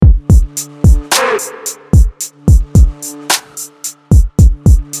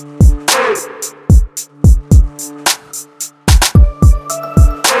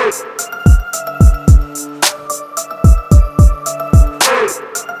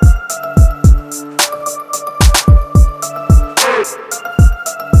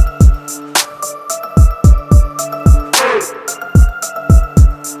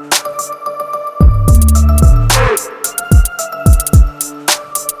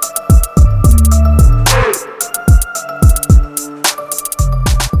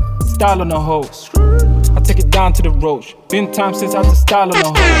style on a hoe. I take it down to the roach. Been time since I had to style on a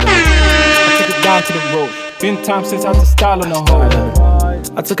hoe. I take it down to the roach. Been time since I had to style on a hoe.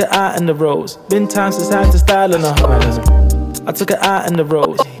 I took it out in the roads. Been time since I had to style on a hoe. I took it out in the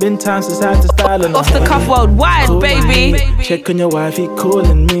roads. Been time since I had to style on a hoe. Off the cuff worldwide, baby. Check on your wife, he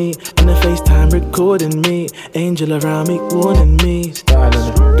calling me. On the FaceTime recording me. Angel around me, warning me.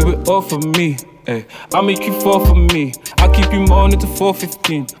 Do it all for me. Ay, I'll make you fall for me. I'll keep you moaning to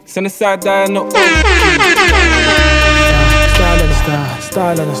 4:15. Send a side die and no Style on a star,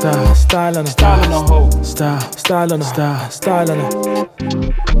 style on a star, style on a style on a hoe. Style on a star, style on a.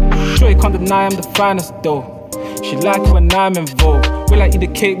 Sure you can't deny I'm the finest though. She like it when I'm involved. Will I eat the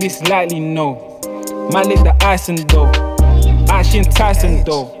cake? Be slightly no. Might lick the icing though. She enticing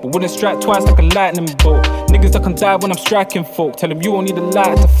though, but wouldn't strike twice like a lightning bolt. Niggas that can die when I'm striking folk. Tell them you won't need a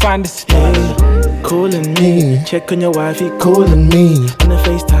light to find this. Hey, calling me. Check on your wife, he calling me. On the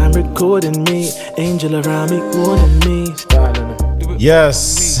FaceTime recording me. Angel around me, warning me.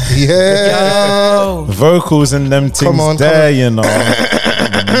 Yes. Yeah. Vocals and them things there, you know.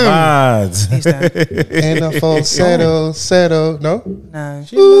 Mad. In a falsetto. No? No.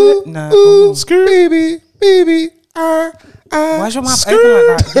 Ooh, No. Ooh, baby. Why's your mouth open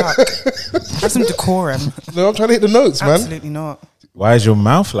like that? Yuck. Have some decorum. No, I'm trying to hit the notes, man. Absolutely not. Why is your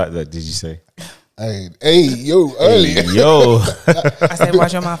mouth like that, did you say? Hey, yo, early. Hey, yo. I said,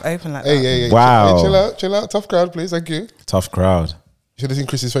 why's your mouth open like that? Hey. Wow. Hey, chill out. Tough crowd, please. Thank you. Tough crowd. You should have seen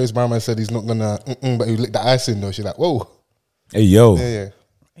Chris's face. My man said he's not gonna, but he licked the icing though. She's like, whoa. Hey, yo. Yeah.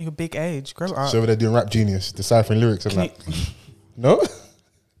 You're big age. Grow up. So over there doing Rap Genius, deciphering lyrics and that. No?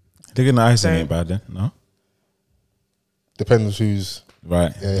 Licking the icing ain't bad then, no? Depends who's...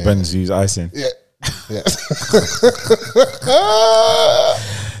 Right. Yeah, Depends who's icing. Yeah.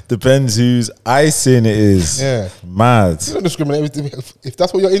 Depends whose icing it is. Yeah. Mad. You don't discriminate. If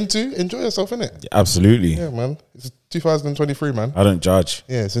that's what you're into, enjoy yourself, innit? Absolutely. Yeah, man. It's 2023, man. I don't judge.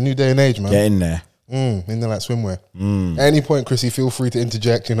 Yeah, it's a new day and age, man. Get in there. In there like swimwear. At any point, Chrissy, feel free to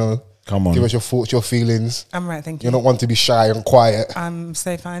interject, you know. Come on. Give us your thoughts, your feelings. I'm right, thank you. You're not one to be shy and quiet. I'm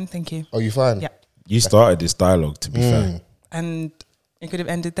so fine, thank you. Oh, you fine? Yeah. You started this dialogue, to be fair. And it could have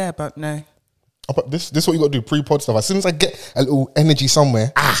ended there, but no. Oh, but this is what you got to do pre-pod stuff. As soon as I get a little energy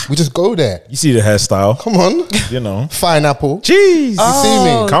somewhere, we just go there. You see the hairstyle. Come on. You know. Fine apple. Jeez. You see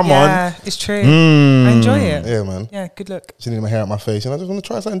me? Come on. It's true. I enjoy it. Yeah, man. Yeah, good look. Just need my hair out my face. And I just want to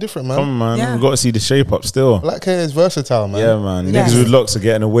try something different, man. Come on, man. Yeah. We've got to see the shape up still. Black hair is versatile, man. Yeah, man. Yeah. Niggas with locks are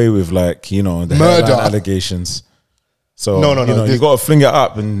getting away with, like, you know, the Murder hairline allegations. So, No. you know, you got to fling it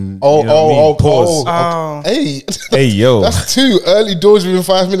up and Pause. Oh. Hey. Hey, yo. That's too early doors within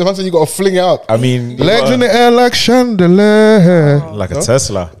 5 minutes. Man said you got to fling it up. I mean, Legs in the air like chandelier. like a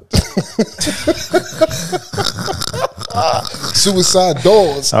Tesla. Suicide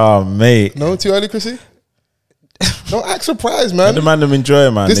doors. Oh, mate. No, too early, Chrissy? Don't act surprised, man. Let the man them enjoy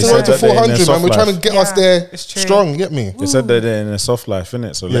it, man. This is the road to 400, man. We're trying to get us there it's true. strong, get me? They said they're in a soft life,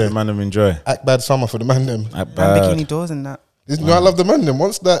 innit? So let the man them enjoy. Act bad summer for the man them. Act And bad. bikini doors and that. You know, I love the man them.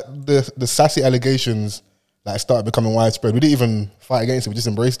 Once that the sassy allegations like started becoming widespread, we didn't even fight against it. We just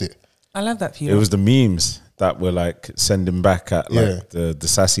embraced it. I love that for you. It was the memes that were like sending back at like the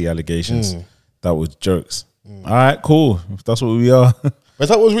sassy allegations. That was jokes. All right, cool. If that's what we are. But is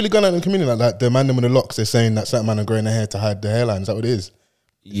that what was really going on in the community? Like that, the man them with the locks, they're saying that certain man are growing their hair to hide the hairline. Is that what it is?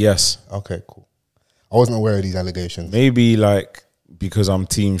 Yes. Okay, cool. I wasn't aware of these allegations. Maybe like because I'm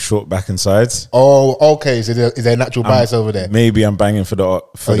team short back and sides. Oh, okay. So is there a natural bias over there? Maybe I'm banging for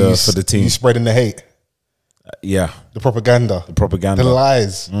the team. You spreading the hate, Yeah. the propaganda, Propaganda. the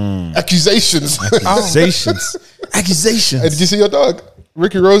lies, accusations. Accusations. Hey, did you see your dog,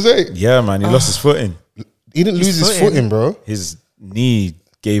 Ricky Rose? Yeah, man. He lost his footing. He didn't lose his footing, bro. His knee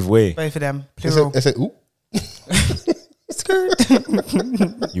gave way. Both of them. They Plural. said, ooh.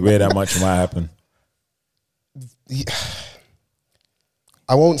 You wear that much, it might happen.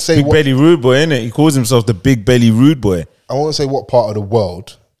 I won't say Big belly rude boy, innit? He calls himself the big belly rude boy. I won't say what part of the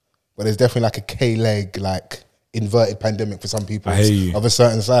world, but there's definitely like a K-leg, like inverted pandemic for some people I hear you. of a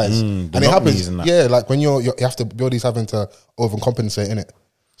certain size, the and it knock happens. knees and that. Yeah, like when you have to, body's having to overcompensate in it.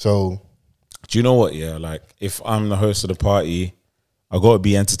 So Do you know what? Yeah, like if I'm the host of the party, I got to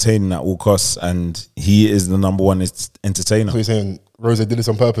be entertaining at all costs, and he is the number one entertainer. So you're saying Rose did this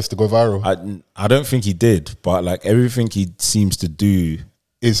on purpose to go viral? I don't think he did, but like everything he seems to do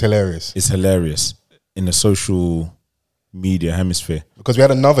Is hilarious. is hilarious in the social media hemisphere. Because we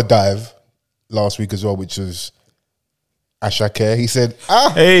had another dive last week as well, which was Ashake. He said,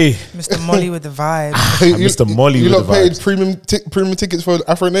 Hey, Mr. Molly with the vibe. Mr. Molly you with lot the paid vibes. premium tickets for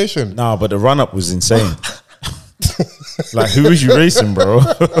Afro Nation. Nah, but the run up was insane. Like, who was you racing, bro?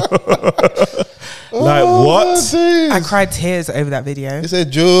 Like, what? I cried tears over that video. He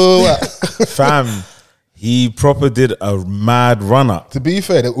said, Joe. Fam, he proper did a mad run up. To be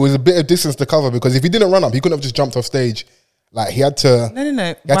fair, there was a bit of distance to cover because if he didn't run up, he couldn't have just jumped off stage. Like, he had to. No. He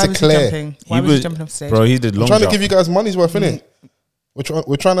had Why to was clear. he jumping? Why was he jumping off stage? Bro, he did long I'm trying jump. to give you guys money's worth, innit? We're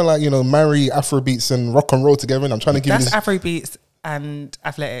trying to, like, marry Afrobeats and rock and roll together. And I'm trying to give That's you Afrobeats and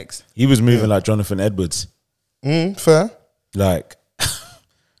athletics. He was moving like Jonathan Edwards. fair. Like,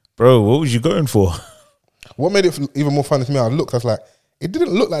 bro, what was you going for? What made it even more funny to me, I was like, it didn't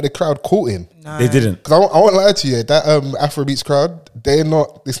look like the crowd caught him. No. They didn't. Because I won't lie to you, that Afrobeats crowd,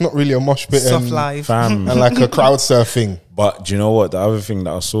 it's not really a mosh pit Soft and, life. Fam. and like a crowd surfing. But do you know what? The other thing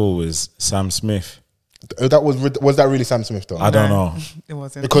that I saw was Sam Smith. That was that really Sam Smith though? I don't know. It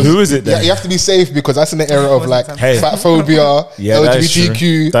wasn't. Because Who is it then? Yeah, you have to be safe because that's in the era of wasn't like Sam Smith. fat phobia, Yeah, that is true.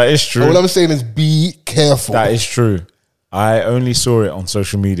 LGBTQ. That is true. All I'm saying is be careful. That is true. I only saw it on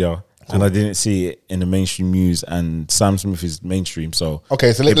social media and I didn't see it in the mainstream news. And Sam Smith is mainstream, so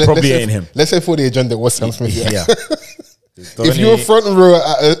Okay, so it probably ain't him. Let's say for the agenda it was Sam Smith. Yeah. If you're front row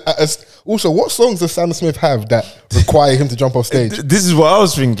also, what songs does Sam Smith have that require him to jump off stage? This is what I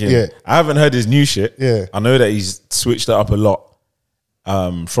was thinking. Yeah. I haven't heard his new shit. Yeah. I know that he's switched it up a lot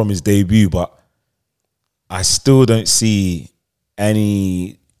from his debut, but I still don't see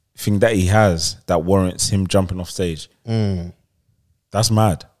anything that he has that warrants him jumping off stage. That's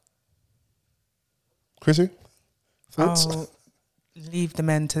mad. Chrissy? Thoughts? Oh, leave the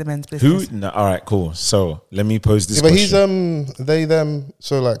men to the men's business. Who? No, all right, cool. So let me pose this Yeah, but question. he's they, them,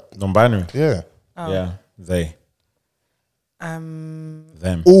 so like, Non-binary. yeah. Yeah, they. Um,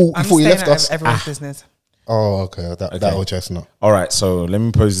 Them. Oh, I'm before he staying left out us. of everyone's business. Oh, okay. That Okay. old chestnut. All right, so let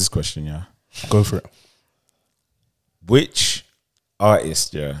me pose this question, yeah. Go for it. Which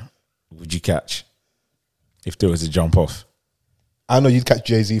artist, yeah, would you catch if there was a jump off? I know you'd catch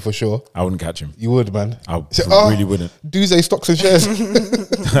Jay-Z for sure. I wouldn't catch him. You would, man. I So, really wouldn't. Duze stocks and shares.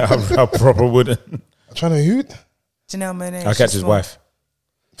 I proper wouldn't. I'm trying to hoot. Janelle Monáe. I'll catch his wife.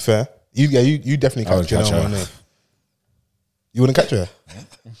 Fair. You definitely I would catch catch Janelle her. Monáe. You wouldn't catch her?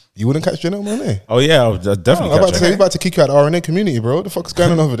 You wouldn't catch Janelle Monáe? Oh yeah, I'll definitely I'm about catch to say, her. he's about to kick you out of the RNA community, bro. What the fuck's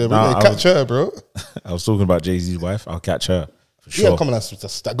going on over there, bro? Nah, Yeah, I catch her, bro. I was talking about Jay-Z's wife. I'll catch her for Yeah, sure. come on,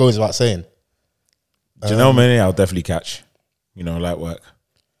 that goes without saying. Janelle Monáe, I'll definitely catch. You know, light work.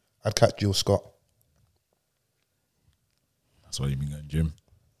 I'd catch Jill Scott. That's why you've been going gym.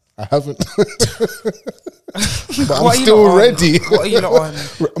 I haven't. But What are I'm you still not on? ready. What are you not on?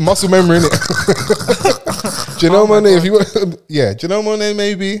 Muscle memory, innit? Janelle Oh my Monáe, if you want, yeah, Janelle Monáe,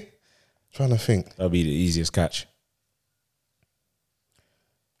 maybe. Trying to think. That'll be the easiest catch.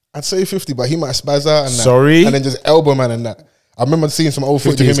 I'd say 50, but he might spaz out and that. Sorry? And then just elbow man and that. I remember seeing some old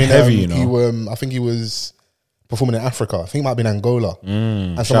footage 50 of him is in heavy, you know. I think he was performing in Africa. I think it might have been Angola.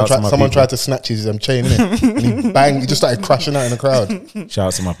 And Shout out to my someone people. tried to snatch his chain, innit? And he banged, he just started crashing out in the crowd. Shout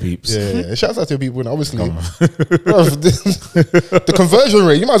out to my peeps. Yeah. Shouts out to people, innit? Obviously. Bro, the conversion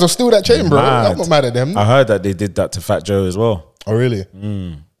rate, you might as well steal that chain, bro. Mad. I'm not mad at them. I heard that they did that to Fat Joe as well. Oh, really?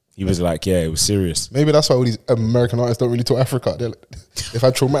 He was like, yeah, it was serious. Maybe that's why all these American artists don't really tour Africa. They've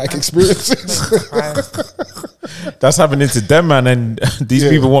had traumatic experiences. That's happening to them, man. And these Yeah.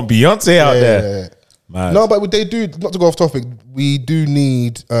 people want Beyonce out there. Yeah. Mad. No, but they do, not to go off topic, we do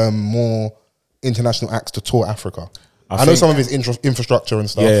need more international acts to tour Africa. I know think- some of it's infrastructure and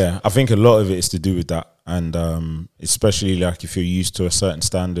stuff. Yeah, I think a lot of it is to do with that, and especially like if you're used to a certain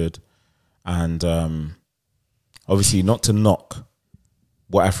standard, and obviously not to knock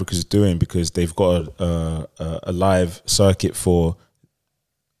what Africa's doing because they've got a live circuit for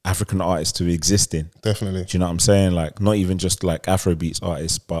African artists to exist in. Definitely. Do you know what I'm saying? Like not even just like Afrobeats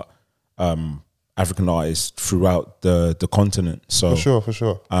artists, but African artists throughout the continent. So For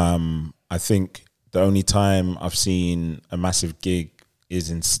sure. I think the only time I've seen a massive gig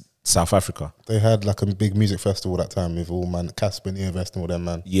is in South Africa. They had like a big music festival that time with all man, Casper Neovest and all them,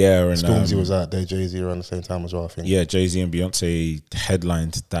 man. Yeah, and Stormzy was out there, Jay-Z around the same time as well, I think. yeah, Jay-Z and Beyonce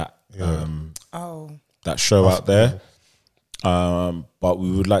headlined that Oh, that show out there. But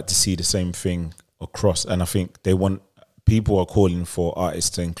we would like to see the same thing across, and I think people are calling for artists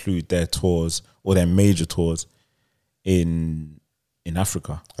to include their tours or their major tours in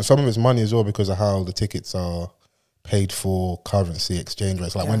Africa. And some of it's money as well because of how the tickets are paid for, currency exchange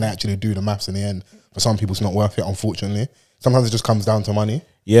rates. Like when they actually do the maths in the end, for some people it's not worth it, unfortunately. Sometimes it just comes down to money.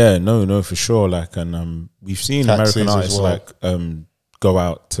 Yeah, no, for sure. Like, and we've seen Taxes American as artists well. like go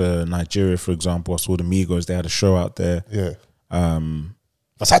out to Nigeria, for example. I saw the Migos; they had a show out there. Yeah. Do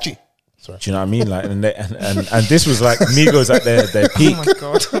Versace. you know what I mean? Like, and this was like Migos at their oh peak. my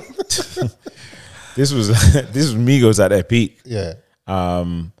god. this was Migos at their peak. Yeah.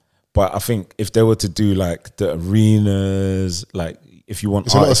 But I think if they were to do like the arenas, like if you want,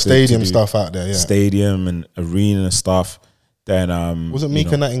 There's a lot of artists to stadium do stuff out there. Yeah. stadium and arena stuff, then Wasn't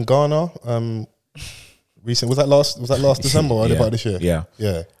Mika Nat in Ghana? Recent was that last December or early part of this year? Yeah.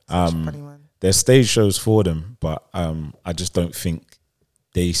 Yeah. Funny one. There's stage shows for them, but I just don't think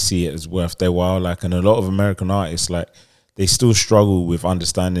they see it as worth their while. Like, and a lot of American artists, like, they still struggle with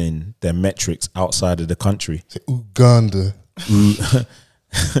understanding their metrics outside of the country. Say Uganda.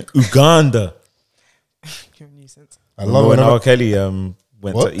 Uganda. You're a nuisance. I love When it. R. Kelly went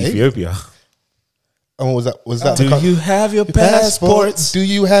What? to Ethiopia. Oh, was that? Do you have your passports? Do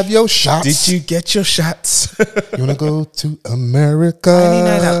you have your shots? Did you get your shots? You wanna go to America? I only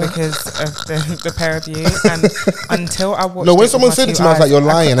know that because of the pair of you, and until I watched. No, when it someone with said my it to two me, I was like, eyes, "You're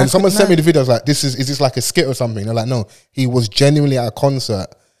lying." I And someone couldn't sent me know. the video. I was like, "Is this like a skit or something?" They're like, "No, he was genuinely at a concert."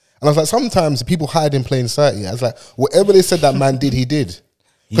 And I was like, "Sometimes people hide in plain sight." I was like, "Whatever they said that man did, he did."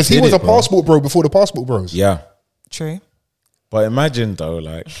 Because he did was it, a bro. passport bro before the passport bros. Yeah. True. But imagine though,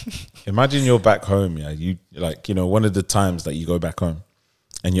 like, imagine you're back home, yeah. You like, you know, one of the times that you go back home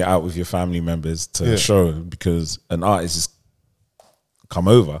and you're out with your family members to a show because an artist has come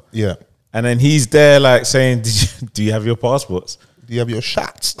over. Yeah. And then he's there like saying, do you have your passports? Do you have your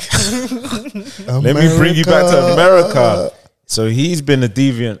shots? Let me bring you back to America. So he's been a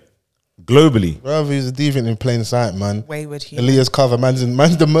deviant globally. Brother, he's a deviant in plain sight, man. Wayward human. Aaliyah's cover, man's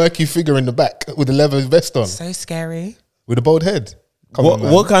the murky figure in the back with the leather vest on, So scary. with a bald head. Come on,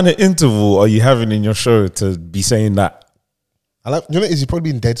 man. What kind of interval are you having in your show to be saying that? I like, you know, he's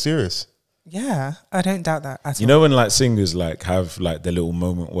probably been dead serious. Yeah, I don't doubt that at all. You know when like singers like have like their little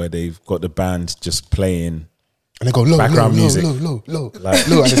moment where they've got the band just playing And they go low, background low, music. low, low, low, low. like,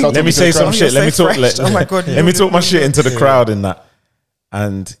 Low, and they start let me talking to say the some crowd. shit. You're Let me so talk. fresh. Oh my God, Let me talk my shit into the Yeah. crowd in that.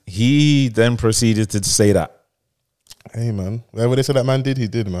 And he then proceeded to say that Hey, man. Whatever they said that man did, he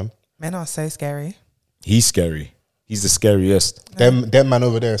did, man. Men are so scary. he's scary. He's the scariest. Them man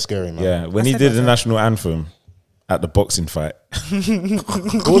over there is scary, man. Yeah. When I he said did that, the yeah. national anthem at the boxing fight,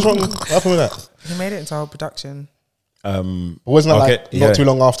 What was wrong? What happened with that? He made it into our production. But wasn't that Okay, like yeah. not too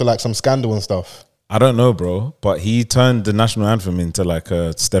long after like some scandal and stuff? I don't know, bro, but he turned the national anthem into like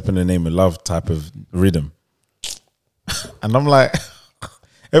a "Step in the Name of Love" type of rhythm, and I'm like,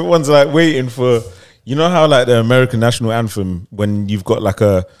 everyone's like waiting for, you know how like the American national anthem when you've got like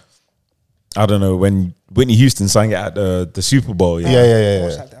a, I don't know, when Whitney Houston sang it at the Super Bowl, Yeah.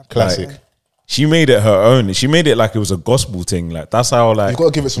 Watch that. Classic. Like, She made it her own. She made it like it was a gospel thing. Like that's how like You've got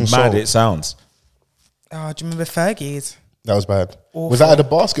to give it some mad soul. it sounds. oh, do you remember Fergie's? That was bad. Awful. Was that at the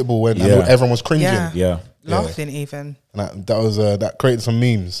basketball when Yeah. everyone was cringing? Yeah. Yeah, Laughing even. And that was that created some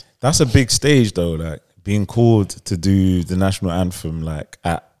memes. that's a big stage though. Like being called to do the national anthem like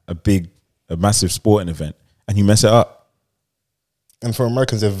at a massive sporting event, and you mess it up. And for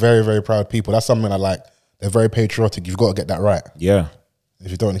Americans, they're very, very proud people. That's something I like. They're very patriotic. You've got to get that right. Yeah,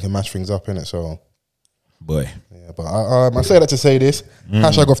 If you don't, you can mash things up in it. So boy, yeah, but I say that to say this.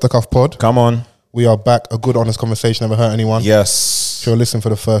 Hashtag off the cuff pod. come on. We are back. A good, honest conversation. Never hurt anyone. Yes, If you're listening for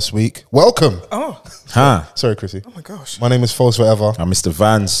the first week, welcome. Oh, huh? Sorry, Chrissy. oh my gosh. My name is False Forever, I'm Mr.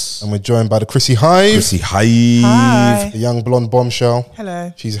 Vance. and we're joined by the Chrissy Hive, Chrissy Hive. Hi. the young blonde bombshell.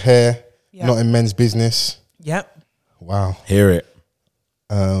 Hello. She's here, Yeah. not in men's business. Yep. Wow. Hear it.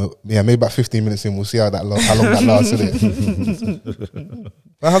 Yeah, maybe about 15 minutes in, we'll see how long that lasts. Innit?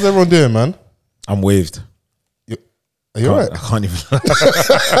 How's everyone doing, man? I'm waved. Are you alright? I can't even.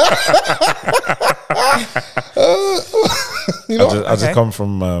 You know? I just Okay. come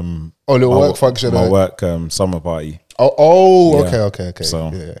from Little my work function. my right? work summer party. Oh, Yeah. okay.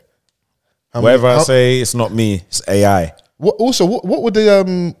 So- yeah. How Whatever many- I say, it's not me. It's AI. What would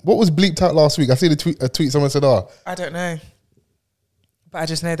the what was bleeped out last week? I see a tweet. Someone said, "Oh, I don't know. But I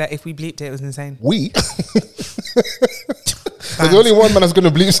just know that if we bleeped it, it was insane. we." There's only one man that's going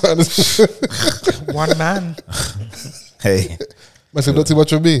to bleep something. One man. Hey, I said, "Not too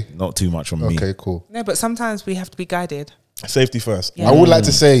much of me." not too much on me. Okay, cool. No, but sometimes we have to be guided. Safety first. Yeah. I would like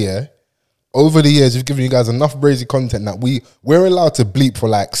to say, yeah, over the years, we've given you guys enough brazy content that we're allowed to bleep for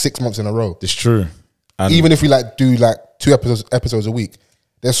like 6 months in a row. It's true. And Even if we like do like 2 episodes a week.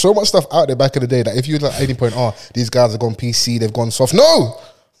 There's so much stuff out there back in the day that if you like at any point, these guys have gone PC, they've gone soft. No!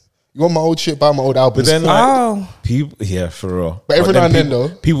 You want my old shit, buy my old albums. But then, like, Oh. people, yeah, for real. But every now and then, people,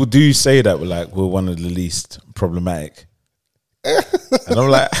 though. people do say that we're one of the least problematic. And I'm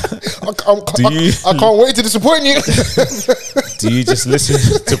like, I can't wait to disappoint you. do you just listen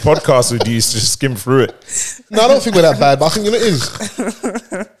to podcasts or do you just skim through it? No, I don't think we're that bad, but I think you know it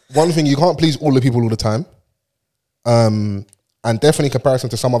is. One thing, you can't please all the people all the time. And definitely in comparison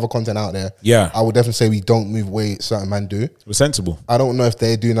to some other content out there, Yeah. I would definitely say we don't move way certain men do. We're sensible. I don't know if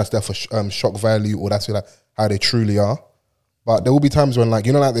they're doing that stuff for shock value or that's like how they truly are. But there will be times when, like,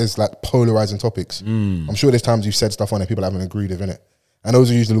 you know, like there's like polarizing topics. I'm sure there's times you've said stuff on it people haven't agreed with, innit? And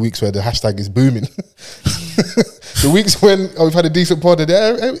those are usually the weeks where the hashtag is booming. The weeks when we've had a decent pod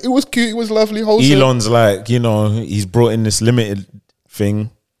there, it was cute, it was lovely, wholesome. Elon's like, you know, he's brought in this limited thing.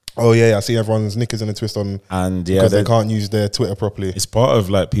 Oh yeah, I see everyone's knickers in a twist on, And yeah, because they can't use their Twitter properly. it's part of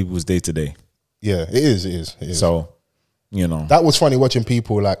like people's day to day. Yeah, it is. So, you know, That was funny watching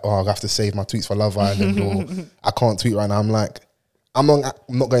people like, oh, I have to save my tweets for Love Island, or I can't tweet right now. I'm like, I'm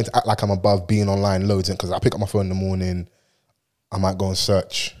not going to act like I'm above being online loads, because I pick up my phone in the morning, I might go and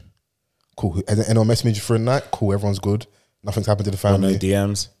search. Cool. Anyone message me for a night? Cool. Everyone's good. Nothing's happened to the on family. the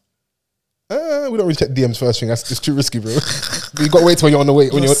DMs. We don't really check DMs first thing. That's just too risky, bro. You got to wait till you're on the way.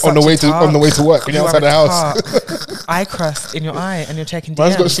 When you're You're on the way such a to work. When you're outside the house, Eye crust in your eye, and you're checking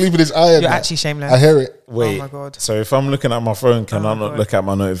man's got DMs. sleep in his eye. You're actually shameless. I hear it. Wait. Oh my God. So if I'm looking at my phone, can Oh I my not God. look at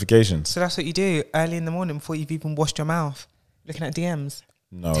my notifications? So that's what you do early in the morning before you've even washed your mouth, looking at DMs.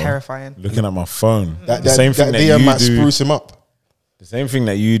 No. Terrifying. Looking at my phone. That the same thing that DM you might do. spruce him up. The same thing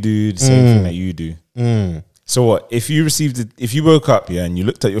that you do. The same thing that you do. So what? If you woke up, yeah, and you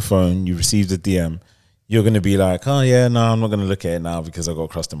looked at your phone, you received a DM, you're gonna be like, oh yeah, no, I'm not gonna look at it now because I got a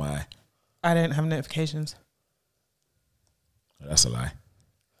crust in my eye. I don't have notifications. That's a lie.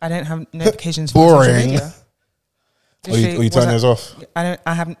 I don't have notifications for social Boring. media. Or you turn yours off. I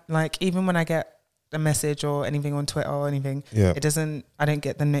haven't, like, even when I get a message or anything on Twitter or anything, Yeah. I don't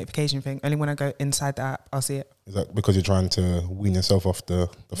get the notification thing. Only when I go inside the app, I'll see it. Is that because you're trying to wean yourself off the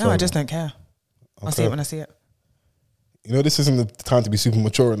phone? No, I just don't care. I'll see Okay. it when I see it. You know, this isn't the time to be super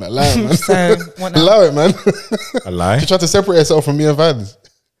mature in that line, man. So, what now? Allow it, man. A lie? You try to separate yourself from me and Vans.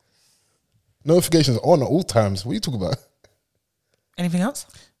 Notifications on at all times. What are you talking about? Anything else?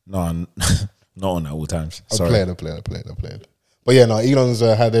 No, I'm not on at all times. I'm Sorry. playing. But yeah, no, Elon's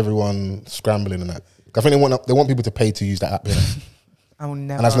had everyone scrambling and that. I think they want people to pay to use that app, you know? I will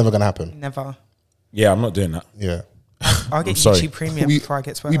never. And that's never going to happen. Never. Yeah, I'm not doing that. Yeah. I'll get sorry. YouTube Premium We- before I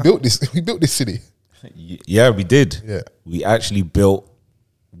get Twitter. We built this city. Yeah, we did. Yeah. We actually built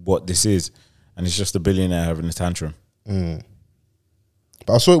what this is, and it's just a billionaire having a tantrum.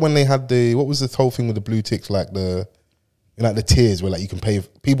 But I saw it when they had what was the whole thing with the blue ticks, like the tiers where like you can pay.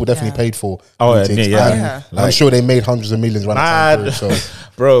 People definitely Yeah. paid for Oh, blue yeah, ticks. yeah. And Yeah. I'm Like- sure they made hundreds of millions around that time period. So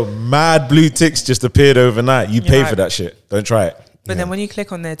Bro, mad blue ticks just appeared overnight. You pay like- for that shit. Don't try it. But then when you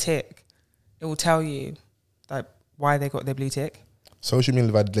click on their tick, it will tell you like why they got their blue tick. social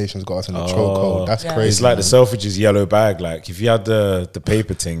media validation's got us in the chokehold. That's Yeah. crazy. It's like man. the Selfridges yellow bag. Like if you had the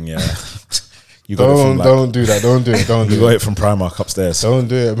paper thing, yeah, you got it from like, Don't do that. Don't do it. Don't you do got it. it from Primark upstairs. Don't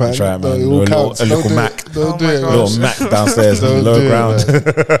do it, man. Try it, man. It A all little- counts. a little Don't do Mac. it. Don't Oh do my it. God. man. Little Mac downstairs, Don't low do it,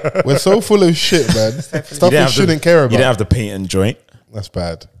 ground. man. We're so full of shit, man. Stuff we shouldn't care You didn't about. have the paint and joint. That's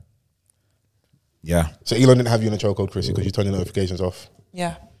bad. Yeah. So Elon didn't have you in a chokehold, Chrissy, because you turned your notifications off.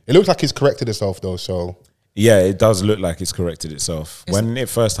 Yeah. It looks like he's corrected itself though. So Yeah, it does look like it's corrected itself. When it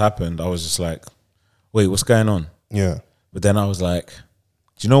first happened, I was just like, wait, what's going on? yeah. But then I was like,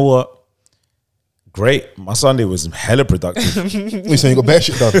 do you know what? Great. My Sunday was hella productive. You saying you got better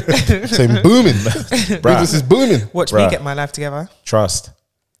shit done? Saying booming. Business is booming. Watch Bruh. me get my life together. Trust.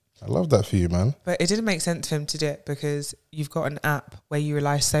 I love that for you, man. But it didn't make sense for him to do it because you've got an app where you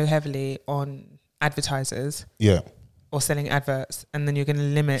rely so heavily on advertisers Yeah. or selling adverts, and then you're going to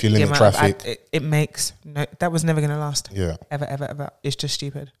limit If you the limit amount traffic. of it makes no. That was never going to last. Yeah. Ever. It's just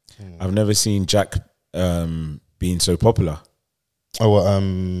stupid. I've never seen Jack being so popular. Oh,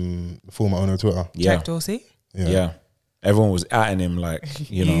 the former owner of Twitter. Yeah. Jack Dorsey, Yeah. Everyone was atting him like,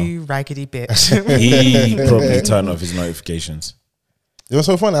 you know, you raggedy bitch. he probably turned off his notifications. It was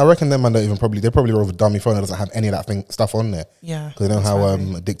so funny. I reckon them man don't even probably, they're probably over a dummy phone that doesn't have any of that stuff on there. Yeah, Because they know that's how what I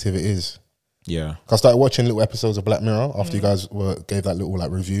think. addictive it is. Yeah. I started watching little episodes of Black Mirror after you guys gave that little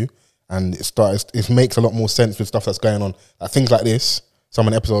like review, and it makes a lot more sense with stuff that's going on. Like things like this, some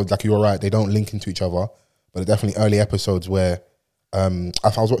of the episodes, like you were right, they don't link into each other, but they're definitely early episodes where I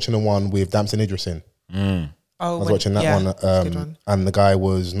was watching the one with Damson Idris in. Oh, I was watching that good one, one. and the guy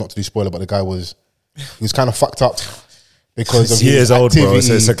was, not to do spoiler, but the guy was kind of fucked up because It's of his years old, activity. bro,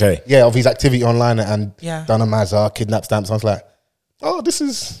 so it's okay. Yeah, of his activity online and Yeah. done a Mazar, kidnapped stamps. I was like, oh, this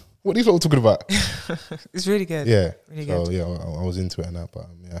is what these people are talking about. It's really good. Yeah, Really so good. yeah, I was into it now, but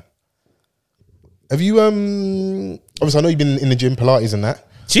yeah. Have you obviously I know you've been in the gym, Pilates and that.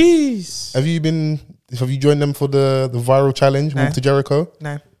 Jeez. Have you joined them for the viral challenge, No. Move to Jericho?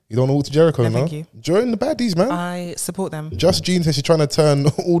 No, You don't know Walter Jericho, No, no? thank you. Join the baddies, man. I support them. Just Jean says she's trying to turn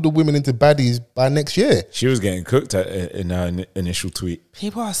all the women into baddies by next year. She was getting cooked in her initial tweet.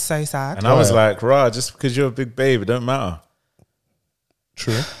 People are so sad. And I was like, rah, just because you're a big babe, it don't matter.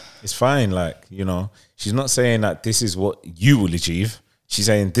 True. It's fine. Like, you know, she's not saying that this is what you will achieve. She's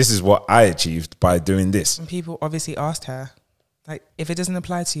saying this is what I achieved by doing this. And people obviously asked her, like, if it doesn't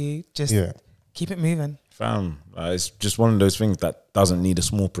apply to you, just keep it moving. Fam, it's just one of those things that doesn't need a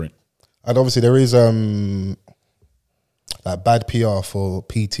small print. And obviously there is like bad PR for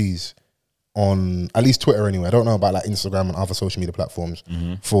PTs on at least Twitter anyway. I don't know about like Instagram and other social media platforms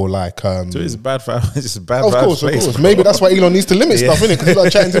for like So it's bad for it's a bad of course. Maybe that's why Elon needs to limit stuff, innit? Because people are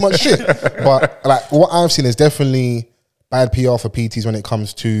chatting too much shit. But like what I've seen is definitely bad PR for PTs when it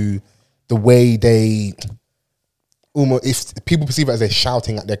comes to the way they almost, if people perceive it as they're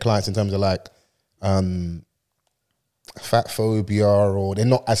shouting at their clients in terms of like fat phobia, or they're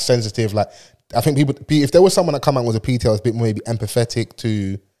not as sensitive. Like I think people, if there was someone that come out and was a PT that was a bit more maybe empathetic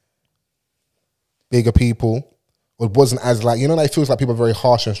to bigger people, or it wasn't as like, you know, like it feels like people are very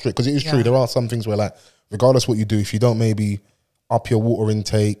harsh and strict, because it is true. There are some things where like, regardless what you do, if you don't maybe up your water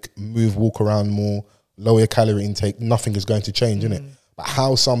intake, walk around more, lower your calorie intake, nothing is going to change, innit? But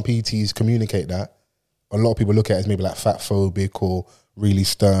how some PTs communicate that, a lot of people look at it as maybe like fat phobic or really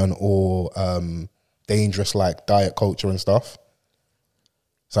stern or dangerous, like diet culture and stuff.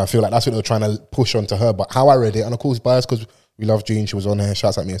 So I feel like that's what they're trying to push onto her. But how I read it, and of course biased because we love Jean, she was on here,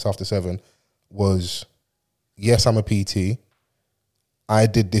 shouts at me, it's after 7, was, yes, I'm a PT. I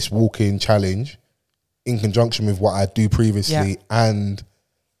did this walk-in challenge in conjunction with what I do previously and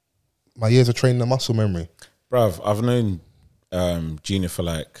my years of training the muscle memory. Bruv, I've known Gina for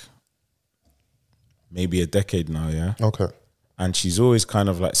like maybe a decade now, yeah? Okay. And she's always kind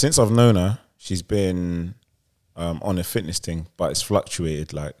of like, since I've known her, she's been on a fitness thing, but it's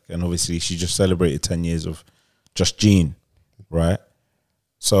fluctuated. Like, and obviously she just celebrated 10 years of just Jean, right?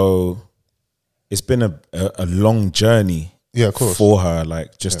 So it's been a long journey, of course, for her,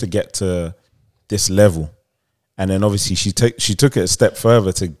 like just to get to this level. And then obviously she took it a step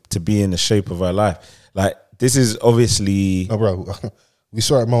further to be in the shape of her life. Like this is obviously... No, bro, we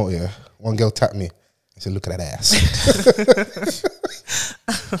saw it Malta, yeah. One girl tapped me. I said, look at that ass.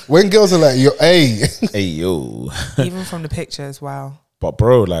 When girls are like, yo, hey. Hey, yo. Even from the pictures, wow. But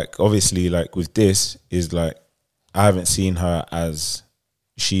bro, like obviously like with this is like, I haven't seen her as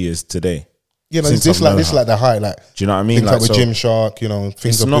she is today. Yeah, no, this like the high, like, do you know what I mean? Like with so Gymshark, you know,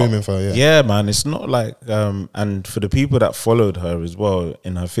 things are booming for her. Yeah, man, it's not like and for the people that followed her as well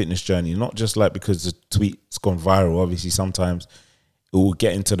in her fitness journey, not just like because the tweet's gone viral. Obviously, sometimes it will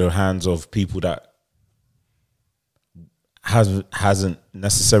get into the hands of people that hasn't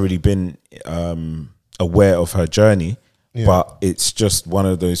necessarily been aware of her journey. Yeah. But it's just one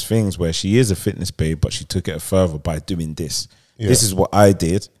of those things where she is a fitness babe, but she took it further by doing this. Yeah. This is what I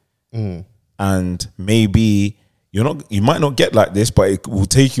did. And maybe you might not get like this, but it will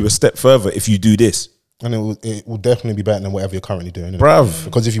take you a step further if you do this. And it will definitely be better than whatever you're currently doing. Bruv.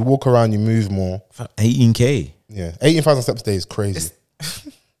 Because if you walk around, you move more. 18K. Yeah. 18,000 steps a day is crazy.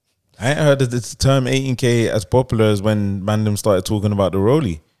 I ain't heard of the term 18K as popular as when Mandem started talking about the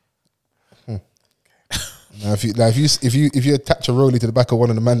rollie. Now, if you attach a rollie to the back of one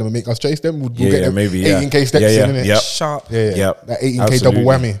of the Mandem and make us chase them, we'll get them maybe 18K steps in, innit? Yep. Sharp. That 18K double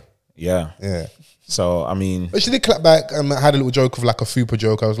whammy. Yeah. So, I mean... But she did clap back and had a little joke of like a fupa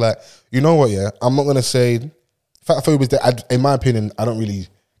joke. I was like, you know what, I'm not going to say... Fat phobia is that, in my opinion, I don't really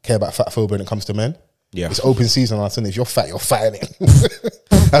care about fat phobia when it comes to men. Yeah. It's open season, and if you're fat, innit?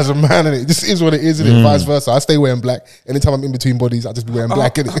 As a man, innit? This is what it is, innit? Vice versa. I stay wearing black. Anytime I'm in between bodies, I just be wearing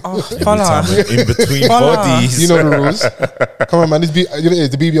black, innit? In between bodies. You know the rules. Come on, man.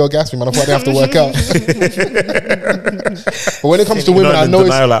 The BBL gas me, man. I thought they have to work out. But when it comes to women, I know it's...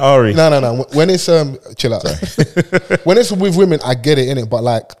 Like Ari. No. When it's... chill out. When it's with women, I get it, innit? But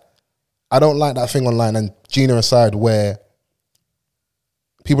like, I don't like that thing online, and Gina aside, where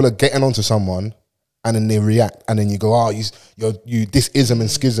people are getting onto someone and then they react, and then you go, you this ism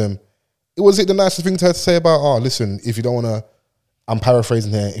and schism. Was it the nicest thing to her to say about, listen, if you don't want to, I'm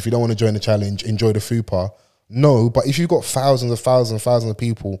paraphrasing here, if you don't want to join the challenge, enjoy the fupa. No, but if you've got thousands of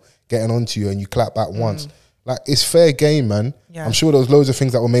people getting onto you and you clap back once, like, it's fair game, man. Yeah. I'm sure there was loads of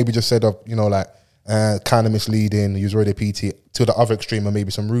things that were maybe just said of, you know, like, kind of misleading, you was already PT, to the other extreme, and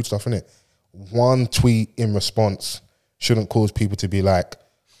maybe some rude stuff, innit? One tweet in response shouldn't cause people to be like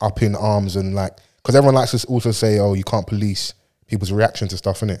up in arms and like, because everyone likes to also say, you can't police people's reaction to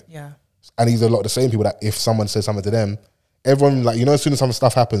stuff, innit? Yeah. And these are a lot of the same people that if someone says something to them, everyone, like, you know, as soon as some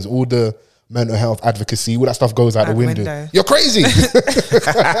stuff happens, all the mental health advocacy, all that stuff goes out the window. You're crazy.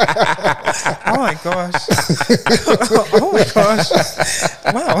 Oh my gosh. Oh my gosh.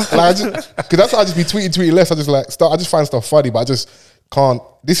 Wow. Like, because that's why I just be tweeting less. I just find stuff funny, but I just can't.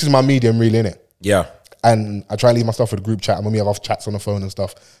 This is my medium, really, innit? Yeah. And I try and leave my stuff for the group chat, and when we have off chats on the phone and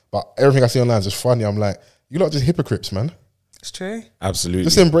stuff. But everything I see online is just funny. I'm like, you lot are just hypocrites, man. It's true. Absolutely.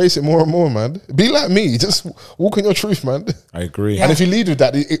 Just embrace it more and more, man. Be like me. Just walk in your truth, man. I agree. And if you lead with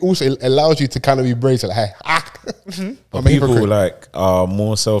that, it also allows you to kind of embrace it. Like, hey, but people like are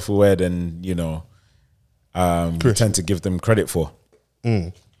more self-aware than you tend to give them credit for.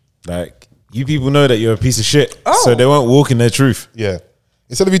 Like, you people know that you're a piece of shit, so they won't walk in their truth. Yeah.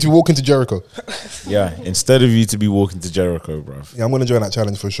 Instead of you to walk into Jericho. Yeah. Instead of you to be walking to Jericho, bruv. Yeah, I'm gonna join that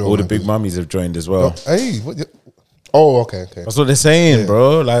challenge for sure. All the big mummies have joined as well. Hey, what? Oh, okay. That's what they're saying,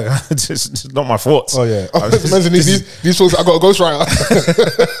 bro. Like, it's not my thoughts. Oh yeah. These thoughts, I got a ghostwriter.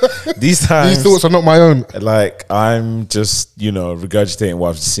 These times, these thoughts are not my own. Like, I'm just regurgitating what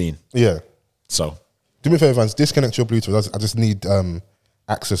I've seen. Yeah. So, do me a favor, Vance. Disconnect your Bluetooth. I just need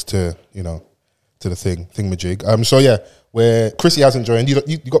access to to the thingamajig. So yeah, where Chrissy hasn't joined, you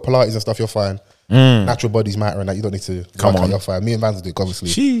got Pilates and stuff. You're fine. Natural bodies matter, and that you don't need to come on. You're fine. Me and Vance do it, obviously.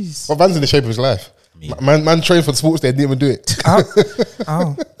 Jeez. But Vance in the shape of his life. Man trained for the sports day, didn't even do it.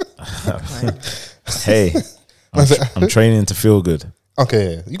 Oh. Hey, I'm training to feel good.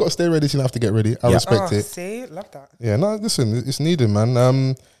 Okay, yeah. You got to stay ready, so you don't have to get ready. I respect it. See, love that. Yeah, no, listen, it's needed,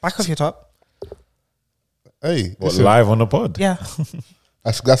 man. Back off your top. Hey, what, live on the pod? Yeah.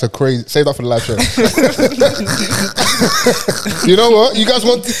 That's a crazy. Save that for the live show. You know what? You guys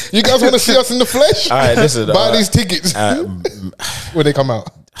want to see us in the flesh? All right, listen. Buy these tickets when they come out.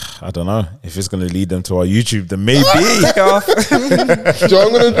 I don't know if it's going to lead them to our YouTube. Then maybe. So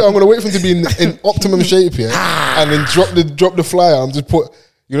I'm gonna wait for him to be in optimum shape here, and then drop the flyer. I'm just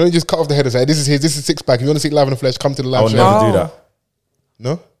just cut off the head and say, this is six pack. If you want to see it live in the flesh, come to the live I would show. never do that.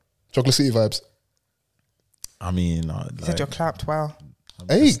 No, Chocolate City vibes. I mean, You said you're clapped. Wow.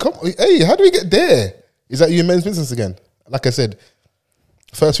 Hey, come on. Hey, how do we get there? Is that you in men's business again? Like I said,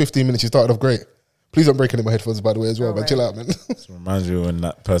 first 15 minutes you started off great. Please don't break any of my headphones, by the way, as well. But chill out, man. This reminds me when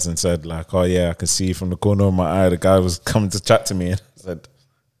that person said, like, oh yeah, I can see from the corner of my eye the guy was coming to chat to me and said,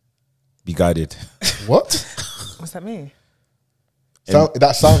 be guided. What? What's that mean?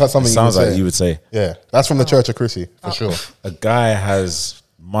 That sounds like something you would say. Yeah, that's from the Church of Chrissy, for sure. A guy has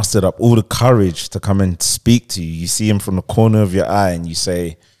mustered up all the courage to come and speak to you. You see him from the corner of your eye and you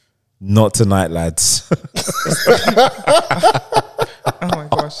say, not tonight, lads. Oh my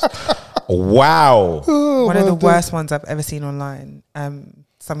gosh. Wow. One of the worst ones I've ever seen online.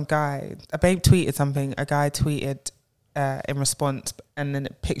 Some guy, a babe tweeted something, a guy tweeted in response, and then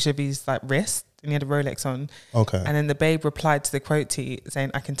a picture of his like wrist, and he had a Rolex on. Okay. And then the babe replied to the quote tweet saying,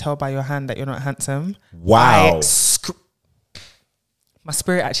 I can tell by your hand that you're not handsome. Wow. My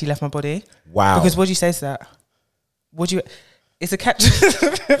spirit actually left my body. Wow. Because what do you say to that? It's a catch.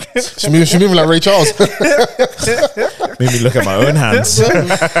 She moving like Ray Charles. Made me look at my own hands.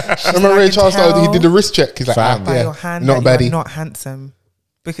 Remember Ray Charles? He did the wrist check. He's like, by your hand, not baddie. not handsome.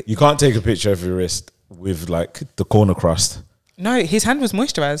 You can't take a picture of your wrist with like the corner crust. No, his hand was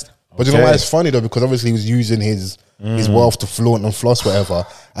moisturized. But you know why it's funny though? Because obviously he was using his wealth to flaunt and floss whatever,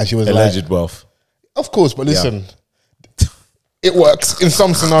 and she was alleged wealth. Of course, but listen, it works in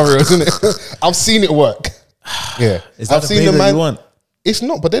some scenarios, isn't it? I've seen it work. Yeah, is that I've seen the man. You want? It's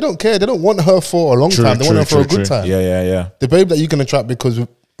not, but they don't care. They don't want her for a long time. They want her for a good time. Yeah. The babe that you can attract because of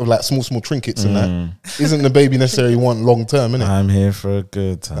like small trinkets and that isn't the babe you necessarily want long term, innit? I'm here for a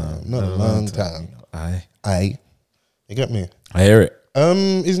good time, not a long time. I. You get me? I hear it.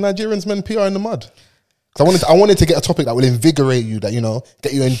 Is Nigerians men PR in the mud? Because I wanted to get a topic that will invigorate you, that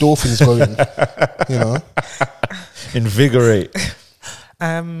get your endorphins going. Invigorate.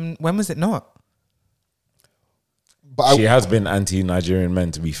 When was it not? But she has been anti-Nigerian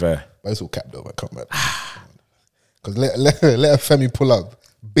men, to be fair. But it's all cap though, come on. Because let her Femi pull up,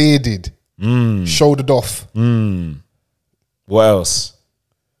 bearded, shouldered off. What else?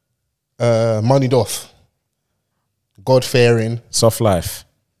 Moneyed off, God-fearing, soft life,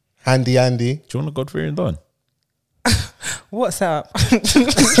 handy. Do you want a God-fearing Don? What's up?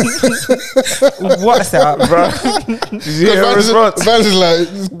 What's up, bro? Did you hear a response? Vance is like,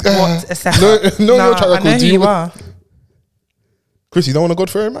 what a second. No, I know who you are. Chris, you don't want a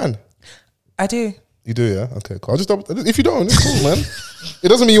God-fearing man? I do. You do, yeah? Okay, cool. If you don't, it's cool, man. It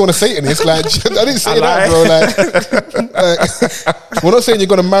doesn't mean you want to Satanist. Like, I didn't say that, bro. Like, we're not saying you're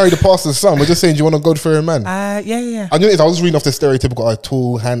going to marry the pastor's son. We're just saying, do you want a God-fearing man? Yeah. I was reading off the stereotypical,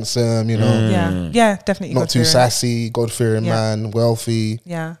 tall, handsome, Yeah, definitely. Not too sassy, God-fearing man, wealthy.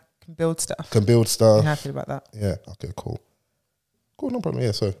 Yeah, build stuff. Can build stuff. I'm happy about that. Yeah. Okay. Cool. Cool. No problem.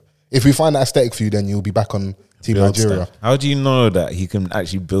 Yeah. So if we find that aesthetic for you, then you'll be back on Team Build Nigeria. stuff. How do you know that he can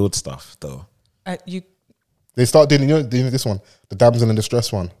actually build stuff though? You They start doing, this one, the damsel in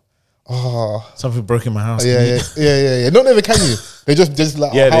distress one. Oh, Something broke in my house. yeah. Not never can you. They just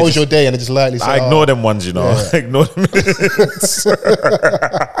like, Yeah, how was your day? And they just lightly say, I ignore them ones, you know. Yeah. I ignore them.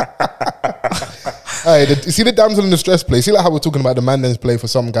 Hey, you see the damsel in distress play? See like how we're talking about the man dance play for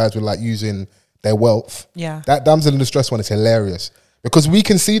some guys with like using their wealth? Yeah. That damsel in distress one is hilarious because we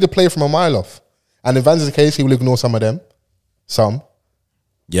can see the play from a mile off. And if Van's the case, he will ignore some of them. Some.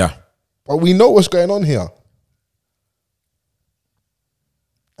 Yeah. But we know what's going on here.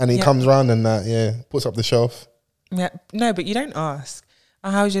 And he comes round and puts up the shelf. Yeah, no, but you don't ask.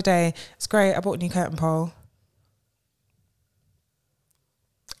 Oh, how was your day? It's great. I bought a new curtain pole.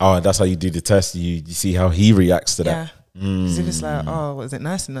 Oh, that's how you do the test. You see how he reacts to that. Yeah. As if it's like, oh, was it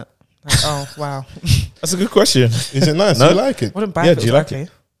nice or not? Like, oh, wow. That's a good question. Is it nice? No? Do you like it? Wouldn't buy Yeah, if it do you was like ugly. it?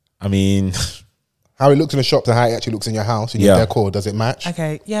 I mean, How it looks in the shop to how it actually looks in your house, in your decor, does it match?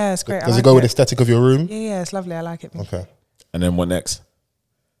 Okay, yeah, it's great. Does it go with the aesthetic of your room? Yeah, it's lovely. I like it. Okay. and then what next?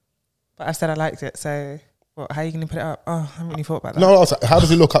 But I said I liked it, so what? How are you going to put it up? Oh, I haven't really thought about that. No, I was like, how does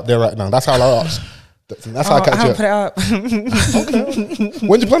it look up there right now? That's how I asked. That's how I I catch haven't you. put it up.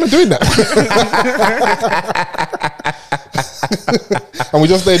 When do you plan on doing that? And we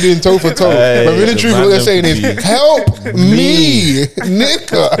just there doing toe for toe. Hey, but really, the truth, what they're saying is, random help me,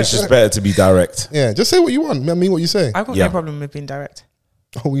 nigga. It's just better to be direct. Yeah, just say what you want. I mean what you say. I've got Yeah. no problem with being direct.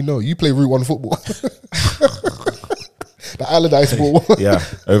 Oh, we know. You play Route 1 football. The Allardyce ball. Yeah,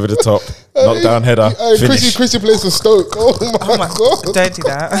 over the top, knockdown header, finish. Chrissy plays for Stoke. Oh my God. Don't do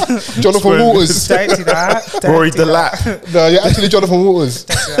that. Jonathan Waters. Don't do that. Don't Rory do that. Delap. No, you're actually Jonathan Waters.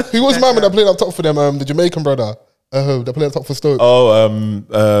 Who was Don't my do man that played up top for them? The Jamaican brother. That played up top for Stoke.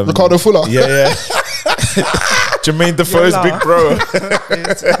 Oh, Ricardo Fuller. Yeah. Jermaine Defoe's You're big bro.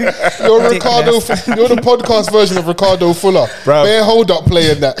 You're Ricardo. You're the podcast version of Ricardo Fuller. Bruv. Bare hold up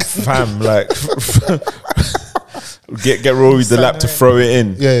playing that. Fam, like, get Rory Delap to throw it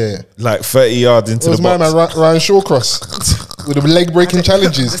in. Yeah. Like 30 yards into It was the my box. man Ryan Shawcross with the leg breaking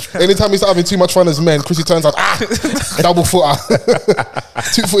challenges. Anytime he started having too much fun as men, Chrissy turns out double footer,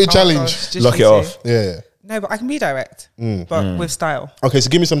 2-footed challenge. Gosh, just Lock you it two. off. Yeah. No, but I can be direct, but with style. Okay, so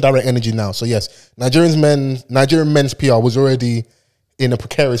give me some direct energy now. So yes, Nigerian men's PR was already in a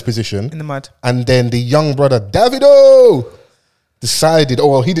precarious position, In the mud. and then the young brother Davido decided. Oh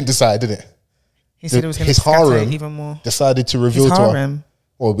well, he didn't decide, did it? He said it was going to his scatter harem even more. Decided to reveal His to her. harem.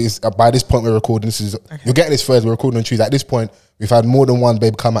 Well, by this point we're recording. You're getting this first. We're recording on Tuesday. At this point, we've had more than one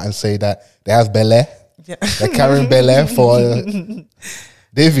babe come out and say that they have Bel Air. Yeah. They're carrying Bel Air for David.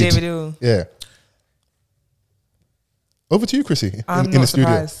 Davido. Yeah. Over to you, Chrissy. I'm in not the studio.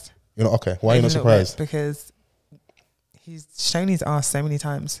 surprised. You're not okay. Why are you not Even a little bit, surprised? because he's shown his ass so many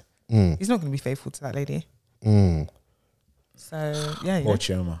times. He's not going to be faithful to that lady. So yeah, Poor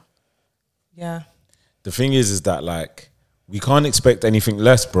Chioma. yeah. The thing is that like we can't expect anything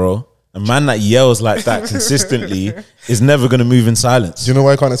less, bro. A man that yells like that consistently is never gonna move in silence. Do you know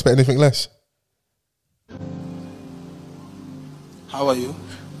why I can't expect anything less? How are you?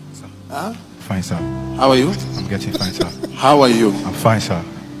 Huh? Fine, sir. How are you? I'm getting fine, sir. How are you? I'm fine, sir.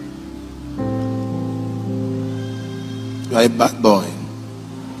 You are a bad boy.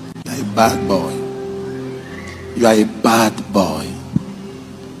 You are a bad boy. You are a bad boy.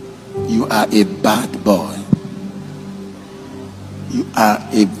 You are a bad boy. You are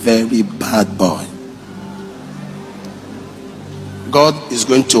a very bad boy. God is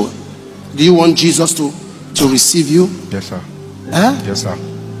going to. Do you want Jesus to receive you? Yes, sir. Huh? Yes, sir.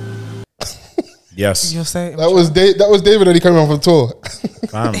 Yes. You're so That was David when he came on from tour.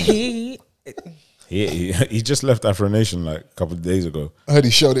 Fam. he He just left Afro Nation like a couple of days ago. I heard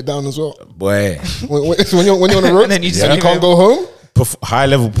he shut it down as well. Boy. When you're on the road And then you just and you leave can't it. go home. High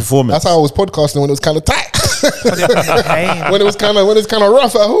level performance. That's how I was podcasting when it was kind of tight. put it in the pain. when it was kind of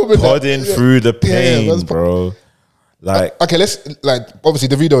rough at home. and that. Plodding through the pain, that's bro. Like, Okay, let's obviously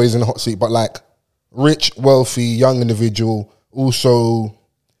Davido is in the hot seat, but like rich, wealthy, young individual. Also,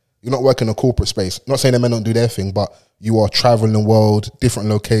 you're not working in a corporate space. Not saying that men don't do their thing, but you are traveling the world, different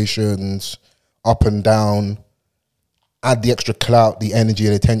locations, up and down. Add the extra clout, the energy,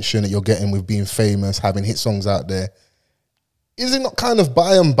 and attention that you're getting with being famous, having hit songs out there. Is it not kind of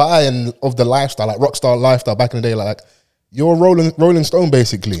by and of the lifestyle, like rockstar lifestyle back in the day? Like you're a Rolling Stone,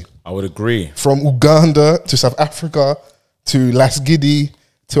 basically. I would agree. From Uganda to South Africa to Las Giddy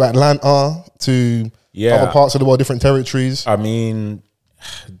to Atlanta to other parts of the world, different territories. I mean,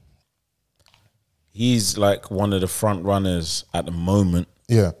 he's like one of the front runners at the moment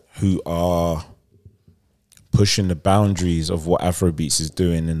Yeah. who are pushing the boundaries of what Afrobeats is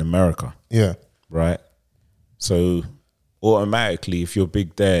doing in America. Yeah. Right? So automatically, if you're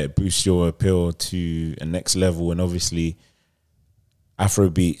big there, it boosts your appeal to a next level. And obviously,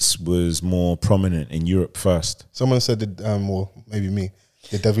 Afrobeats was more prominent in Europe first. Someone said that, or maybe me,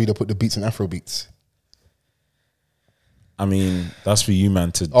 did Davido put the beats in Afrobeats? I mean, that's for you,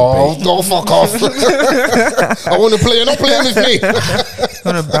 man, to debate. Oh, go fuck off. I want to play, you're not playing with me.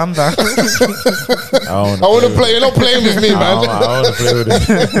 On a bamba. I want to play, you're not playing with me, man. I want to play with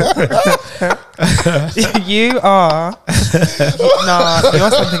him. You are. Nah,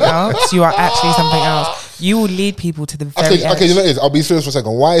 you're something else. You are actually something else. You will lead people to the very edge. Okay, you know what it is? I'll be serious for a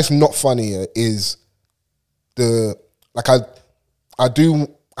second. Why it's not funny is I've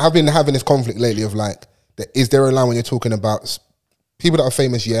been having this conflict lately of like, is there a line when you're talking about people that are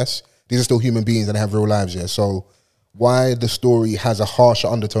famous? Yes, these are still human beings and they have real lives. Yeah, so why the story has a harsher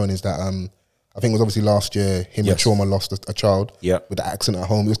undertone is that I think it was obviously last year him and Trauma lost a child. Yeah, with the accident at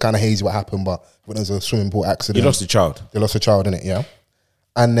home. It was kind of hazy what happened, but when there was a swimming pool accident, he lost a child. They lost a child in it. Yeah,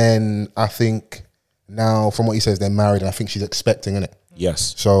 and then I think now from what he says they're married and I think she's expecting in it.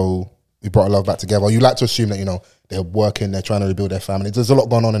 Yes. So we brought our love back together. You like to assume that they're working, they're trying to rebuild their family. There's a lot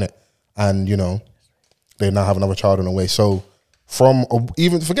going on in it, and they now have another child on the way. So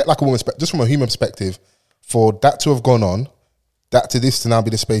even forget like a woman's just from a human perspective, for that to have gone on, that to this to now be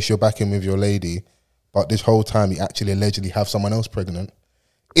the space you're back in with your lady, but this whole time you actually allegedly have someone else pregnant,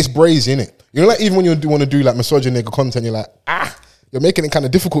 it's brazy, innit? Like even when you want to do like misogyny content, you're like, you're making it kind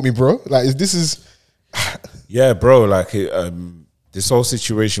of difficult, me, bro. Like this is... Yeah, bro, like this whole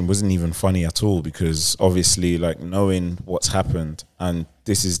situation wasn't even funny at all because obviously like knowing what's happened and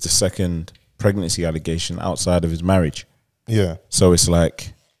this is the second pregnancy allegation outside of his marriage. Yeah. So it's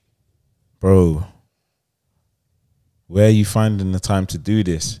like, bro, where are you finding the time to do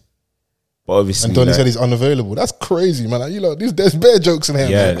this? But obviously, and Donnie said he's unavailable. That's crazy, man. Like, there's bare jokes in here.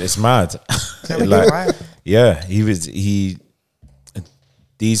 Yeah, man. it's mad. Like, yeah,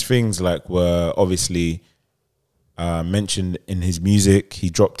 these things like were obviously mentioned in his music. He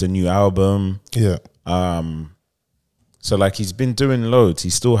dropped a new album. Yeah. So like he's been doing loads.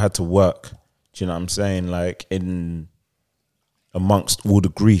 He still had to work. Do you know what I'm saying? Like in amongst all the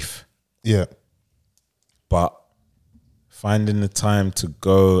grief. Yeah. But finding the time to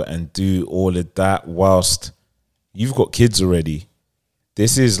go and do all of that whilst you've got kids already.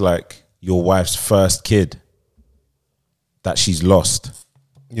 This is like your wife's first kid that she's lost.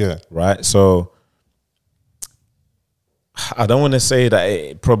 Yeah. Right? So I don't want to say that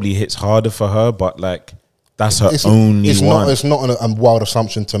it probably hits harder for her, but like that's her only one. It's not a wild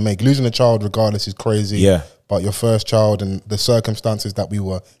assumption to make. Losing a child regardless is crazy. Yeah. But your first child and the circumstances that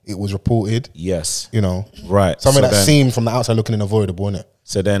it was reported. Yes. Right. Something that seemed from the outside looking unavoidable, innit?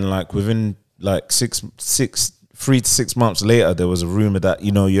 So then like within like 3 to 6 months later, there was a rumor that,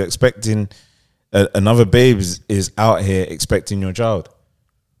 you're expecting another babe is out here expecting your child.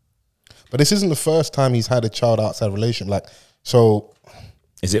 But this isn't the first time he's had a child outside relation. Like, so.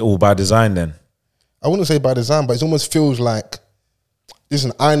 Is it all by design then? I wouldn't say by design, but it almost feels like,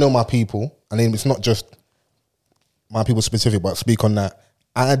 listen, I know my people, and then it's not just my people specific, but speak on that.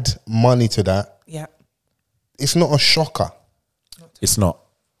 Add money to that. Yeah. It's not a shocker. It's not.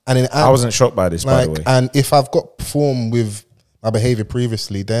 And then I wasn't shocked by this, by the way. And if I've got performed with my behavior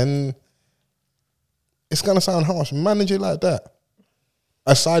previously, then it's going to sound harsh. Manage it like that.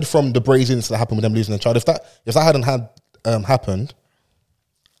 Aside from the brazenness that happened with them losing a child, if that hadn't happened,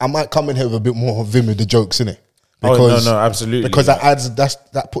 I might come in here with a bit more vim with the jokes, innit? Because, no, absolutely. Because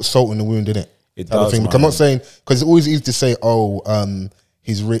that puts salt in the wound, innit? It does, because I'm not saying, because it's always easy to say,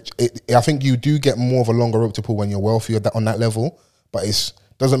 he's rich. I think you do get more of a longer rope to pull when you're wealthy on that level, but it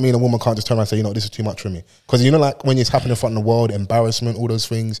doesn't mean a woman can't just turn around and say, this is too much for me. Because like when it's happening in front of the world, embarrassment, all those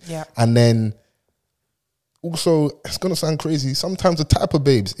things. Yeah. And then also, it's going to sound crazy, sometimes the type of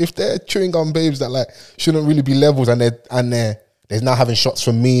babes, if they're chewing gum babes that like shouldn't really be levels and they're now having shots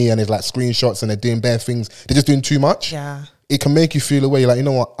from me and there's like screenshots and they're doing bare things, they're just doing too much. Yeah. It can make you feel away. Like, you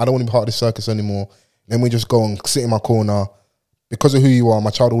know what? I don't want to be part of this circus anymore. Let me just go and sit in my corner. Because of who you are,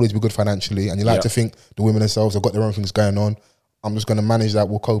 my child will always be good financially. And you like to think the women themselves have got their own things going on. I'm just going to manage that.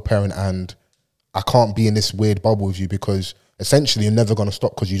 We'll co-parent and I can't be in this weird bubble with you because essentially you're never going to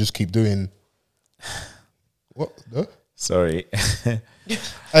stop because you just keep doing... What? No? Sorry. Hey,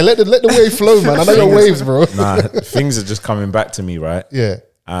 let the wave flow, man. I know your waves, bro. Nah, things are just coming back to me, right? Yeah.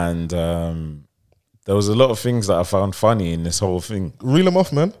 And there was a lot of things that I found funny in this whole thing. Reel them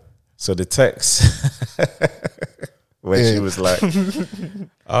off, man. So the text when she was like,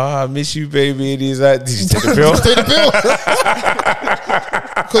 I miss you, baby. And he's like, did you take the pill? Take the pill.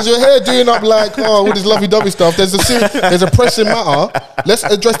 Because your hair doing up like, all this lovey-dovey stuff. There's a pressing matter. Let's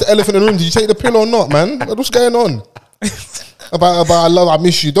address the elephant in the room. Did you take the pill or not, man? What's going on? About I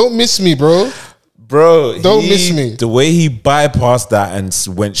miss you. Don't miss me, bro. Bro, don't miss me. The way he bypassed that and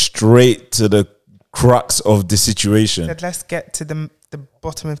went straight to the crux of the situation. Said, let's get to the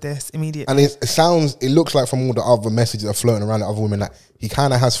bottom of this immediately. And it looks like from all the other messages that are floating around the other women that he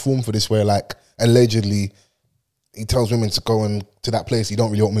kind of has form for this, where like allegedly he tells women to go and to that place he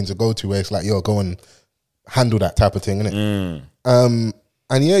don't really want women to go to, where it's like, yo, go and handle that type of thing, innit? And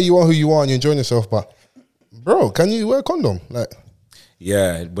yeah, you are who you are and you're enjoying yourself, but bro, can you wear a condom? Like,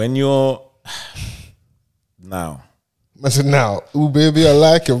 yeah, when you're now. I said, now, ooh, baby, I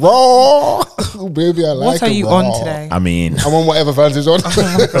like it raw. Ooh, baby, I like it. What are you raw. on today? I mean, I'm on whatever fans is on.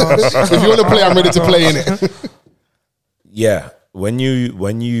 If you want to play, I'm ready to play in it. yeah, when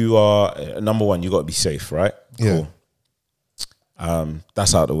you are number one, you got to be safe, right? Yeah. Cool.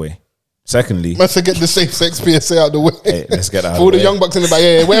 That's out of the way. Secondly, must get the safe sex PSA out the way. Hey, let's get that out for all of the the way. young bucks in the back,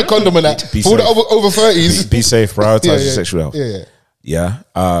 yeah, wear a condom and that. Be For all the safe. over 30s, Be safe, prioritize your sexual health. Yeah.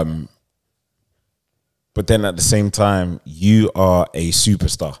 But then at the same time, you are a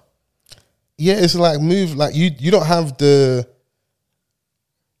superstar. Yeah, it's like move like you don't have the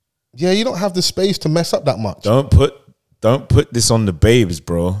space to mess up that much. Don't put this on the babes,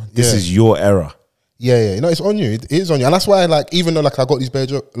 bro. This is your era. Yeah. You know, it's on you. It is on you. And that's why, like, even though like I got these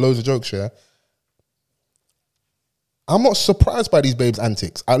loads of jokes, yeah, I'm not surprised by these babes'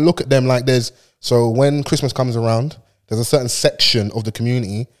 antics. I look at them like so when Christmas comes around, there's a certain section of the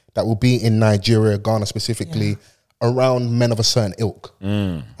community that will be in Nigeria, Ghana specifically, around men of a certain ilk.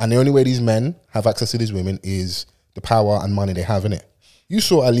 And the only way these men have access to these women is the power and money they have in it. You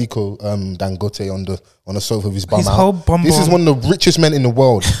saw Aliko Dangote on the sofa with his bum His out. whole bum This is one of the richest men in the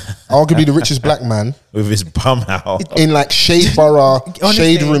world. Arguably the richest black man. With his bum out. In like shade borough, Honestly.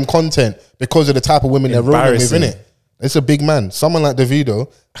 shade room content because of the type of women they're rolling with, Embarrassing. innit? It's a big man. Someone like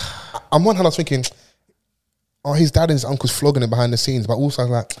Davido. On one hand, I was thinking, oh, his dad and his uncle's flogging him behind the scenes, but also I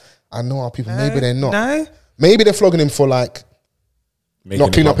was like, I know our people. Maybe they're not. No. Maybe they're flogging him for like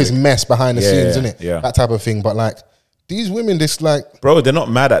not cleaning up his mess behind the scenes, innit? Yeah. That type of thing. But like these women, this like, Bro, they're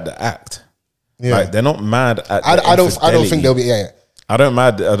not mad at the act. yeah. Like they're not mad at I don't think they'll be. Yeah. I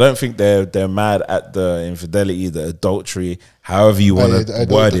don't think they're mad at the infidelity, the adultery, however you want to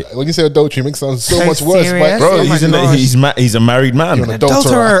word it. When you say adultery, it makes it sound so So much worse. serious. But Bro, Oh my he's a married man. you're an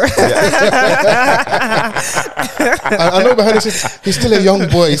adulterer. I know behind the scenes, he's still a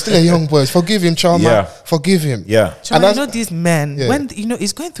young boy. Forgive him, Charma. Yeah. Forgive him. Yeah. Charlie, that's- you know these men, Yeah. when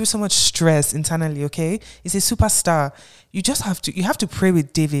he's going through so much stress internally, okay? He's a superstar. You have to pray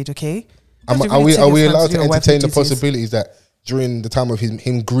with David, okay? You have to Are really we take your time allowed do to your wifely entertain the duties. possibilities that during the time of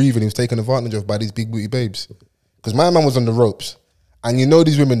him grieving, he was taken advantage of by these big booty babes? Because my man was on the ropes, and you know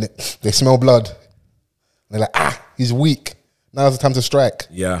these women, they smell blood. They're like, he's weak. Now's the time to strike.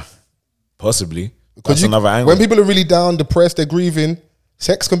 Yeah. Possibly. Because That's another angle. when people are really down, depressed, they're grieving,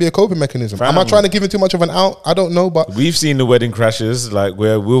 sex can be a coping mechanism. Am I trying to give him too much of an out? I don't know, but We've seen the wedding crashes, like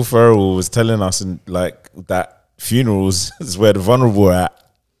where Will Ferrell was telling us, and like that funerals is where the vulnerable are at.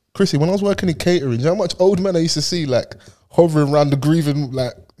 Chrissy, when I was working in catering, you know how much old men I used to see like hovering around the grieving,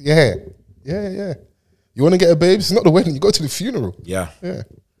 like, yeah. You want to get a babe? It's not the wedding, you go to the funeral. Yeah.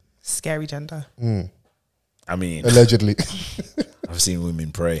 Scary gender. I mean, Allegedly. I've seen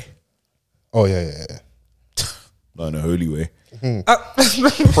women pray, Oh, yeah. not in a holy way.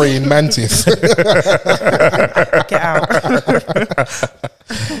 Praying mantis. Get out.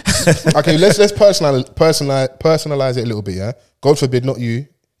 Okay, let's personalize it a little bit, yeah? God forbid, not you,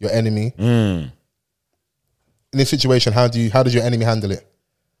 your enemy. In this situation, how does your enemy handle it?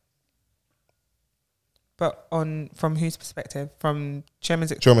 But from whose perspective? From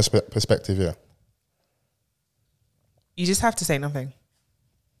Chairman's Trauma perspective, yeah. you just have to say nothing.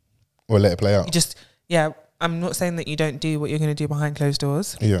 Or let it play out. You just, I'm not saying that you don't do what you're going to do behind closed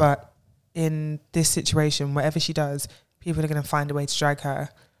doors, Yeah. but in this situation, whatever she does, people are going to find a way to drag her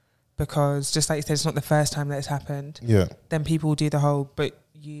because, just like you said, it's not the first time that it's happened. Yeah. Then people will do the whole, but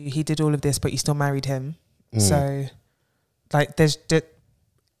he did all of this, but you still married him. So, like,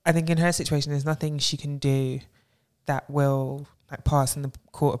 I think in her situation, there's nothing she can do that will like pass in the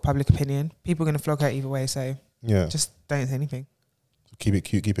court of public opinion. People are going to flog her either way, so Yeah. just don't say anything. Keep it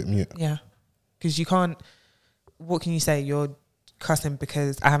cute, keep it mute. Yeah. Because you can't, what can you say? You're cussing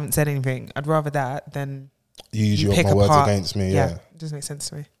because I haven't said anything. I'd rather that than You use you pick my words apart. against me, yeah. It doesn't make sense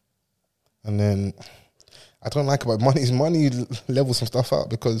to me. And then I don't like about money levels some stuff out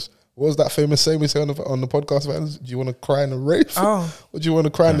because what was that famous saying we say on the podcast? Do you want to cry in a rave? Oh. Or do you want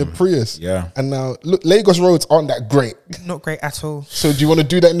to cry in the Prius? Yeah. And now, look, Lagos roads aren't that great. Not great at all. So do you want to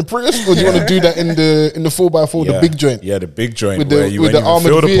do that in the Prius, or do you want to do that in the 4x4, the big joint? Yeah, the big joint With where the, you with won't the even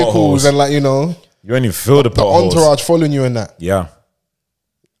feel armored the vehicles potholes. and like, you know, You won't even feel the the potholes. entourage following you in that. Yeah.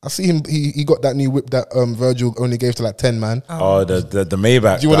 I see him. He got that new whip that Virgil only gave to like 10 man. Oh, the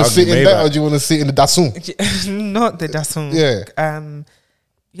Maybach. Do you want to sit in that, or do you want to sit in the Datsun? Not the Dasson. Yeah.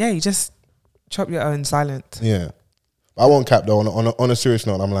 Yeah, you just chop your own silent. Yeah. I won't cap though. On a serious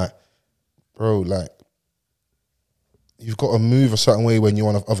note, I'm like, bro, like, you've got to move a certain way when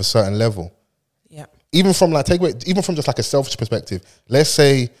you're of a certain level. Yeah. Even from just like a selfish perspective. Let's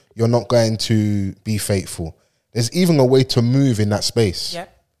say you're not going to be faithful. There's even a way to move in that space. Yeah.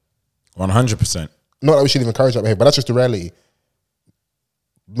 100%. Not that we should even encourage that behavior, but that's just the reality.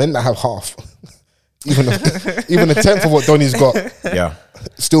 Men that have half, even a tenth of what Donny's got, Yeah.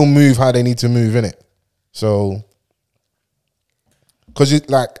 still move how they need to move, innit? So, because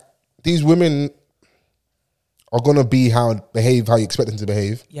like these women are gonna behave how you expect them to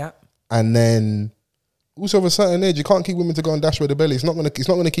behave, Yeah. and then also of a certain age, you can't keep women to go and dash with the belly. It's not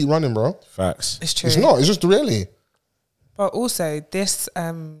gonna keep running, bro. Facts. It's true. It's not. It's just the reality. But also this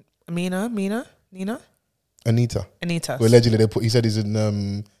Nina? Anita. Anita. Who allegedly he said he's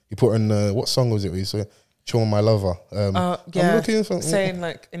in he put in what song was it where he said "Chill My Lover"? Yeah. I'm looking for saying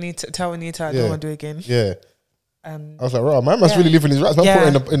like tell Anita I Yeah. don't want to do it again. Yeah. I I was like, right, man must really live in his rights. Man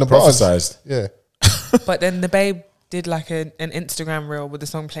Yeah. put it in the bars. Prophesized. Yeah. But then the babe did like an Instagram reel with the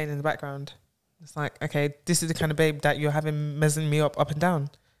song playing in the background. It's like, okay, this is the kind of babe that you're having messing me up and down.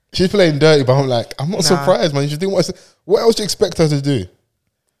 She's playing dirty, but I'm like, I'm not Nah. surprised, man. She's doing what else do you expect her to do?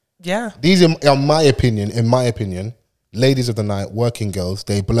 Yeah. These, in my opinion, ladies of the night, working girls,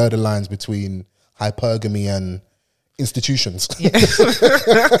 they blur the lines between hypergamy and institutions.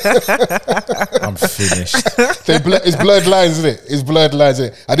 I'm finished. It's blurred lines, isn't it? It's blurred lines,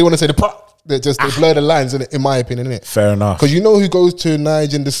 isn't it? I didn't want to say they blur the lines, in my opinion, innit? Fair enough. Because you know who goes to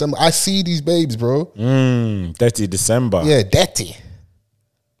Nige in December? I see these babes, bro. Dirty December. Yeah, dirty.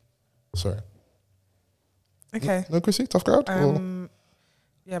 Sorry. Okay. No, Chrissy? Tough crowd? Or?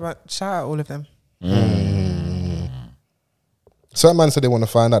 Yeah, but shout out all of them. Certain man said they want to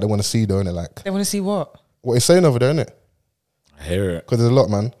find out, they want to see, though, innit? Like, They want to see what? what he's saying over there, innit? I hear it. Because there's a lot,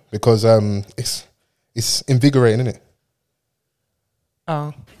 man. Because it's invigorating, innit?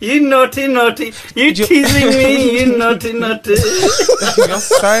 Oh. You naughty, naughty. You teasing me, you naughty, naughty. You're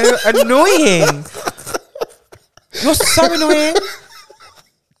so annoying. You're so annoying.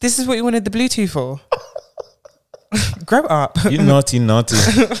 This is what you wanted the Bluetooth for. Grow up. You naughty.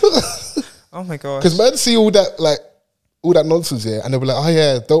 Oh my gosh. Because man see all that nonsense here, and they'll be like, oh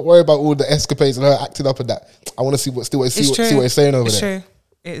yeah, don't worry about all the escapades and her acting up and that. I want to see what he's saying over it's there. True.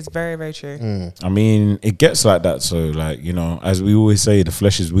 It is very, very true. I mean, it gets like that. So, like, you know, as we always say, the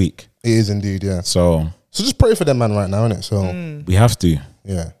flesh is weak. It is indeed, yeah. So just pray for them, man, right now, innit? So we have to.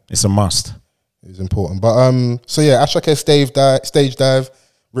 yeah, It's a must. it's important. But so yeah, Ashake stage dive.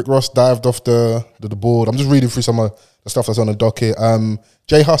 Rick Ross dived off the board. I'm just reading through some of the stuff that's on the docket.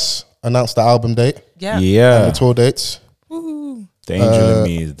 J Hus announced the album date Yeah. and Yeah. the tour dates. Woo. The angel in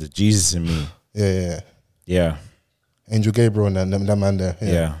me, the Jesus in me. Yeah. Yeah. Angel Gabriel and that man there.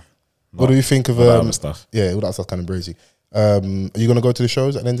 Yeah. What do you think of all that other stuff? Yeah, all that stuff's kind of brazy. Are you gonna go to the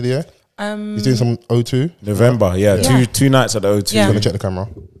shows at the end of the year? He's doing some O2. November, yeah. Yeah. Two nights at the O2. Yeah. Gonna check the camera.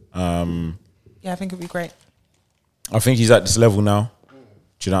 Yeah, I think it'd be great. I think he's at this level now.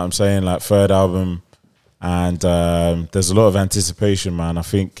 Do you know what I'm saying? Like, third album. And there's a lot of anticipation, man. I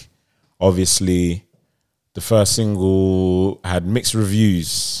think, obviously, the first single had mixed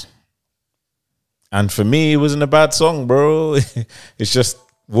reviews. And for me, it wasn't a bad song, bro. It's just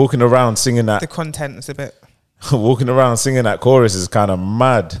walking around singing that. The content is a bit. Walking around singing that chorus is kind of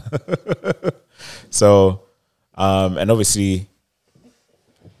mad. So, and obviously,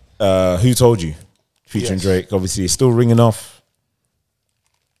 Who Told You? Featuring Drake. Obviously, it's still ringing off.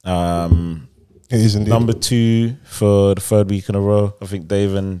 It is indeed. Number 2 for the third week in a row. I think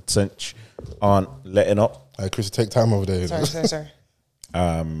Dave and Cinch aren't letting up. Chris, take time over there. Sorry.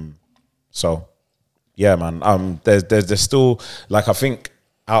 So, yeah, man. There's still, like, I think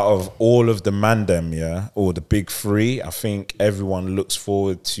out of all of the mandem, yeah, or the big 3, I think everyone looks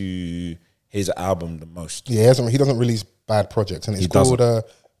forward to his album the most. Yeah, he doesn't release bad projects, and it's He called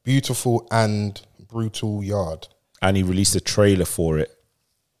Beautiful and Brutal Yard. And he released a trailer for it,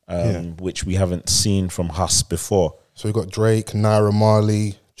 which we haven't seen from Huss before. So we got Drake, Naira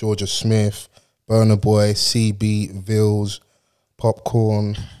Marley, Georgia Smith, Burna Boy, CB, Vils,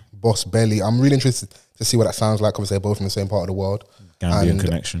 Popcorn, Boss Belly. I'm really interested to see what that sounds like. Obviously, they're both from the same part of the world. Gambian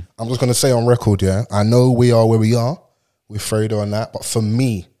connection. I'm just gonna say on record, yeah, I know we are where we are with Fredo and that, but for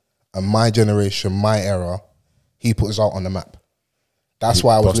me and my generation, my era, he put us out on the map. That's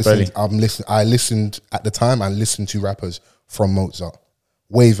why I was listening. I listened at the time and listened to rappers from Mozart.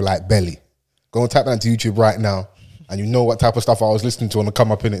 Wave like Belly. Go and type that into YouTube right now, and you know what type of stuff I was listening to on the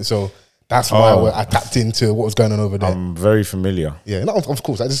come up in it. So that's why I tapped into what was going on over there. I'm very familiar. Yeah, no, of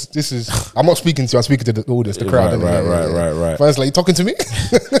course. This is. I'm not speaking to you. I'm speaking to the audience, the crowd. Right. First, like, you talking to me?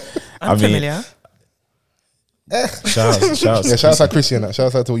 I'm familiar. Shout out. Yeah, shout out to Christian.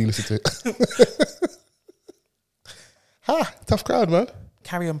 Shout out to what you listen to. Tough crowd, man.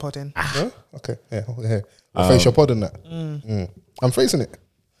 Carry on podding. No? Okay, yeah. I'll face your pod on that. I'm facing it.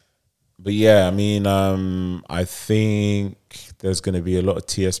 But yeah, I mean, I think there's going to be a lot of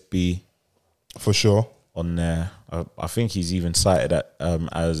TSB for sure on there. I think he's even cited that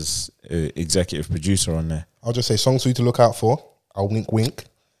as executive producer on there. I'll just say songs for you to look out for. I'll wink.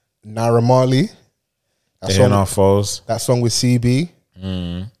 Naira Marley. That song with CB.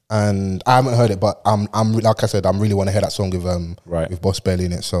 And I haven't heard it, but I'm like I said, I'm really want to hear that song with Boss Belly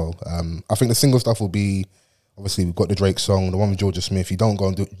in it. So I think the single stuff will be, obviously we've got the Drake song, the one with Georgia Smith. You don't go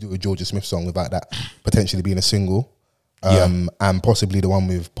and do a Georgia Smith song without that potentially being a single, and possibly the one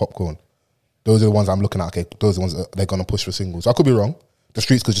with Popcorn. Those are the ones I'm looking at. Okay, those are the ones that they're gonna push for singles. I could be wrong. The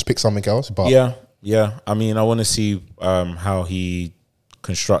streets could just pick something else, but yeah. I mean, I want to see how he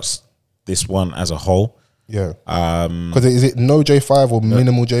constructs this one as a whole. Yeah, because is it no J5 or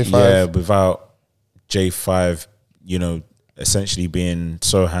minimal J5? Yeah, without J5, essentially being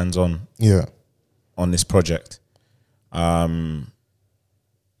so hands on. Yeah, on this project. But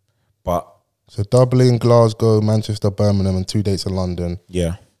so Dublin, Glasgow, Manchester, Birmingham, and 2 dates in London.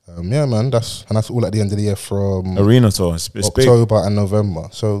 Yeah, yeah, man. That's all at the end of the year from Arena tour. It's October big. And November.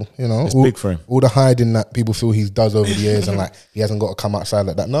 So it's big for him. All the hiding that people feel he does over the years, and like he hasn't got to come outside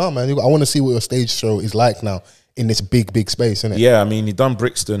like that. No, man. I want to see what your stage show is like now in this big space, innit? Yeah, I mean, he done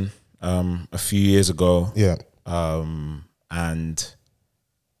Brixton a few years ago. Yeah, and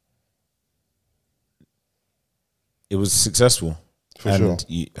it was successful. For sure.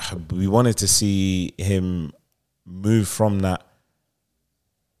 We wanted to see him move from that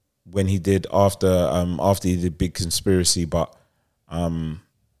when he did after he did Big Conspiracy, but I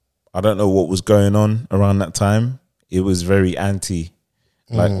don't know what was going on around that time. It was very anti,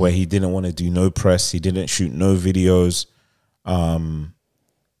 where he didn't want to do no press, he didn't shoot no videos.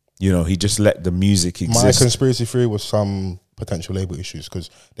 He just let the music exist. My conspiracy theory was some potential label issues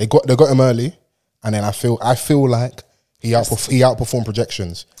because they got him early, and then I feel like he outperformed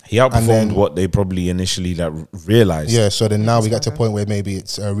projections. He outperformed what they probably initially realized. Yeah, so then now we get to a point where maybe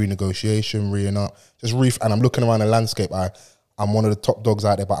it's a renegotiation, re-up, and I'm looking around the landscape. I'm one of the top dogs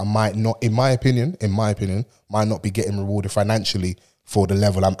out there, but I might not, in my opinion, might not be getting rewarded financially for the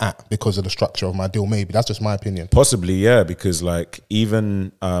level I'm at because of the structure of my deal. Maybe that's just my opinion. Possibly, yeah, because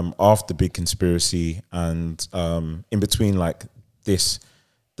even after Big Conspiracy and in between that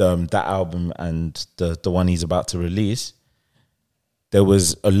album and the one he's about to release, there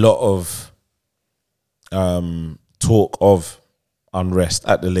was a lot of talk of unrest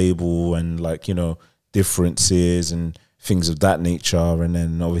at the label and differences and things of that nature. And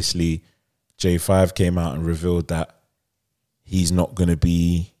then obviously J5 came out and revealed that he's not going to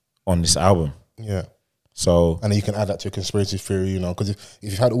be on this album. Yeah. So, and then you can add that to a conspiracy theory, because if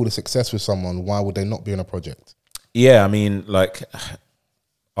you've had all the success with someone, why would they not be on a project? Yeah, I mean,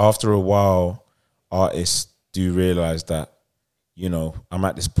 after a while, artists do realize that, I'm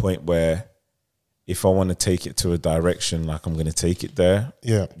at this point where if I want to take it to a direction, I'm going to take it there.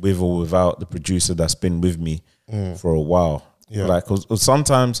 Yeah. With or without the producer that's been with me for a while. Yeah. Cause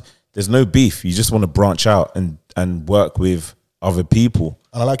sometimes there's no beef. You just want to branch out and work with other people.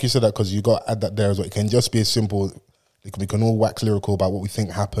 And I like you said that because you got to add that there as well. It can just be as simple. We can all wax lyrical about what we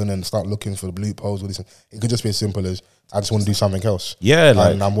think happened and start looking for the loopholes. It could just be as simple as I just want to do something else. Yeah,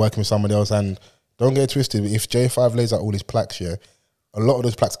 and I'm working with somebody else. And don't get it twisted. If J5 lays out all his plaques here, a lot of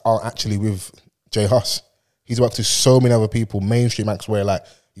those plaques are actually with J Hus. He's worked with so many other people, mainstream acts where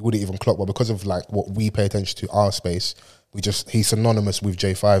you wouldn't even clock, but because of what we pay attention to our space, he's synonymous with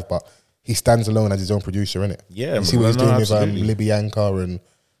J5, but he stands alone as his own producer, innit? Yeah, you see what he's doing with Libby Yanka and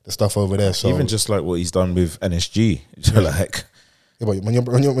the stuff over there. So even just what he's done with NSG, yeah, but when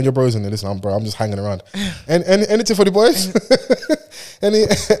your bros in there, listen, I'm just hanging around. And anything for the boys?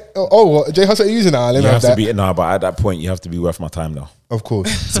 What J Hus are you using now? You have to be but at that point you have to be worth my time though. Of course,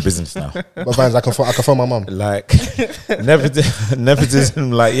 it's a business now. But fans, I can phone my mum.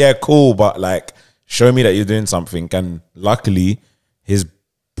 Nepotism, yeah, cool, but show me that you're doing something. And luckily, his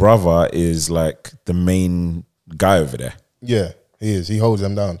brother is the main guy over there. Yeah. He is. He holds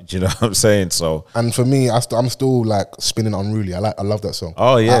them down. Do you know what I'm saying? So, and for me, I'm still like spinning Unruly. I love that song.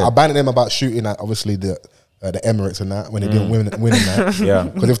 Oh yeah, I banned them about shooting at obviously the Emirates and that when they didn't win that. Yeah,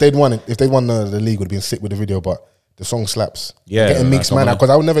 because if they'd won the league, would have been sick with the video. But the song slaps. Yeah, getting Meeks like, man because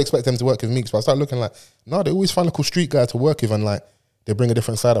I would never expect them to work with Meeks. But I started looking like no, they always find a cool street guy to work with, and like they bring a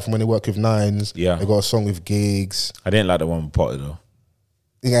different side up from when they work with Nines. Yeah, they got a song with Gigs. I didn't like the one with Potter though.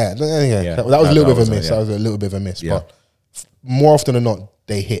 Yeah. That was a little bit of a miss. That was a little bit of a miss. Yeah. But more often than not,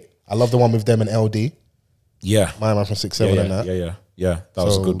 they hit. I love the one with them and LD. Yeah, My man from 6'7" and that. Yeah. That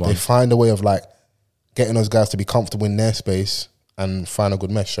was a good one. They find a way of like getting those guys to be comfortable in their space and find a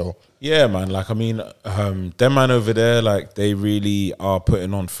good mesh show. Yeah, man. Like, I mean, them man over there, like, they really are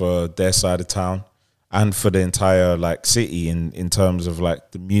putting on for their side of town and for the entire like city in terms of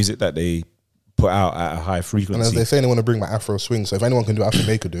like the music that they put out at a high frequency. And as they're saying, they want to bring back Afro swing. So if anyone can do Afro,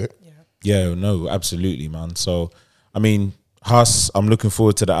 they could do it. Yeah, no, absolutely, man. So, I mean, Huss, I'm looking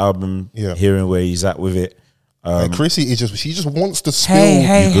forward to the album, hearing where he's at with it. Chrissy she just wants to spill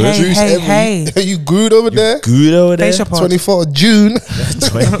Hey. Are you good over there? Good over there? 24th of June.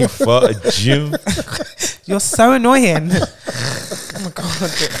 24th of June. You're so annoying. Oh my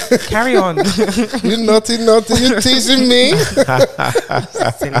God. Carry on. You naughty, you're teasing me.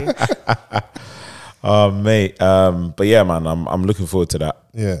 Silly. Oh, mate. But yeah, man, I'm looking forward to that.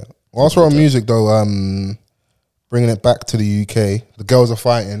 Yeah. Whilst we're on music though, bringing it back to the UK, the girls are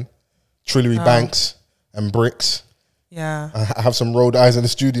fighting. Trillery Banks and Bricks. Yeah. I have some road eyes in the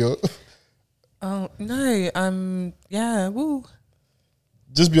studio. Oh no. Yeah. Woo.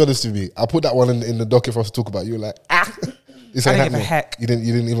 Just be honest with me. I put that one in the docket for us to talk about. You were like, this I ain't didn't give a happening. heck. You didn't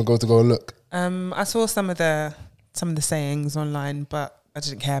even go and look. I saw some of the sayings online, but I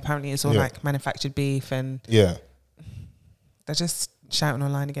didn't care. Apparently, it's all like manufactured beef, and Yeah. they're just shouting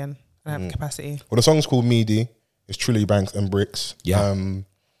online again. I don't have capacity. Well, the song's called Meaty. It's Trillery Banks and Bricks. Yeah.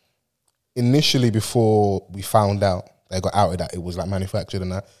 Initially, before we found out, they got outed that it was like manufactured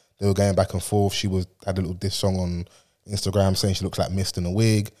and that, they were going back and forth. She had a little diss song on Instagram saying she looks like Mist in a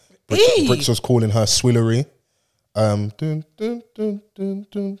wig. Bricks was calling her Swillery. Yeah, I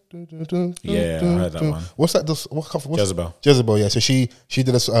heard that one. What's that? Jezebel. Yeah. So she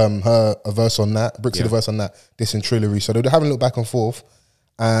did a verse on that. Bricks did a verse on that. Dissing Trillery. So they were having a little back and forth,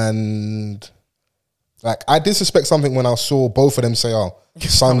 and like I did suspect something when I saw both of them say, "Oh,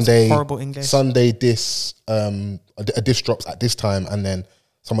 Sunday, horrible English. Sunday diss a diss drops at this time," and then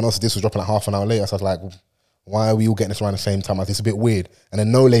someone else's diss was dropping like half an hour later. So I was like, why are we all getting this around the same time? I think it's a bit weird. And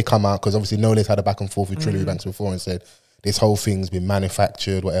then Nole come out, because obviously Nole's had a back and forth with Trillery Banks before and said, this whole thing's been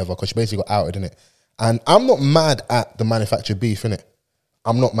manufactured, whatever, because she basically got outed, innit? And I'm not mad at the manufactured beef, innit?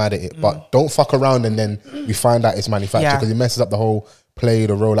 I'm not mad at it. But don't fuck around and then we find out it's manufactured, because it messes up the whole play,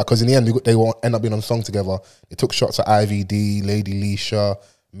 the role. Because in the end, they won't end up being on a song together. They took shots at IVD, Lady Leisha,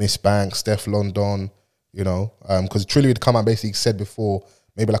 Miss Banks, Steph London, you know, because Trillery had come out and basically said before,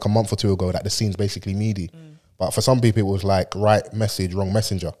 maybe like a month or two ago, that the scene's basically meaty. But for some people, it was like right message, wrong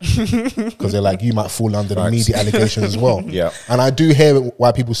messenger. Because they're like, you might fall under the media allegations as well. Yeah. And I do hear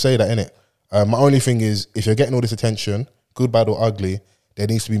why people say that, innit? My only thing is, if you're getting all this attention, good, bad or ugly, there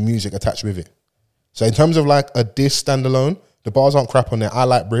needs to be music attached with it. So in terms of like a diss standalone, the bars aren't crap on there. I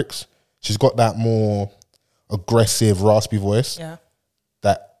like Bricks. She's got that more aggressive, raspy voice. Yeah.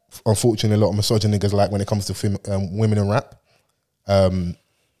 That unfortunately a lot of misogyny niggas like when it comes to women in rap.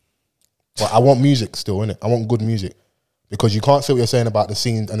 But I want music still, innit? I want good music. Because you can't say what you're saying about the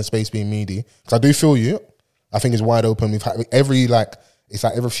scene and the space being meaty. Because I do feel you. I think it's wide open. We've had every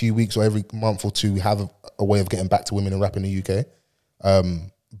few weeks or every month or two, we have a way of getting back to women in rap in the UK.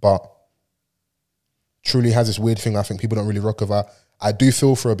 But Truly has this weird thing I think people don't really rock with her. I do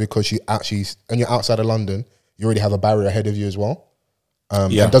feel for her because she actually, when you're outside of London, you already have a barrier ahead of you as well.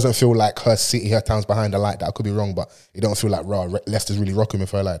 It doesn't feel like her city, her town's behind her like that. I could be wrong, but it don't feel like Leicester's really rocking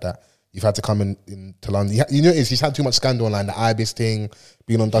with her like that. You've had to come in to London. You know, she's had too much scandal online, the Ibis thing,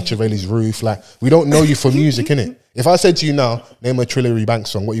 being on Dutch Aureli's roof. Like, we don't know you for music, innit? If I said to you now, name a Trillery Banks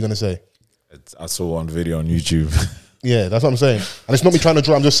song, what are you going to say? I saw one video on YouTube. Yeah, that's what I'm saying. And it's not me trying to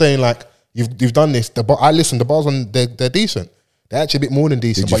draw. I'm just saying, like, you've done this. I listen, the bars on, they're decent. They're actually a bit more than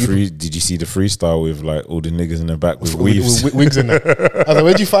decent. Did you see the freestyle with like all the niggas in the back with weaves? With wigs in there. I was like,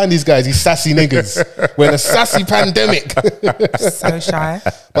 where'd you find these guys? These sassy niggas. We're in a sassy pandemic. So shy.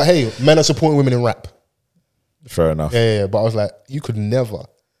 But hey, men are supporting women in rap. Fair enough. Yeah. But I was like, you could never.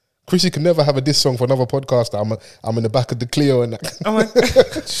 Chrissy could never have a diss song for another podcaster. I'm in the back of the Clio and that. Oh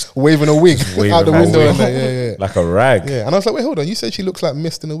my waving a wig out the window and that. Yeah. Like a rag. Yeah. And I was like, wait, hold on. You said she looks like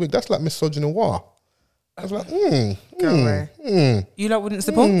Mist in a wig. That's like misogynoir. I was like, Go away. You lot wouldn't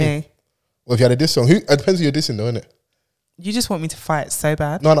support me. Well, if you had a diss song, it depends who you're dissing though, innit? You just want me to fight so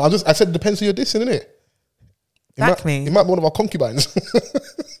bad. No, I said it depends who you're dissing, innit? Back me. It might be one of our concubines.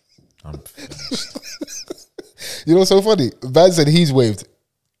 You know what's so funny? Van said he's waved.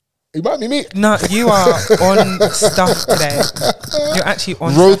 It might be me. No, you are on stuff today. You're actually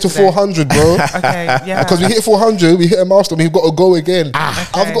on Road to stuff today. 400, bro. Okay, yeah. Because we hit 400, we hit a milestone, we've got to go again. Okay.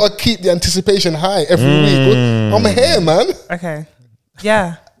 I've got to keep the anticipation high every week. I'm here, man. Okay.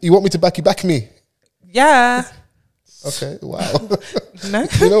 Yeah. You want me to back me? Yeah. Okay, wow. No?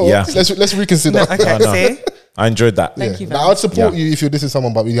 You know what? Yeah. Let's reconsider. No, okay, see? I enjoyed that. Thank you, Van. Now, I'd support you if you're dissing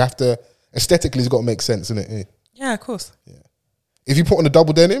someone, but you have to, aesthetically, it's got to make sense, innit? Yeah, of course. If you put on a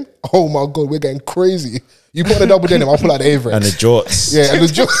double denim, oh my God, we're getting crazy. You put on a double denim, I'll pull out the Avrex. And the jorts. Yeah, and the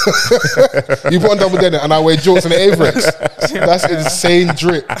jorts. You put on double denim and I wear jorts and the Avrex. That's insane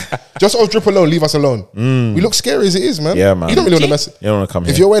drip. Just us drip alone, leave us alone. We look scary as it is, man. Yeah, man. You don't really want to mess. You don't want to come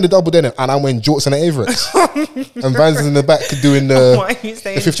here. If you're wearing the double denim and I'm wearing jorts and the Avrex, and Vans is in the back doing Why are you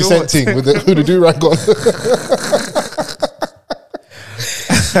saying the 50 Cent jorts? thing with the do-rag on.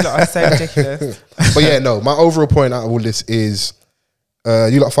 That's so ridiculous. But yeah, no, my overall point out of all this is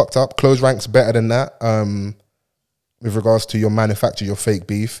you lot fucked up. Close ranks better than that with regards to your manufacture, your fake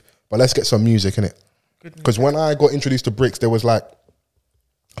beef. But let's get some music in it. Because when I got introduced to Bricks, there was like,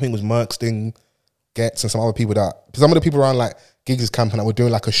 I think it was Merc, Sting, Getz, and some other people that, some of the people around like Giggs' camp and that were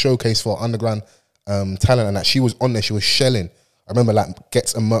doing like a showcase for underground talent and that. She was on there, she was shelling. I remember like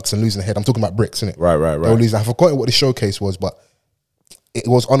Getz and Mercs and losing her head. I'm talking about Bricks, innit? Right. They were losing. I've forgotten what the showcase was, but it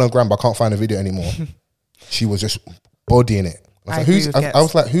was on her gram, but I can't find the video anymore. She was just bodying it. I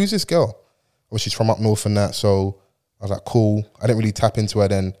was like, who's this girl? Well, she's from up north and that. So I was like, cool. I didn't really tap into her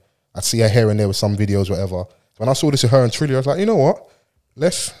then. I'd see her here and there with some videos, whatever. So when I saw this with her and Trilly, I was like, you know what?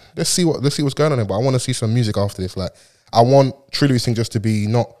 Let's see what's going on here. But I want to see some music after this. Like, I want Trilly's thing just to be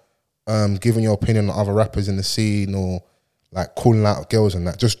not giving your opinion on other rappers in the scene or like calling out girls and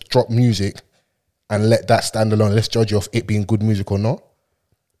that. Just drop music and let that stand alone. Let's judge you off it being good music or not.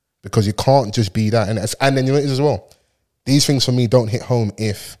 Because you can't just be that. And then you know it is as well. These things for me don't hit home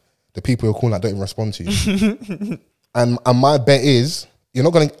if the people you're calling out don't even respond to you. and my bet is, you're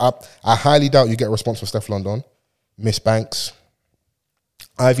not going to, I highly doubt you get a response from Steph London, Miss Banks.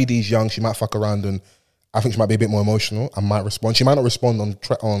 IVD's young, she might fuck around and I think she might be a bit more emotional. I might respond. She might not respond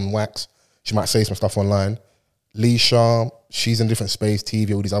on Wax. She might say some stuff online. Leisha, she's in a different space,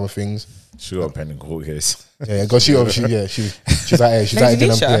 TV, all these other things. She got a pending court case. Yeah, because she obviously, she's out here. She's out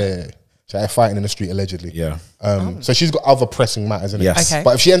here. She's out here fighting in the street allegedly. Yeah. So she's got other pressing matters, isn't it? Yes. Okay.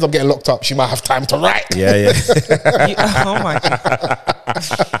 But if she ends up getting locked up, she might have time to write. Yeah. Oh my God.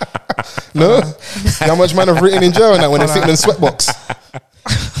 No? How much man have written in jail now when they're sitting in a sweatbox?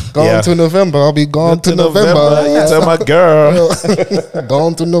 Gone to November. I'll be gone to November. You tell my girl.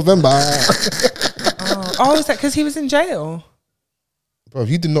 Gone to November. Oh, is that because he was in jail? Bro,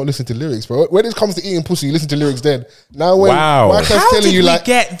 you did not listen to lyrics, bro. When it comes to eating pussy, you listen to lyrics then. Now when Wow. How did we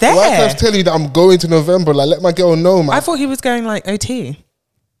get there? Wyclef's telling you that I'm going to November, like let my girl know, man. I thought he was going like OT.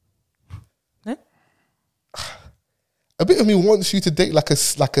 No? A bit of me wants you to date like a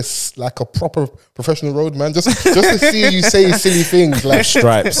proper professional road man, just to see you say silly things like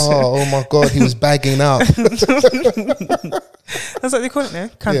Stripes. oh my God, he was bagging out. That's what they call it now.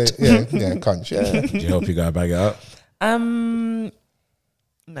 Cunt. Yeah, cunt. Yeah. Did you help you guy bag it up?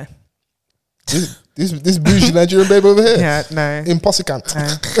 No. This bougie Nigerian babe over here. Yeah, no. Impossicant. No.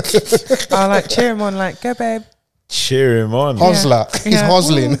 I like cheer him on, like, go babe. Cheer him on. Hustler. He's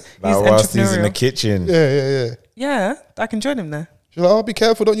hustling. Like whilst he's in the kitchen. Yeah. Yeah, I can join him there. She's like, oh, be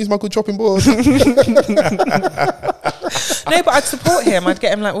careful, don't use my good chopping board. No, but I'd support him. I'd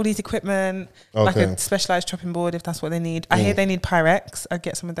get him like all these equipment, like a specialized chopping board if that's what they need. I hear they need Pyrex. I'd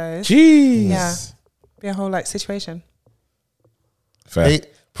get some of those. Jeez. Yeah. Be a whole like situation. Fair. Hey,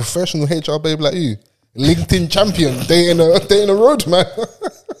 professional HR babe like you. LinkedIn champion. They in a road, man.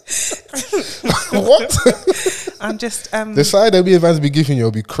 What? I'm just the side that we advance be giving you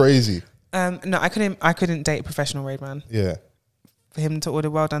will be crazy. no, I couldn't date a professional road man. Yeah. For him to order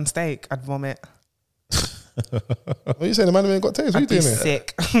well done steak, I'd vomit. What are you saying? The man ain't got taste. What are you I'd be doing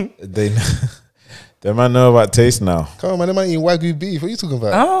there? sick. They might know about taste now. Come on, man. They might eat Wagyu beef. What are you talking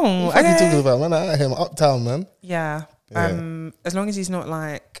about? Oh, what are you talking about, man? I out here, uptown, man. Yeah. As long as he's not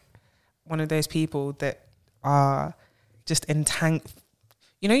like one of those people that are just entangled.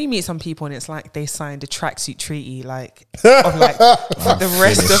 You know, you meet some people and it's like they signed a tracksuit treaty, like of like for the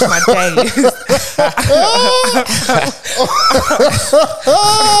rest of my days.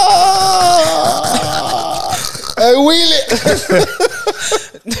 Wheel it.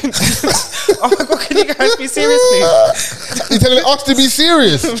 Oh my god, can you guys be serious, please? You're telling us to be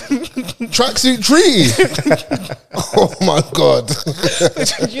serious. Tracksuit Treaty. Oh my god.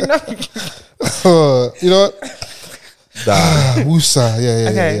 You know. You know what? Woosa.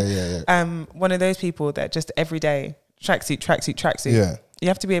 Yeah. One of those people that just every day tracksuit. Yeah. You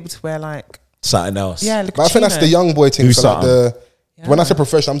have to be able to wear like Something else. yeah. But I think that's the young boy thing. Who's So like something? when I say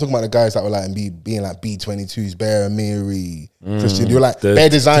professional, I'm talking about the guys that were like being like B22s, Bear Miri, Christian. You're like bare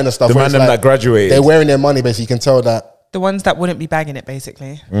designer stuff. The where man it's them like, that graduated. they're wearing their money, basically. You can tell that. the ones that wouldn't be bagging it,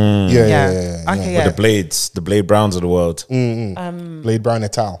 basically. Yeah. Okay, With the Blade Browns of the world. Blade Brown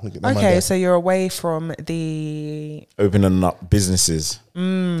et al. Look at them Okay, man so you're away from the Opening up businesses.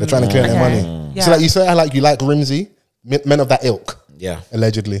 there. They're trying to clear their Okay. money. Yeah. So like you say, like you like Rimsey, men of that ilk, Yeah.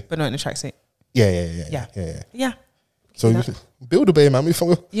 allegedly. but not in a tracksuit. Yeah. Yeah. So you build a bay, man.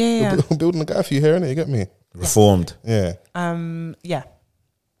 Yeah. We're building a guy for you here, innit? You get me? Reformed. Yeah. Yeah.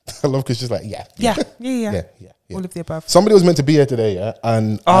 I love because she's like, yeah. Yeah. All of the above. Somebody was meant to be here today, yeah,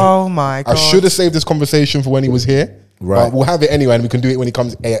 and Oh my god. I should have saved this conversation for when he was here. Right. But we'll have it anyway, and we can do it when he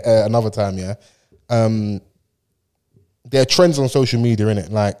comes another time, yeah. There are trends on social media, innit?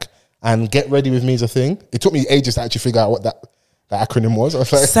 Like, and get ready with me is a thing. It took me ages to actually figure out what that acronym was. I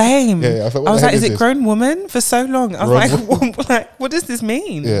was like, Same. Yeah, I what the was heck like, is it this? grown woman for so long? I was like, what does this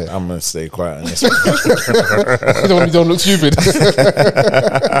mean? Yeah. I'm going to stay quiet on this one. you don't look stupid.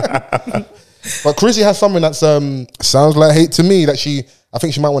 But Chrissy has something that's sounds like hate to me that I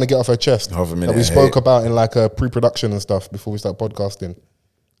think she might want to get off her chest. Half a minute that we of spoke hate. about in like a pre-production and stuff before we start podcasting.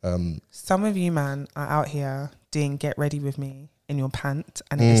 Some of you, man, are out here doing get ready with me in your pants,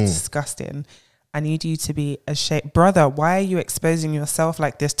 and it is disgusting. I need you to be ashamed. Brother, why are you exposing yourself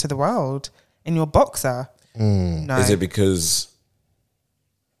like this to the world in your boxer? No. Is it because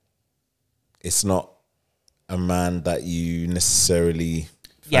it's not a man that you necessarily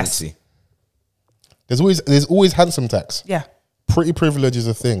Yes. fancy? There's always handsome tax. Yeah. Pretty privilege is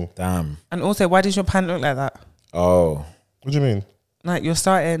a thing. Damn. And also, why does your pant look like that? Oh. What do you mean? Like, you're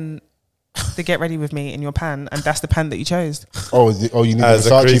starting to get ready with me in your pan, and that's the pan that you chose. You need a As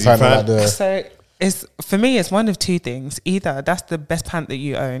a Versace crazy pant fan. like the. So it's for me, it's one of two things. Either that's the best pant that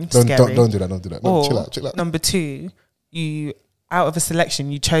you own, Don't scary, do that. No, or chill out. number two, you out of a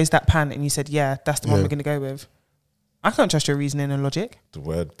selection, you chose that pant and you said, yeah, that's the one Yeah. we're going to go with. I can't trust your reasoning and logic. The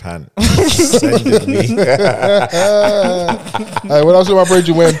word pant sending me. Hey, when I saw my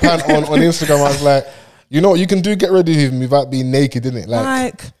brother wearing pant on Instagram, I was like, you know what, you can do get ready with him without being naked, innit?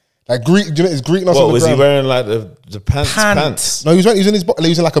 Like Greek, do you know, it's greeting us on What the was he gram. wearing? Like the pants? No, he was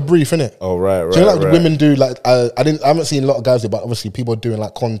using like a brief, innit? Oh right. Do you know like women do like I haven't seen a lot of guys do, but obviously people are doing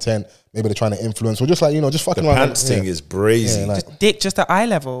like content. Maybe they're trying to influence, or just like just fucking The around. pants thing is brazy. Yeah, like- Dick just at eye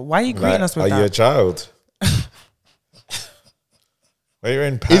level. Why are you greeting Like, us with are that? you a child? Why are you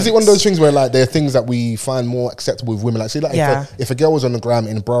in pants? Is it one of those things where like there are things that we find more acceptable with women? Like, see, like Yeah. if a girl was on the gram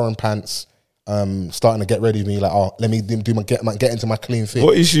in bra and pants, starting to get ready with me, like, oh, let me do get into my clean fit.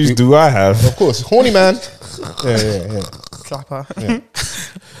 What issues do I have? Of course, horny man. yeah. Slapper.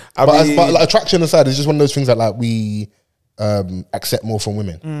 But like attraction aside, it's just one of those things that like we accept more from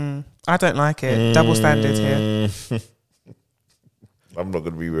women. I don't like it. Double standards here. I'm not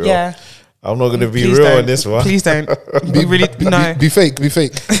gonna be real. Yeah. I'm not gonna be Please real don't. on this one. Please don't. Be really no. Be fake.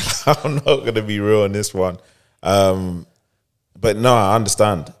 I'm not gonna be real on this one. But no, I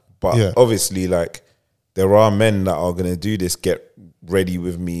understand. But Yeah. obviously, like, there are men that are gonna do this get ready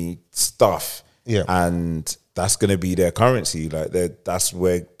with me stuff. Yeah. And that's gonna be their currency. Like that's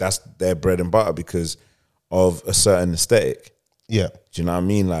their bread and butter because of a certain aesthetic. Yeah. Do you know what I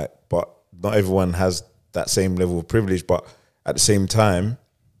mean? Like, but not everyone has that same level of privilege. But at the same time,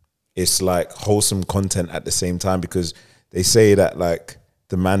 it's like wholesome content at the same time because they say that like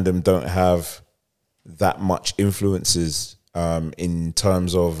the mandem don't have that much influences in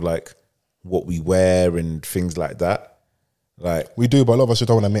terms of like what we wear and things like that. Like We do, but a lot of us just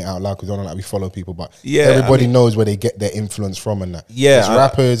don't want to admit it out loud because we don't know like we follow people. But Yeah, everybody I mean- knows where they get their influence from and that. yeah, There's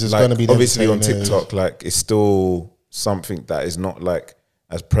rappers. It's like, going to be the obviously on entertainers. TikTok. Like it's still something that is not like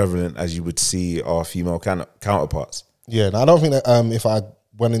as prevalent as you would see our female counterparts. Yeah, and I don't think that if I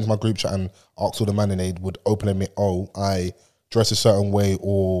went into my group chat and asked all the men and they would openly admit, oh, I dress a certain way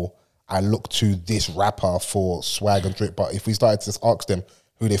or I look to this rapper for swag and drip. But if we started to just ask them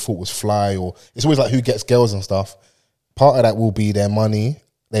who they thought was fly, or it's always like who gets girls and stuff, part of that will be their money,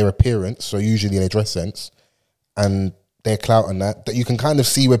 their appearance, so usually their dress sense, and their clout and that you can kind of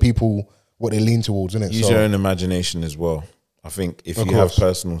see where people, what they lean towards, innit? Use your own imagination as well. I think if Of you have course.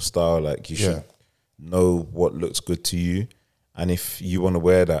 personal style, like you should know what looks good to you. And if you want to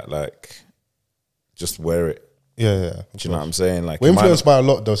wear that, like, just wear it. Yeah. Do you know what I'm saying? Like, we're influenced by a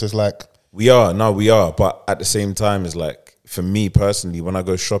lot, though. So it's like we are. But at the same time, it's like for me personally, when I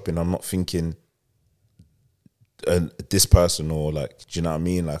go shopping, I'm not thinking this person or like, do you know what I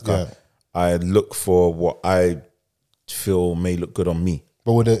mean? Like, I look for what I feel may look good on me.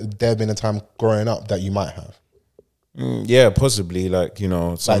 But would there have been a time growing up that you might have? Yeah, possibly. Like, you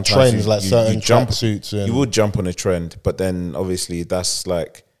know, like trends, like certain tracksuits. You would jump on a trend, but then obviously that's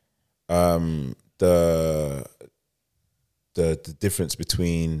like the difference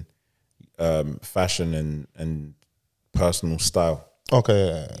between fashion and personal style.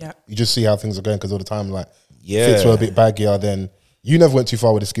 Okay, yeah. You just see how things are going because all the time, like, fits were a bit baggier. Then you never went too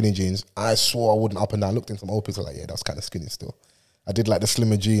far with the skinny jeans. I swore I wouldn't up and down. I looked in some old pictures, like, yeah, that's kind of skinny still. I did like the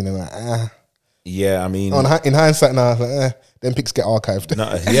slimmer jean and like, Yeah, I mean, in hindsight now, like, them pics get archived. No,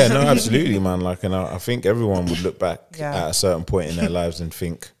 absolutely, man. Like, and I think everyone would look back at a certain point in their lives and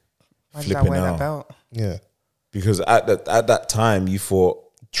think, why did I wear that belt? Yeah, because at that time you thought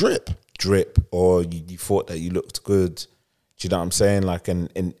drip, or you thought that you looked good. Do you know what I'm saying? Like,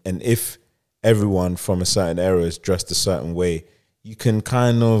 and if everyone from a certain era is dressed a certain way, you can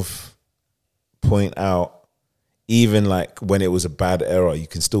kind of point out. Even like when it was a bad era, you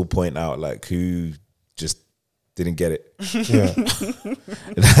can still point out like who just didn't get it. Yeah.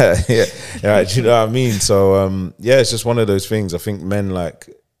 Do you know what I mean? So it's just one of those things. I think men, like,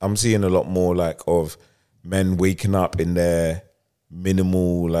 I'm seeing a lot more like of men waking up in their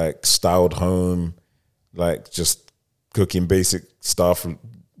minimal, like, styled home, like just cooking basic stuff,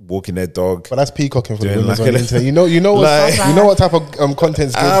 walking their dog. But that's peacocking for the women on the internet. You know what type of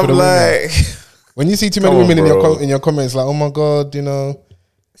content's good for the women. When you see too many women in your comments, like, oh my God, you know,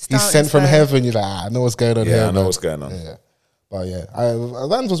 he's sent from heaven. You're like, I know what's going on here. Yeah, I know what's going on. Yeah. But yeah,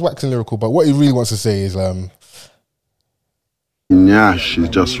 Lance was waxing lyrical, but what he really wants to say is, Nyash is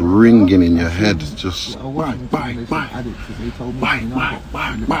just ringing in your head. Just So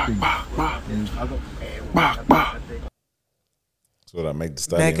that made the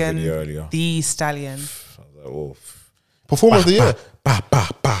Stallion Megan video earlier. The Stallion. Performer of the year.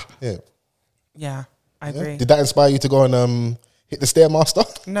 Yeah. Yeah, I agree. Did that inspire you to go and hit the Stairmaster?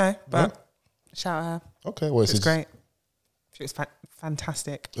 No, but shout out her. Okay, well, it's great. She was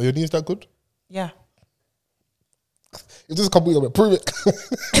fantastic. Are your knees that good? Yeah. If this a couple weeks, I'm prove it.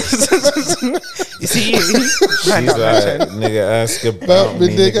 You see, She's like, nigga, ask about me.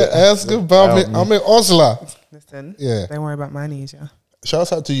 Nigga, ask about me. I'm in Oslo. Listen, yeah. Don't worry about my knees, yeah.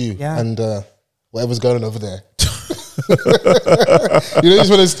 Shouts out to you and whatever's going on over there. You just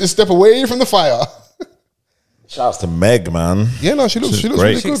want to step away from the fire. Shouts to Meg, man. Yeah, no, she looks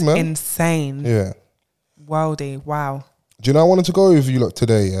really good, man. Insane. Yeah. Worldy. Wow. Do you know I wanted to go with you lot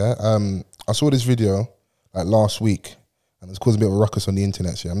today? Yeah. I saw this video like last week, and it's caused a bit of a ruckus on the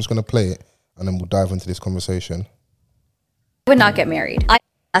internet. So I'm just gonna play it, and then we'll dive into this conversation. I would not get married.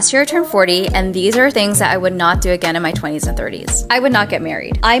 Last year I turned 40, and these are things that I would not do again in my 20s and 30s. I would not get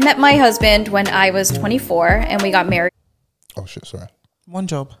married. I met my husband when I was 24, and we got married. Oh shit, sorry. One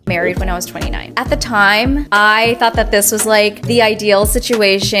job. Married when I was 29. At the time, I thought that this was like the ideal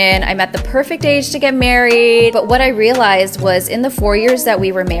situation. I'm at the perfect age to get married. But what I realized was in the 4 years that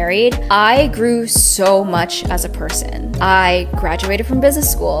we were married, I grew so much as a person. I graduated from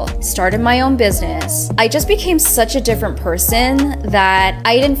business school, started my own business. I just became such a different person that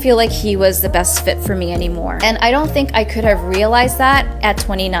I didn't feel like he was the best fit for me anymore. And I don't think I could have realized that at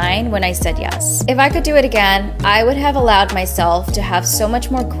 29 when I said yes. If I could do it again, I would have allowed myself to have so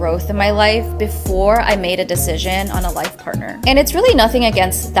much more growth in my life before I made a decision on a life partner. And it's really nothing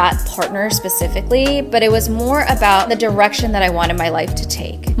against that partner specifically, but it was more about the direction that I wanted my life to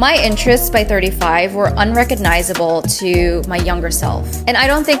take. My interests by 35 were unrecognizable to my younger self. And I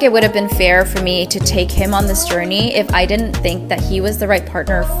don't think it would have been fair for me to take him on this journey if I didn't think that he was the right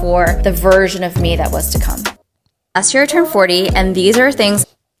partner for the version of me that was to come. Last year I turned 40, and these are things.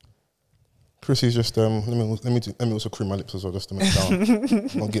 Chrissy's just let me also cream my lips as well, just to make down.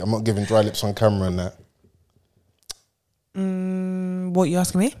 I'm not giving dry lips on camera and that. What you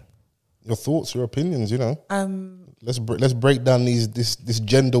asking me? Your thoughts, your opinions, you know. Let's break down this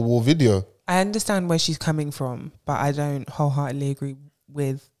gender war video. I understand where she's coming from, but I don't wholeheartedly agree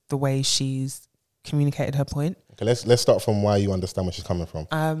with the way she's communicated her point. Okay, let's start from why you understand where she's coming from.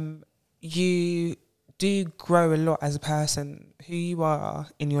 You do grow a lot as a person. Who you are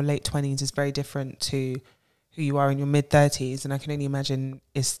in your late 20s is very different to who you are in your mid 30s, and I can only imagine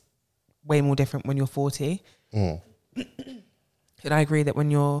it's way more different when you're 40. And I agree that when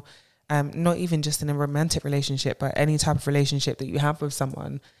you're not even just in a romantic relationship, but any type of relationship that you have with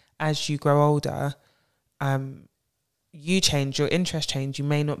someone, as you grow older, you change, your interests change. You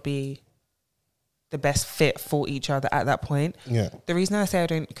may not be the best fit for each other at that point. Yeah. The reason I say I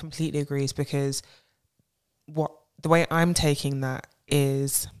don't completely agree is because the way I'm taking that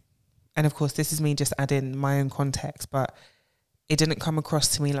is, and of course this is me just adding my own context, but it didn't come across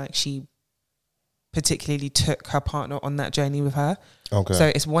to me like she particularly took her partner on that journey with her. Okay.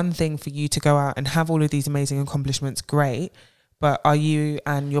 So it's one thing for you to go out and have all of these amazing accomplishments, great, but are you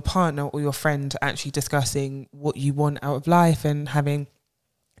and your partner or your friend actually discussing what you want out of life and having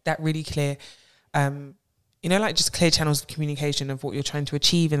that really clear, like just clear channels of communication of what you're trying to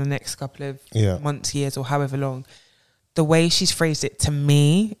achieve in the next couple of months, years, or however long? The way she's phrased it to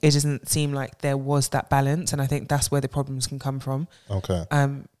me, it doesn't seem like there was that balance, and I think that's where the problems can come from. Okay.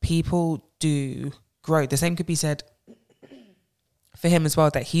 People do grow. The same could be said for him as well,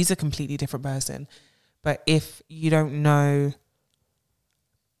 that he's a completely different person. But if you don't know,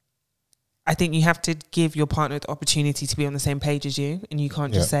 I think you have to give your partner the opportunity to be on the same page as you, and you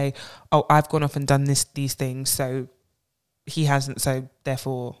can't just say, "Oh, I've gone off and done these things, so he hasn't, so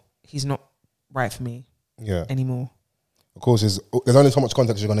therefore he's not right for me anymore." Of course, there's only so much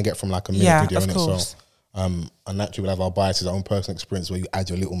context you're going to get from like a minute video, of innit? course. So, and naturally, we'll have our biases, our own personal experience, where you add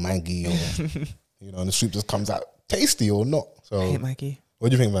your little Maggie, or and the soup just comes out tasty or not. So, I hate Maggie. What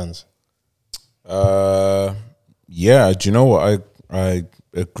do you think, Vans? Yeah, do you know what? I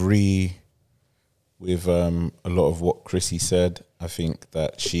agree with a lot of what Chrissy said. I think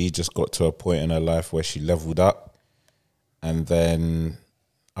that she just got to a point in her life where she leveled up, and then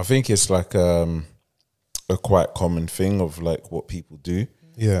I think it's like a quite common thing of like what people do.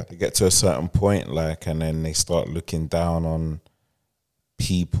 Yeah, they get to a certain point, like, and then they start looking down on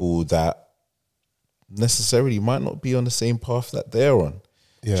people that necessarily might not be on the same path that they're on.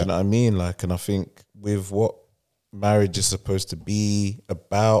 Yeah. Do you know what I mean? Like, and I think with what marriage is supposed to be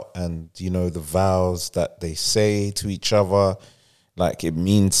about, and the vows that they say to each other, like, it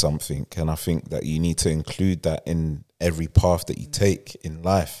means something. And I think that you need to include that in every path that you take in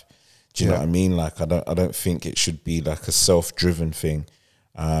life. Do you know what I mean? Like, I don't think it should be like a self-driven thing,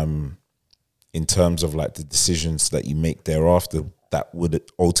 in terms of like the decisions that you make thereafter that would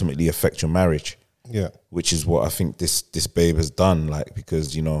ultimately affect your marriage. Yeah, which is what I think this babe has done. Like,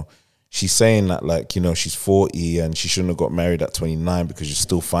 because she's saying that, like, she's 40 and she shouldn't have got married at 29 because you're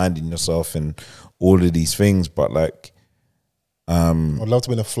still finding yourself and all of these things. But like, I'd love to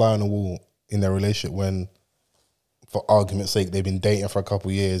be a fly on the wall in their relationship when, for argument's sake, they've been dating for a couple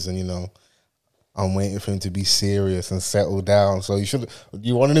of years, and I'm waiting for him to be serious and settle down. So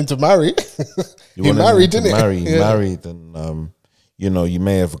you wanted him to marry. You married, didn't it? Married, and you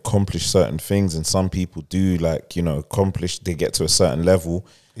may have accomplished certain things, and some people do, like, they get to a certain level,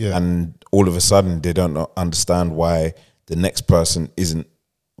 and all of a sudden they don't understand why the next person isn't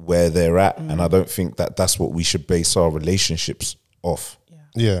where they're at. And I don't think that that's what we should base our relationships off.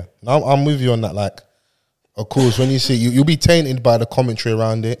 Yeah, I'm with you on that. Like, of course, when you see you'll be tainted by the commentary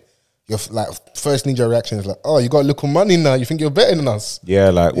around it. Your like first knee-jerk reaction is like, "Oh, you got little money now. You think you're better than us?" Yeah,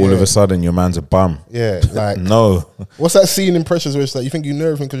 like all of a sudden your man's a bum. Yeah, like no. What's that scene in Precious where it's like you think you know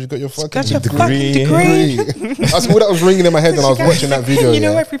everything because you got your fucking degree. That's all that was ringing in my head when I was watching that video. You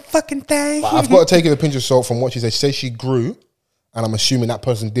know every fucking thing. But I've got to take it with a pinch of salt from what she said. She said she grew, and I'm assuming that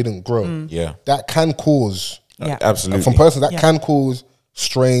person didn't grow. Yeah, that can cause absolutely from person that can cause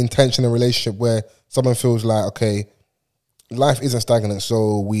strain, tension in a relationship where someone feels like, okay, life isn't stagnant,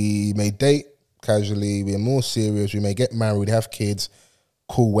 so we may date casually, we're more serious, we may get married, have kids,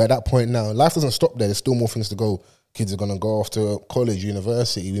 cool. We're at that point now. Life doesn't stop there. There's still more things to go. Kids are going to go off to college,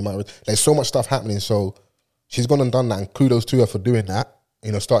 university. There's so much stuff happening. So she's gone and done that, and kudos to her for doing that.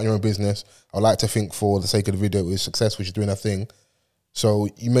 Starting your own business. I'd like to think, for the sake of the video, it was successful. She's doing her thing. So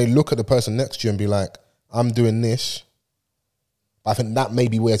you may look at the person next to you and be like, I'm doing this. But I think that may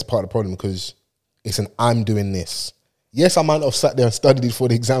be where it's part of the problem, because it's an I'm doing this. Yes, I might have sat there and studied it for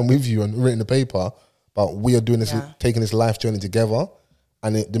the exam with you and written the paper, but we are doing this, taking this life journey together.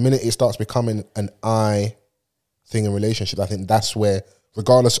 And the minute it starts becoming an I thing in relationship, I think that's where,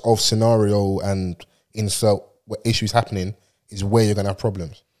 regardless of scenario and insult, what issues happening, is where you're going to have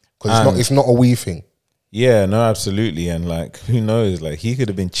problems. Because it's not a we thing. Yeah, no, absolutely. And like, who knows? Like, he could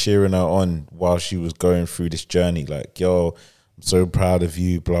have been cheering her on while she was going through this journey. Like, yo, I'm so proud of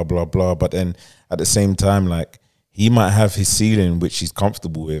you, blah, blah, blah. But then at the same time, like, he might have his ceiling, which he's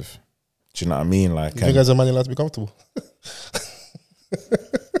comfortable with. Do you know what I mean? Like, you think as a man, you're allowed to be comfortable?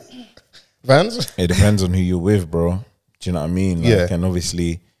 Vans? It depends on who you're with, bro. Do you know what I mean? Like, and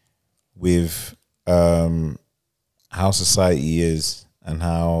obviously, with how society is and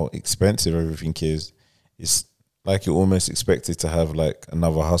how expensive everything is, it's like you're almost expected to have like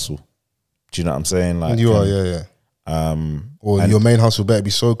another hustle. Do you know what I'm saying? Like, you are, yeah. Or your main hustle better be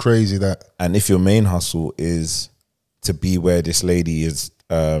so crazy that. And if your main hustle is to be where this lady is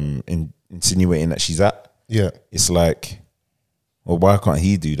insinuating that she's at, it's like, well, why can't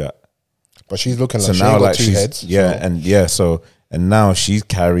he do that? But she's looking like she ain't got two heads. Yeah, and now she's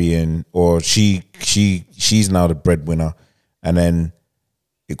carrying, or she's now the breadwinner, and then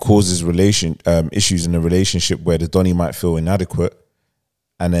it causes issues in the relationship where the Donny might feel inadequate,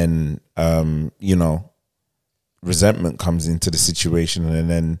 and then resentment comes into the situation, and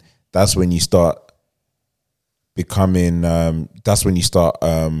then that's when you start becoming. That's when you start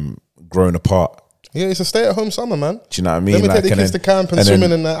growing apart. Yeah, it's a stay-at-home summer, man. Do you know what I mean? Let me take the kids to camp and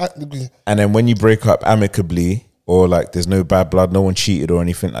swimming and that. And then when you break up amicably, or like there's no bad blood, no one cheated or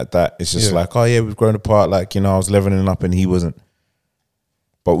anything like that, it's just like, oh yeah, we've grown apart. Like, I was leveling up and he wasn't.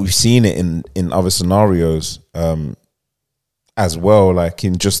 But we've seen it in other scenarios as well, like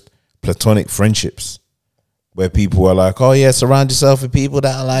in just platonic friendships, where people are like, oh yeah, surround yourself with people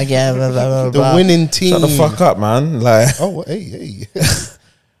that are like, yeah, blah, blah, blah, the blah. winning team. Shut the fuck up, man. Like, oh, hey.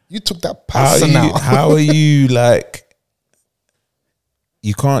 You took that pass now. How are you like?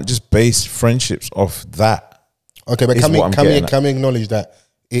 You can't just base friendships off that. Okay, but can we acknowledge that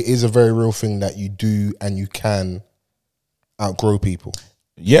it is a very real thing that you do and you can outgrow people?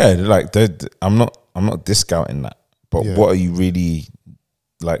 Yeah, like I'm not discounting that. But what are you really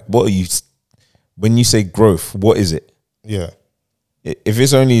like? What are you when you say growth? What is it? Yeah, if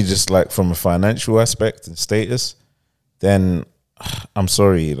it's only just like from a financial aspect and status, then I'm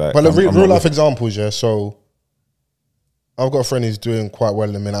sorry. Like, but real life examples, yeah. So I've got a friend who's doing quite well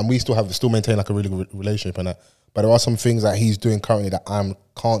in a minute, and we still maintain like a really good relationship and that. But there are some things that he's doing currently that I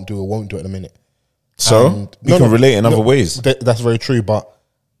can't do or won't do at the minute. So we can relate in other ways. That's very true. But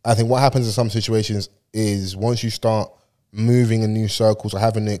I think what happens in some situations is once you start moving in new circles or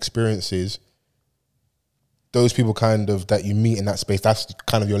having the experiences, those people kind of that you meet in that space, that's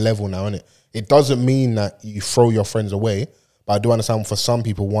kind of your level now, isn't it? It doesn't mean that you throw your friends away, but I do understand for some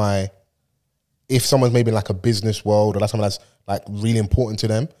people why, if someone's maybe in like a business world or that's something that's like really important to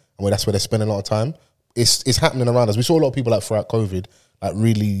them and where that's where they spend a lot of time, it's happening around us. We saw a lot of people like throughout COVID like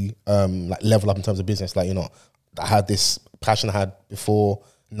really like level up in terms of business. Like, I had this passion I had before.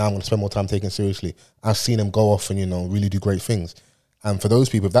 Now I'm going to spend more time taking it seriously. I've seen them go off and, really do great things. And for those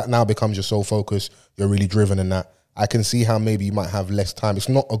people, if that now becomes your sole focus, you're really driven in that, I can see how maybe you might have less time. It's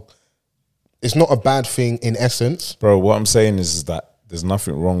not a bad thing in essence. Bro, what I'm saying is that there's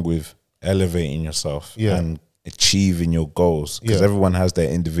nothing wrong with elevating yourself and achieving your goals, because everyone has their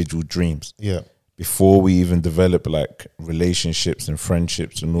individual dreams. Yeah. Before we even develop like relationships and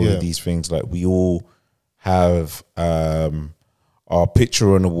friendships and all of these things, like we all have our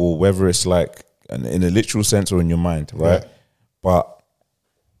picture on the wall, whether it's like in a literal sense or in your mind, right? But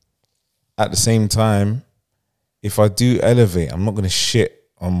at the same time, if I do elevate, I'm not going to shit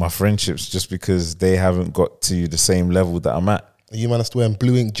on my friendships just because they haven't got to the same level that I'm at. You man are still wearing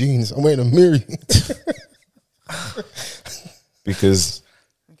blue ink jeans. I'm wearing a mirror. Because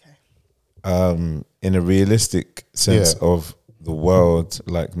in a realistic sense of the world,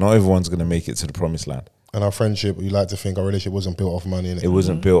 like not everyone's going to make it to the promised land. And our friendship, we like to think our relationship wasn't built off money. It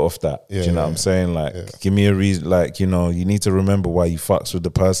wasn't built off that. Do you know what I'm saying? Like, give me a reason. Like, you need to remember why you fucked with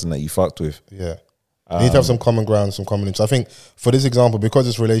the person that you fucked with. Yeah. You need to have some common ground, some common interests. I think for this example, because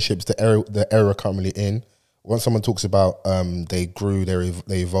it's relationships, the era currently in, once someone talks about they grew,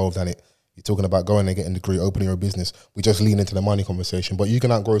 they evolved, and you're talking about going and getting a degree, opening your business, we just lean into the money conversation. But you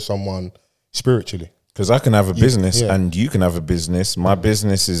can outgrow someone spiritually. Because I can have a business and you can have a business. My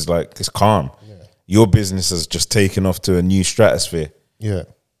business is like, it's calm. Your business has just taken off to a new stratosphere. Yeah.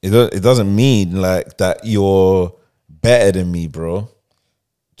 It doesn't mean like that you're better than me, bro.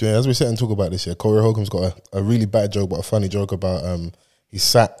 Yeah, as we sit and talk about this, Corey Holcomb's got a really bad joke, but a funny joke about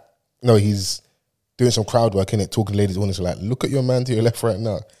he's doing some crowd work in it, talking to ladies on. Like, look at your man to your left right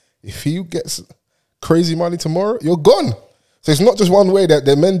now. If he gets crazy money tomorrow, you're gone. So it's not just one way that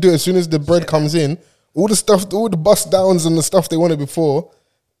the men do. As soon as the bread comes in, all the stuff, all the bust downs and the stuff they wanted before,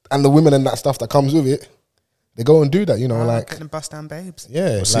 and the women and that stuff that comes with it, they go and do that, like and bust down babes.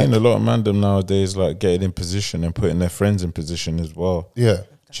 Yeah, I've seen a lot of mandem nowadays like getting in position and putting their friends in position as well. Yeah, do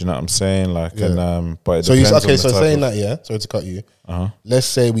you know what I'm saying? Like, and but it depends on the type saying that, sorry to cut you. Let's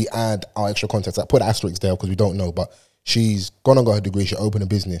say we add our extra context. I put asterisks there because we don't know, but she's gone and got her degree. She opened a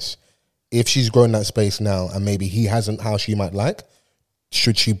business. If she's grown that space now, and maybe he hasn't how she might like,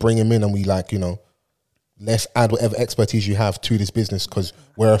 should she bring him in and we let's add whatever expertise you have to this business because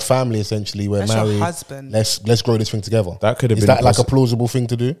we're a family essentially. We're That's married. Your husband. Let's grow this thing together. That could have been. Is that like a plausible thing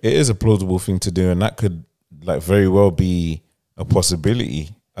to do? It is a plausible thing to do, and that could like very well be a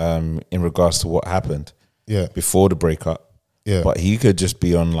possibility in regards to what happened. before the breakup. Yeah. But he could just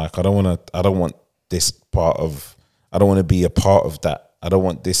be on like, I don't want to be a part of that. I don't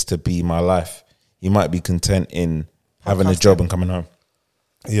want this to be my life. He might be content in having a job and coming home.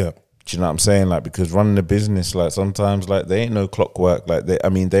 Yeah. Do you know what I'm saying? Like, because running a business, like sometimes like there ain't no clockwork. Like there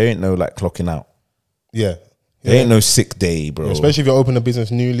ain't no like clocking out. Yeah. There ain't no sick day, bro. Yeah, especially if you're opening a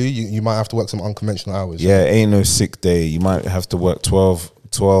business newly, you might have to work some unconventional hours. Yeah, ain't no sick day. You might have to work 12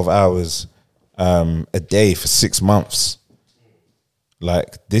 hours a day for 6 months.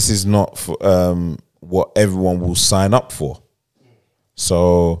 Like, this is not for, what everyone will sign up for.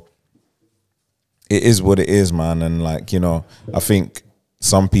 So it is what it is, man. And like, you know, I think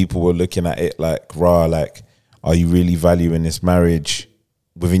some people were looking at it like, rah, like, are you really valuing this marriage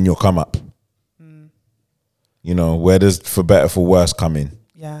within your come up? You know, where does for better, for worse come in?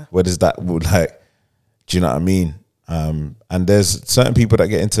 Yeah. Where does that, like, do you know what I mean? And there's certain people that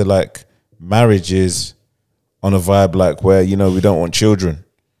get into like marriages on a vibe like where, you know, we don't want children.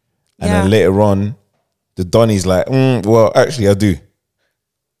 And then later on, the Donnie's like, well, actually I do.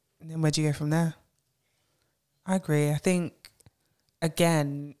 And then where do you go from there? I agree. I think,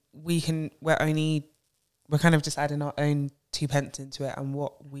 again, we're kind of just adding our own 2 pence into it and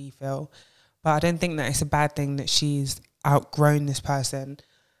what we feel. But I don't think that it's a bad thing that she's outgrown this person.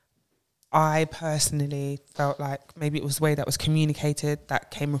 I personally felt like maybe it was the way that was communicated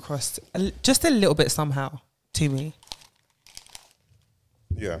that came across just a little bit somehow to me.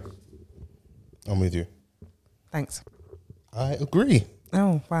 Yeah. I'm with you. Thanks. I agree.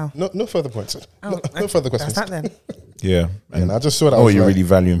 Oh, wow. No further points. Oh, no further questions. That's that then. Yeah. And I just saw that. What you're really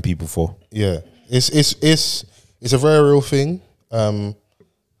valuing people for. Yeah. It's a very real thing.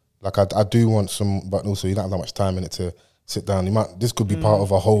 Like I do want some, but also you don't have that much time in it to sit down. This could be part of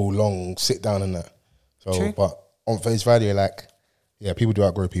a whole long sit down in that. So, True. but on face value, like, yeah, people do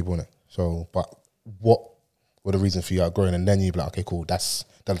outgrow people in it. So, but what were the reasons for you outgrowing? And then you'd be like, okay, cool. That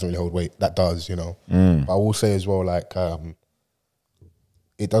doesn't really hold weight. That does, you know. But I will say as well, like,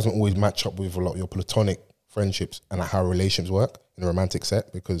 it doesn't always match up with a lot of your platonic friendships and like how relationships work in a romantic setting.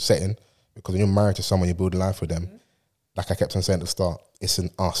 Because when you're married to someone, you're building life with them. Like I kept on saying at the start, it's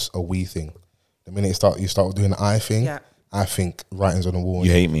an us, a we thing. The minute you start doing the I thing, I think writing's on the wall.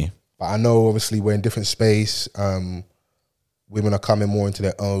 You hate me. But I know obviously we're in different space. Women are coming more into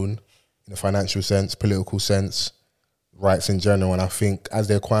their own in a financial sense, political sense, rights in general. And I think as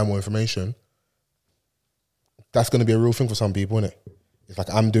they acquire more information, that's going to be a real thing for some people, isn't it? It's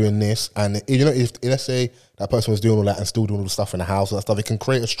like, I'm doing this. And, you know, if let's say that person was doing all that and still doing all the stuff in the house, all that stuff, it can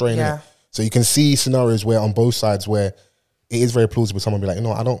create a strain in it. So you can see scenarios where on both sides where it is very plausible someone be like, you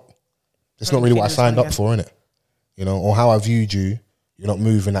know, it's not really what I signed up for, innit? You know, or how I viewed you, you're not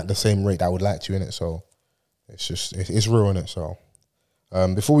moving at the same rate that I would like to, innit? So it's just, it's real, innit? So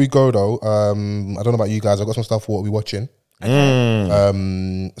before we go though, I don't know about you guys, I've got some stuff for what we're watching.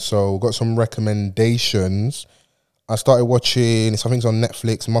 So got some recommendations. I started watching something's on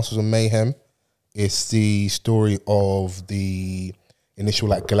Netflix, Muscles and Mayhem. It's the story of the initial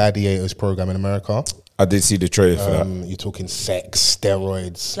like gladiators program in America. I did see the trailer for that. You're talking sex,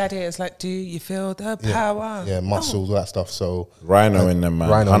 steroids. Gladiators, like, do you feel the power? Yeah, muscles, all that stuff. So Rhino in them,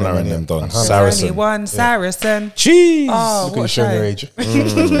 man. Hunter in them, done. Saracen. Only one Saracen. Jeez. Oh, look at you showing your age.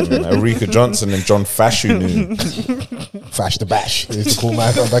 Erika Johnson and John Fashanu. Fash the Bash. It's a cool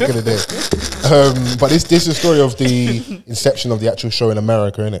man back in the day. But this is the story of the inception of the actual show in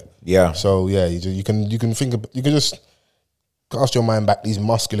America, innit? Yeah. So yeah, you can just cast your mind back, these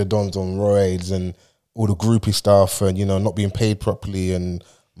muscular dons on roids and all the groupie stuff, and you know, not being paid properly and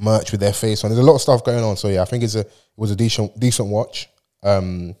merch with their face on. There's a lot of stuff going on. So yeah, I think it was a decent watch.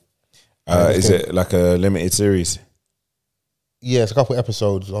 Is it like a limited series? Yeah, it's a couple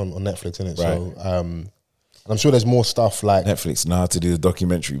episodes on Netflix, innit? Right. So I'm sure there's more stuff like Netflix know how to do the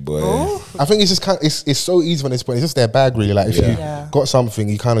documentary, boy. I think it's just it's so easy from this point. It's just their bag, really. Like if you got something,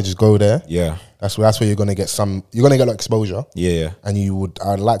 you kind of just go there. Yeah, that's where you're gonna get you're gonna get like exposure. Yeah, and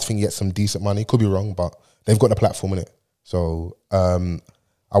I'd like to think you get some decent money. Could be wrong, but they've got the platform in it. So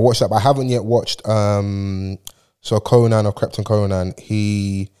I watched that, but I haven't yet watched. So Conan or Captain Conan,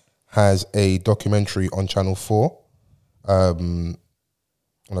 he has a documentary on Channel 4.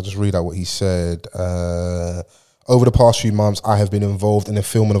 And I'll just read out what he said. Over the past few months, I have been involved in the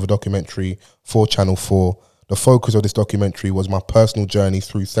filming of a documentary for Channel 4. The focus of this documentary was my personal journey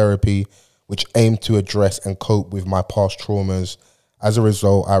through therapy, which aimed to address and cope with my past traumas. As a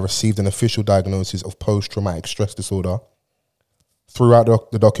result, I received an official diagnosis of post-traumatic stress disorder.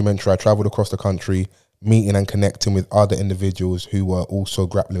 Throughout the documentary, I traveled across the country, meeting and connecting with other individuals who were also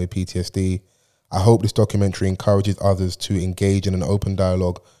grappling with PTSD. I hope this documentary encourages others to engage in an open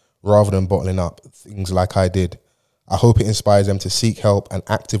dialogue rather than bottling up things like I did. I hope it inspires them to seek help and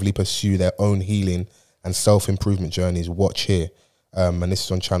actively pursue their own healing and self-improvement journeys. Watch here. And this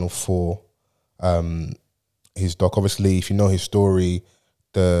is on Channel 4. His doc, obviously, if you know his story,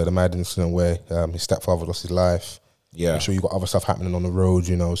 the mad incident where his stepfather lost his life. Yeah. I'm sure you got other stuff happening on the road,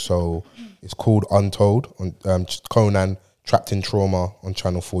 you know. So it's called Untold on Conan Trapped in Trauma on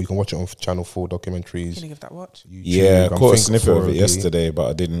Channel 4. You can watch it on Channel 4 documentaries. Can you give that watch? YouTube. Yeah, I caught a snippet of it 4OD. yesterday, but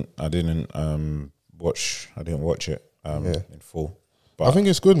I didn't watch it in full. But I think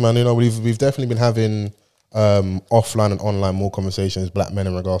it's good, man. You know, we've definitely been having offline and online more conversations, black men,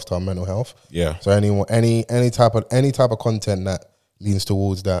 in regards to our mental health. Yeah. So any type of content that leans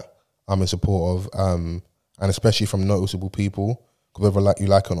towards that, I'm in support of, and especially from noticeable people, whether you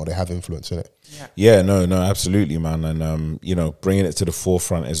like it or not, they have influence in it. Yeah, no, absolutely, man. And you know, bringing it to the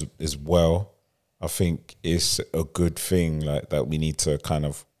forefront as well, I think is a good thing. Like that, we need to kind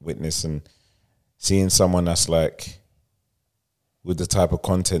of witness, and seeing someone that's like with the type of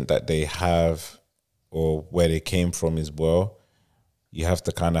content that they have or where they came from as well. You have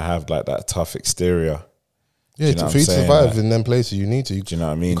to kind of have like that tough exterior. Yeah, for you to survive in them places, you need to. Do you know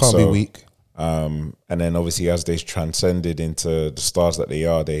what I mean? You can't be weak. And then obviously as they transcended into the stars that they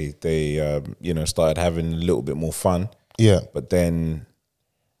are, they you know, started having a little bit more fun. Yeah. But then,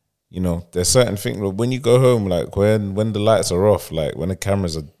 you know, there's certain things when you go home, like when the lights are off, like when the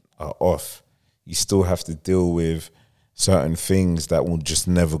cameras are off, you still have to deal with certain things that will just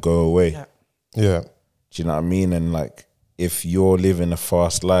never go away. Yeah. Do you know what I mean? And like, if you're living a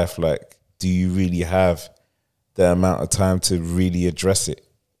fast life, like, do you really have the amount of time to really address it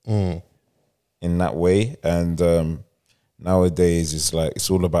in that way? And nowadays, it's like it's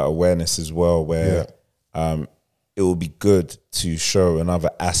all about awareness as well. Where it will be good to show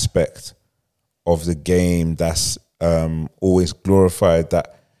another aspect of the game that's always glorified.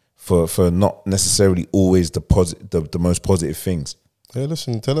 That for not necessarily always the most positive things. Yeah,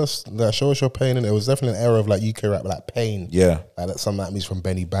 listen, tell us that, show us your pain, and it was definitely an era of like UK rap, like pain. Yeah, like that. Some that means from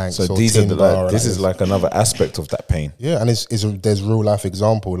Benny Banks. So these are this is like another aspect of that pain. Yeah, and there's real life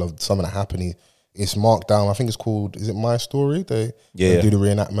example of something that happened. It's marked down. I think it's called. Is it My Story? They do the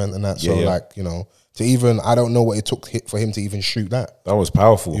reenactment and that. So like, you know, to even, I don't know what it took for him to even shoot that. That was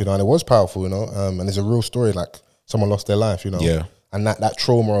powerful. You know, and it was powerful. You know, and it's a real story. Like someone lost their life. You know. Yeah. And that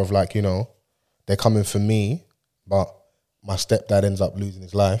trauma of like, you know, they're coming for me, but my stepdad ends up losing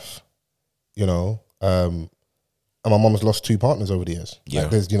his life, you know, and my mum's lost 2 partners over the years. Yeah.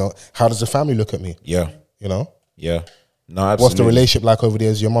 Like there's, you know, how does the family look at me? Yeah. You know? Yeah. No, absolutely. What's the relationship like over the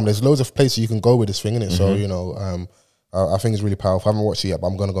years? Your mum, there's loads of places you can go with this thing, innit? So, you know, I think it's really powerful. I haven't watched it yet, but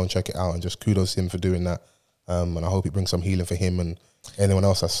I'm going to go and check it out, and just kudos to him for doing that. And I hope it brings some healing for him and anyone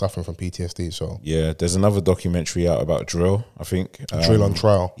else that's suffering from PTSD. So yeah, there's another documentary out about drill, I think. Drill on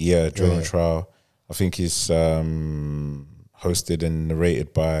Trial. Yeah, Drill on Trial. I think it's hosted and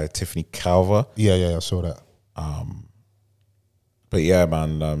narrated by Tiffany Calver. Yeah, I saw that. But yeah,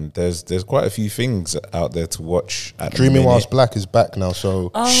 man, there's quite a few things out there to watch. Dreaming Whilst Black is back now,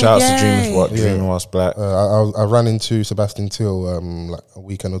 so shouts to Dreaming Whilst Black. I ran into Sebastian Till like a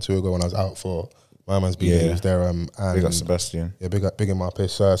weekend or two ago when I was out for my man's BD. He was there. And big up Sebastian. Yeah, big in my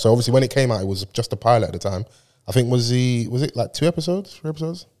piss. So obviously when it came out, it was just a pilot at the time. I think was it like 2 episodes, 3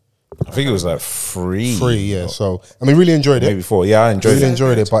 episodes? I think it was like 3. 3, yeah. So I mean, really enjoyed it. Maybe 4. Yeah, I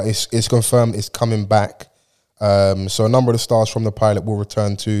enjoyed it. But it's confirmed it's coming back. So a number of the stars from the pilot will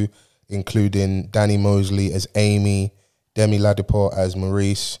return to, including Danny Mosley as Amy, Demi Ladipo as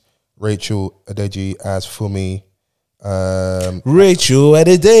Maurice, Rachel Adeji as Fumi, Rachel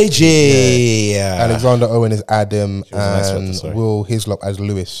Adeji, Alexander Owen as Adam, and nice Will Hislop as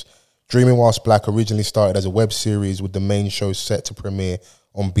Lewis. Dreaming Whilst Black originally started as a web series, with the main show set to premiere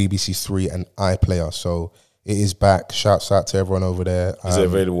on BBC 3 and iPlayer. So it is back. Shouts out to everyone over there. Is it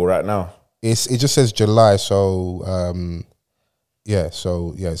available right now? It just says July, so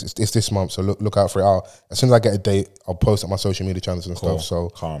it's this month. So look out for it. As soon as I get a date, I'll post it on my social media channels and stuff. So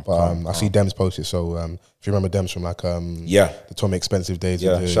I see Dems post it. So if you remember Dems from like the Tommy Expensive days,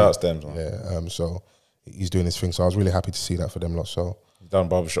 shouts Dems. So he's doing his thing. So I was really happy to see that for them lot. So done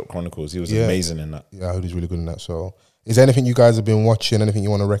Barbershop Chronicles. He was amazing in that. Yeah, I heard he's really good in that. So is there anything you guys have been watching? Anything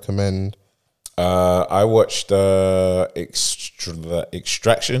you want to recommend? I watched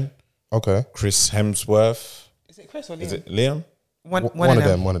Extraction. Okay. Chris Hemsworth. Is it Chris or Liam? Is it Liam? One of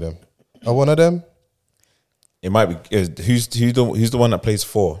them. One of them. Oh, one of them? It might be. Who's the one that plays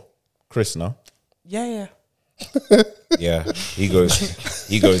 4? Chris, no? Yeah. Yeah, he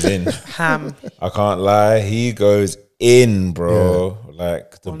goes in. Ham. I can't lie. He goes in, bro. Yeah.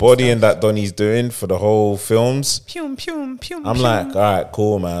 Like the bodying that Donnie's doing for the whole films. I'm like, all right,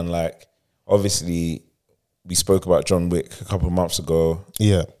 cool, man. Like, obviously, we spoke about John Wick a couple of months ago.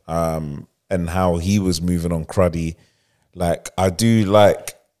 Yeah. And how he was moving on cruddy. Like, I do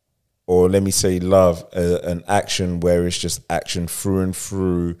like, or let me say love, an action where it's just action through and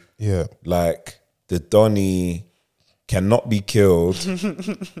through. Yeah. Like, the Donnie cannot be killed,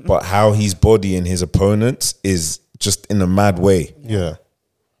 but how he's bodying his opponents is just in a mad way. Yeah.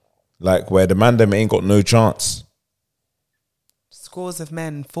 Like, where the man them ain't got no chance. Scores of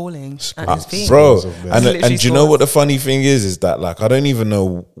men falling at his feet. Bro, and do you know what the funny thing is that, like, I don't even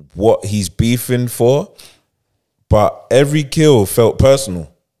know what he's beefing for, but every kill felt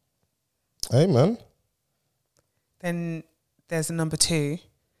personal. Hey, man. Then there's a number 2,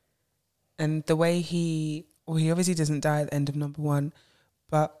 and the way he obviously doesn't die at the end of number 1,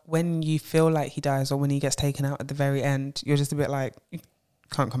 but when you feel like he dies or when he gets taken out at the very end, you're just a bit like, you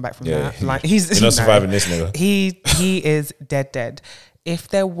can't come back from that. Like, you're not surviving this nigga. He is dead. If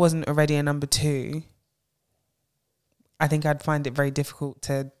there wasn't already a number 2, I think I'd find it very difficult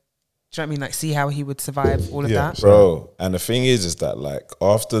to, do you know what I mean? Like, see how he would survive all of that. Bro, and the thing is that, like,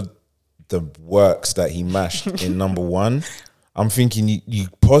 after the works that he mashed in number 1, I'm thinking you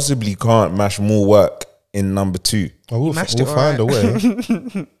possibly can't mash more work in number 2. Oh, we'll find a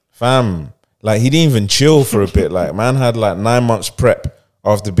way. Fam, like, he didn't even chill for a bit. Like, man had like 9 months prep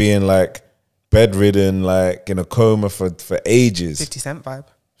after being like bedridden, like in a coma for ages. 50 Cent vibe.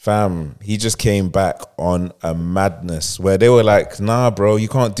 Fam, he just came back on a madness where they were like, nah, bro, you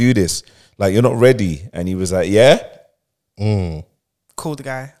can't do this. Like, you're not ready. And he was like, yeah? Cool the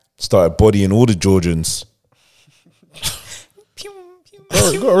guy. Started bodying all the Georgians.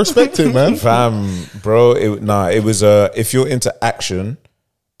 Bro, you gotta respect it, man. Fam, bro, it was if you're into action,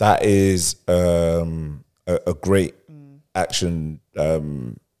 that is a great action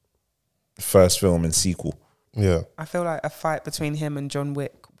first film and sequel. Yeah. I feel like a fight between him and John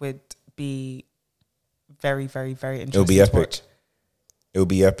Wick would be very, very, very interesting. It'll be epic. Watch. It'll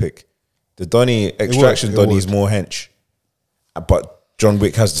be epic. The Donnie extraction Donnie is more hench, but John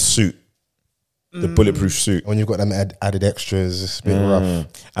Wick has the suit. The bulletproof suit. When you've got them added extras, it's a bit rough.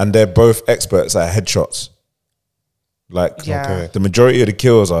 And they're both experts at headshots. Like, the majority of the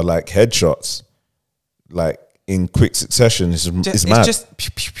kills are like headshots. Like, in quick succession. It's mad. It's just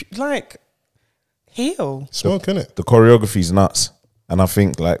like heal. Smoke, innit? The choreography's nuts. And I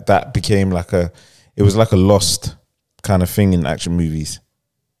think like that became like it was like a lost kind of thing in action movies.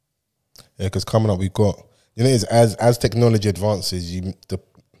 Yeah, because coming up we've got, you know, as technology advances,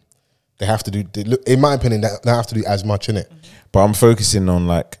 they have to do, in my opinion, they have to do as much in it. But I'm focusing on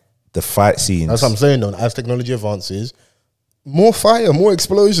like the fight scenes. That's what I'm saying though. As technology advances, more fire, more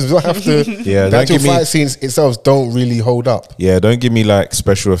explosions. You don't have to. The actual fight scenes itself don't really hold up. Yeah, don't give me like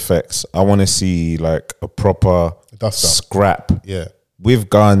special effects. I want to see like a proper scrap. Yeah. With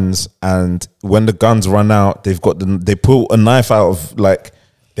guns, and when the guns run out, they pull a knife out of like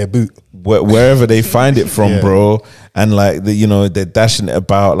their boot, wherever they find it from, bro. And like they're dashing it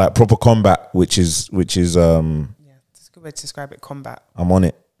about like proper combat, which is it's a good way to describe it. Combat. I'm on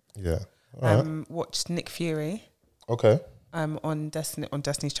it. Yeah. Watched Nick Fury. Okay. On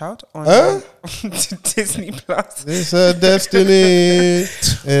Destiny's Child on Disney Plus. It's a destiny.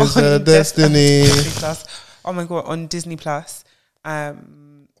 It's a destiny. Disney Plus. Oh my god! On Disney Plus,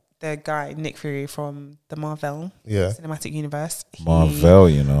 the guy Nick Fury from the Marvel Cinematic Universe.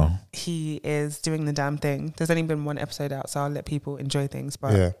 He is doing the damn thing. There's only been one episode out, so I'll let people enjoy things.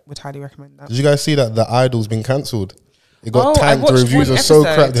 But would highly recommend that. Did you guys see that The Idol's been cancelled? It got tanked. The reviews are so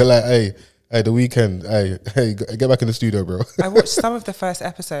crap. They're like, hey, The Weeknd, hey, get back in the studio, bro. I watched some of the first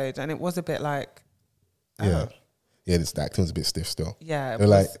episode, and it was a bit like, the acting was a bit stiff still. Yeah, they're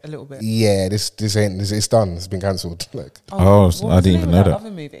like a little bit. Yeah, this ain't. It's done. It's been cancelled. Like, I didn't even know that. Other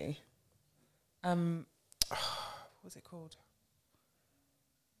movie, what's it called?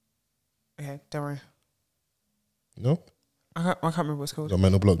 Okay, don't worry. No, I can't remember what it's called. Got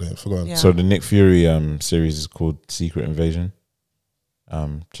mental block there. Forgot. Yeah. So the Nick Fury series is called Secret Invasion.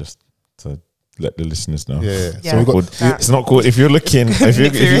 Just to let the listeners know. Yeah. So we got, it's not called, if you're looking, if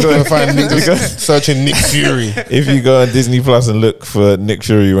you go and find searching Nick Fury. If you go on Disney Plus and look for Nick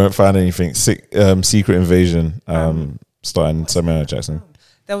Fury, you won't find anything. Secret Invasion, starring Samuel L. Jackson.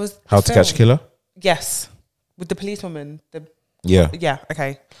 There was How to Catch a Killer? Yes. With the policewoman. Yeah,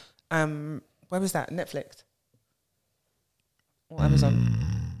 okay. Where was that? Netflix? Or Amazon?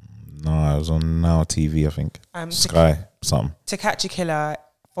 No, it was on Now TV, I think. Sky, something. To Catch a Killer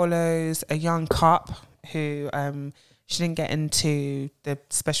follows a young cop who she didn't get into the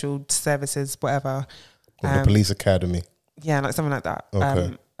special services, whatever. The police academy. Yeah, like something like that.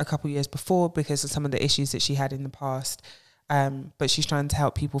 Okay. A couple years before because of some of the issues that she had in the past. But she's trying to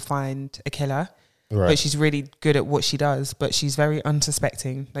help people find a killer. Right. But she's really good at what she does. But she's very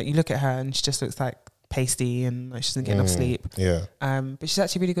unsuspecting. Like you look at her and she just looks like pasty and like she doesn't get enough sleep. Yeah. But she's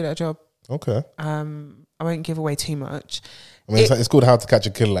actually really good at her job. Okay. I won't give away too much. I mean, it's called How to Catch a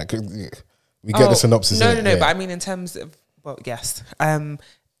Killer. Like we get the synopsis. No, innit? no. Yeah. But I mean, in terms of yes.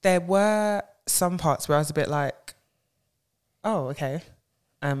 There were some parts where I was a bit like, oh, okay.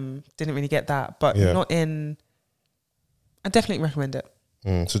 Didn't really get that, but not in. I definitely recommend it.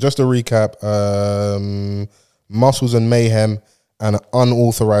 So just to recap, Muscles and Mayhem, and an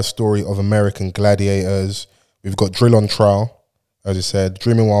unauthorized story of American gladiators. We've got Drill on Trial, as I said.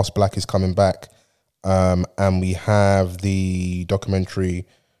 Dreaming Whilst Black is coming back, and we have the documentary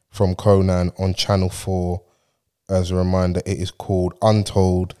from Conan on Channel 4. As a reminder, it is called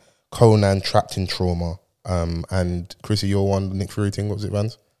Untold: Conan Trapped in Trauma. And Chrissy, your one, Nick Fury thing, what was it,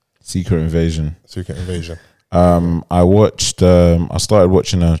 Vans? Secret Invasion. Secret Invasion. I watched. I started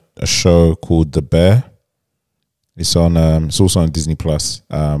watching a show called The Bear. It's on. It's also on Disney Plus.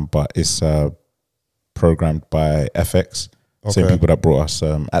 But it's programmed by FX. Same people that brought us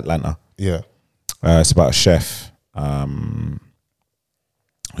Atlanta. Yeah. It's about a chef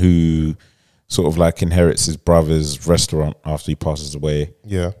who sort of like inherits his brother's restaurant after he passes away.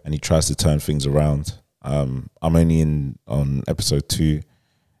 Yeah. And he tries to turn things around. I'm only on episode 2.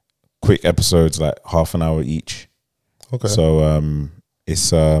 Quick episodes, like half an hour each. Okay. So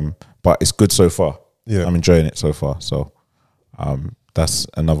it's but it's good so far. Yeah. I'm enjoying it so far. So that's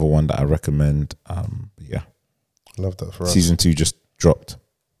another one that I recommend. Yeah. Love that for us. Season 2 just dropped.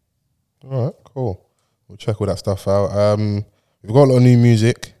 All right, cool. We'll check all that stuff out. We've got a lot of new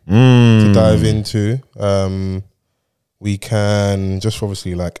music to dive into. We can, just for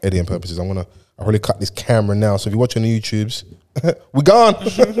obviously like editing purposes, I'll probably cut this camera now. So if you're watching the YouTubes, we gone.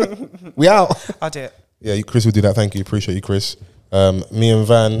 We out. I'll do it. Yeah, Chris will do that. Thank you. Appreciate you, Chris. Me and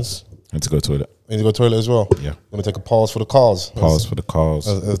Vans. I need to go to the toilet. You need to go to the toilet as well? Yeah. Gonna take a pause for the cars. Pause for the cars.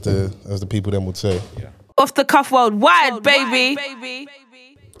 As the people then would say. Yeah. Off the cuff worldwide, baby.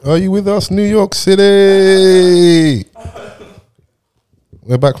 Are you with us, New York City?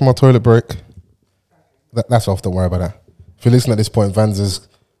 We're back from our toilet break. That's off, don't worry about that. If you listen at this point, Vans has,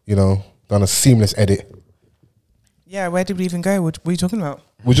 done a seamless edit. Yeah, where did we even go? What are you talking about?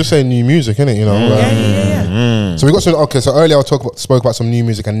 We're just saying new music, innit? Yeah. So we got some. Okay, so earlier I spoke about some new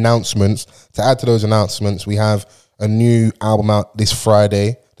music announcements. To add to those announcements, we have a new album out this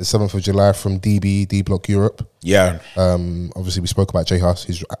Friday, the 7th of July, from DB, D Block Europe. Yeah. Obviously we spoke about J Hus.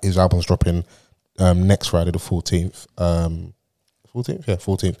 His album's dropping next Friday, the 14th. 14th? Yeah,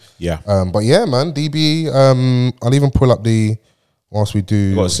 14th. Yeah. But yeah, man, DB. I'll even pull up whilst we do.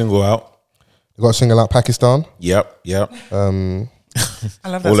 We got a single out. We got a single out, Pakistan. Yep. I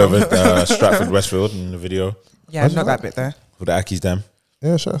love that all song. over Stratford, Westfield in the video. Yeah, not that bit though. For the Ackies them.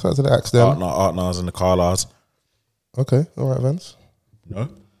 Yeah, shout out to the Axe them. Artnars and the Carlars. Okay, all right, Vance. No?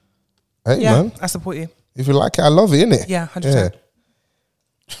 Hey, Yeah, man. I support you. If you like it, I love it, innit? Yeah, 100%.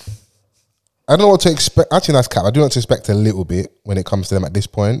 I don't know what to expect. Actually, that's cap. I do not expect a little bit when it comes to them at this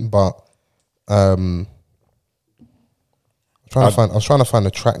point, but I was trying to find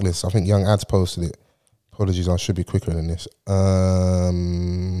the track list. I think Young Ads posted it. Apologies, I should be quicker than this.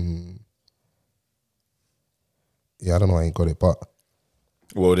 Yeah, I don't know. I ain't got it, but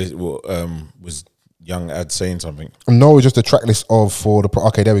was Young Ad saying something? No, it's just a track list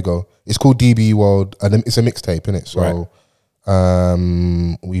okay, there we go. It's called DB World, and it's a mixtape, innit? So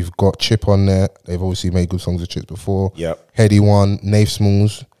we've got Chip on there. They've obviously made good songs with Chip before. Yep. Heady One, Nave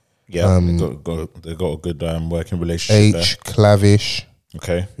Smalls. Yeah, they got a good working relationship. H Clavish.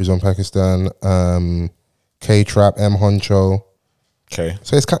 Okay. Who's on Pakistan? K Trap, M Honcho. Okay.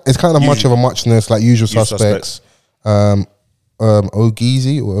 So it's kind of much of a muchness, like Usual Suspects.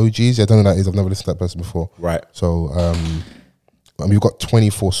 Ogeezy or OGs. I don't know who that is. I've never listened to that person before. Right. So we've got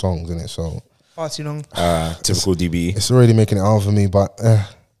 24 songs in it. So Far too long. Typical DB. it's already making it hard for me, but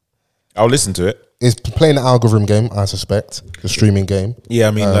I'll listen to it. it's playing the algorithm game, I suspect, the streaming game. Yeah,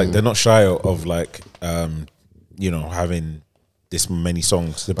 I mean, like they're not shy of like having this many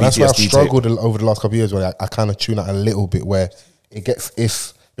songs. The That's why I've PTSD struggled over the last couple of years, where I kind of tune out a little bit, where it gets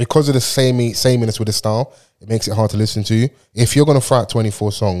because of the sameness with the style, it makes it hard to listen to. If you're gonna throw out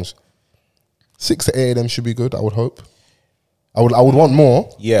 24 songs, 6 to 8 of them should be good. I would hope. I would want more.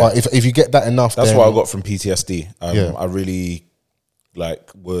 Yeah, but if you get that enough, that's then, what I got from PTSD. Yeah. I really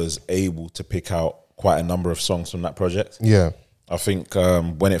was able to pick out quite a number of songs from that project. Yeah, I think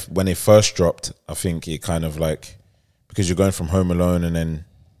when it first dropped, I think it kind of because you're going from Home Alone and then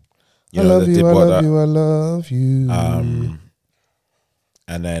I love you, I love you, I love you.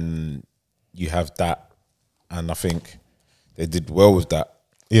 And then you have that, and I think they did well with that.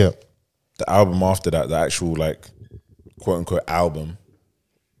 Yeah. The album after that, the actual like quote unquote album,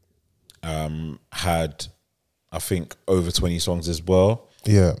 had I think over 20 songs as well.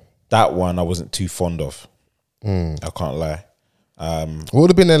 Yeah. That one I wasn't too fond of. I can't lie. What would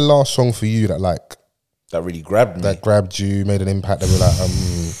have been their last song for you that like that really grabbed me? That grabbed you, made an impact. That were like,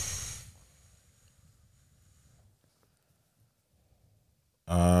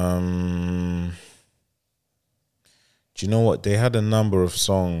 do you know what? They had a number of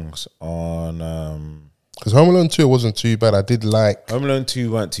songs on. Because Home Alone 2 wasn't too bad. I did like Home Alone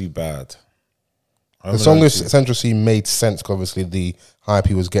 2 weren't too bad. The song with Central C made sense. Cause obviously, the hype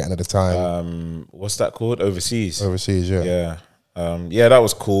he was getting at the time. What's that called? Overseas. Overseas, yeah. Yeah, that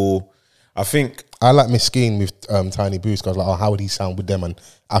was cool. I think I like Miskeen with Tiny Boost. Cause I was like, oh, how would he sound with them? And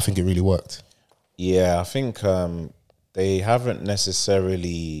I think it really worked. Yeah, I think they haven't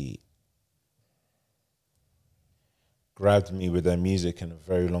necessarily grabbed me with their music in a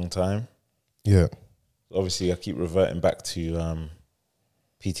very long time. Yeah. Obviously, I keep reverting back to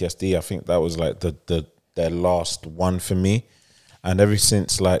PTSD. I think that was like their last one for me, and ever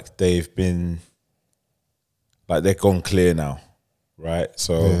since, like they've been like they're gone clear now, right?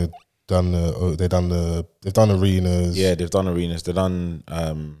 So they've done arenas. Yeah, they've done arenas. They've done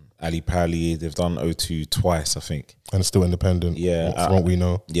Ali Pali. They've done O2 twice, I think, and still independent. Yeah, from what we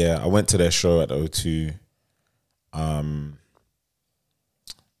know. Yeah, I went to their show at O2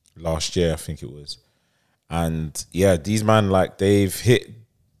 last year, I think it was. And yeah, these man, like they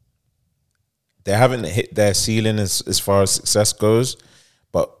haven't hit their ceiling as far as success goes.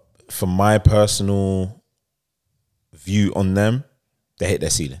 But from my personal view on them, they hit their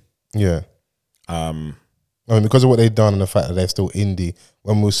ceiling. Yeah. I mean, because of what they've done and the fact that they're still indie,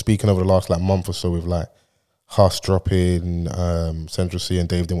 when we were speaking over the last like month or so with like Huss dropping, Central C and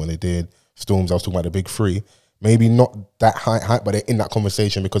Dave doing what they did, Storms, I was talking about the big three. Maybe not that hype, but they're in that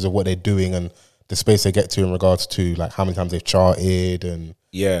conversation because of what they're doing and the space they get to in regards to like how many times they've charted and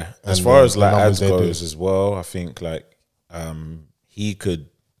as far as like ads goes as well, I think like he could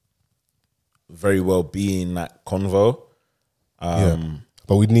very well be in that convo.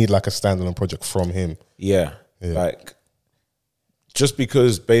 But we'd need like a standalone project from him. Yeah. Like just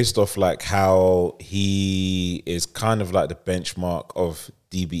because based off like how he is kind of like the benchmark of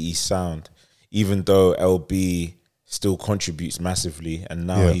DBE sound, even though LB still contributes massively, and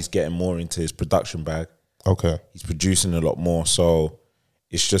now he's getting more into his production bag. Okay. He's producing a lot more. So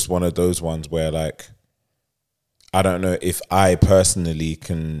it's just one of those ones where like, I don't know if I personally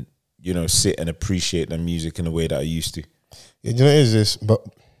can, sit and appreciate the music in a way that I used to. Yeah, it is this, but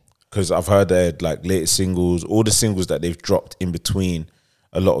because I've heard their like latest singles, all the singles that they've dropped in between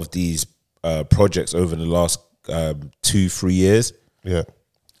a lot of these projects over the last 2-3 years. Yeah.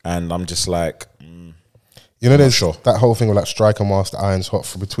 And I'm just like, there's that whole thing with like Striker Master Irons Hot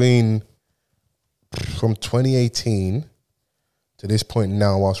from 2018 to this point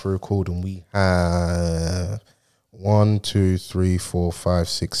now, whilst we're recording, we have 1, 2, 3, 4, 5,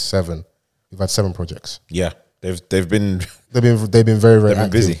 6, 7. We've had 7 projects. Yeah. They've been very, very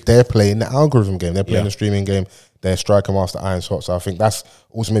active. Busy. They're playing the algorithm game. They're playing the streaming game. They're Striker Master Irons Hot. So I think that's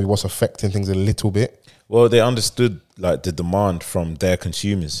also maybe what's affecting things a little bit. Well, they understood like the demand from their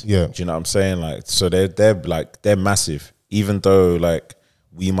consumers. Yeah. Do you know what I'm saying? Like, so they're massive. Even though like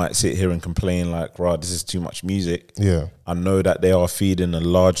we might sit here and complain like, "Right, this is too much music." Yeah. I know that they are feeding a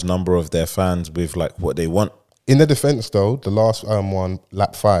large number of their fans with like what they want. In their defense, though, the last one,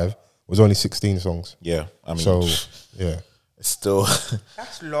 Lap 5, was only 16 songs. Yeah, I mean, so yeah, it's still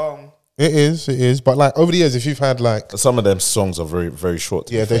that's long. It is. But like over the years, if you've had like some of them songs are very, very short.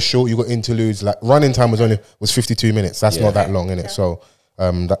 Yeah, they're short. You got interludes. Like running time was 52 minutes. That's not that long, innit? So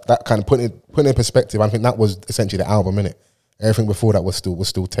that kind of put it in perspective. I think that was essentially the album, innit? Everything before that was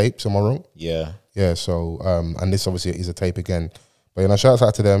still tapes. Am I wrong? Yeah. Yeah. So and this obviously is a tape again. But shout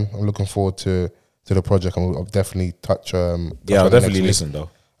out to them. I'm looking forward to the project, and I'll definitely touch. I'll definitely listen though.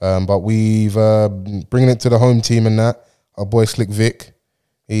 But we've bringing it to the home team and that. Our boy Slick Vic,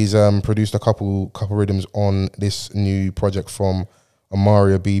 he's produced a couple rhythms on this new project from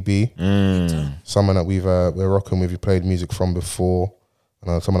Amaria BB. Someone that we're rocking with. We played music from before.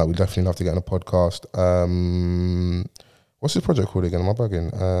 Someone that we definitely love to get on the podcast. What's his project called again? Am I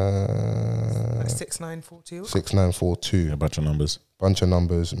bugging? 6942. 6942. A bunch of numbers.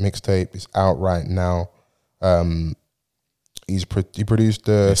 Mixtape is out right now. He produced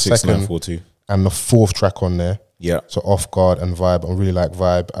the second and the 4th track on there. Yeah. So Off Guard and Vibe. I really like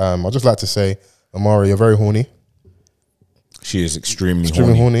Vibe. I'd just like to say, Amari, you're very horny. She is extremely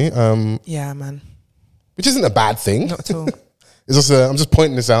horny. Yeah, man. Which isn't a bad thing. Not at all. It's just I'm just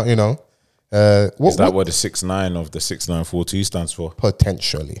pointing this out, you know. Is that what the 6'9" of the 6942 stands for?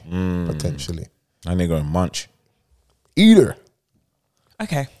 Potentially. Potentially. And they're going munch. Either.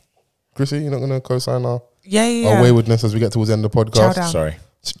 Okay. Chrissy, you're not going to co-sign our Yeah. waywardness as we get towards the end of the podcast? Chow down. Sorry.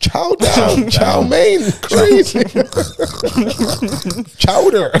 Chow down. Chow mein. Crazy.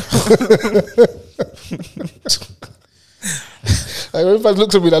 Chowder. Like, everybody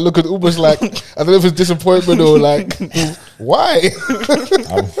looks at me, that look at almost like, I don't know if it's disappointment or like, why?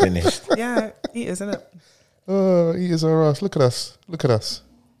 I'm finished. Yeah, eat, isn't it? Oh, eaters are us. Look at us. Look at us.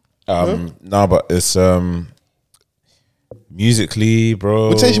 No, but it's musically, bro.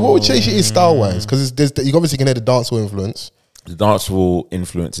 What would you say she is style wise? Because you obviously can hear the dancehall influence. The dancehall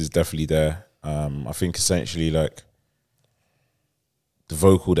influence is definitely there. I think essentially like the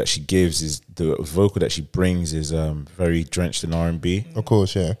vocal that she gives is the vocal that she brings is very drenched in R&B. Of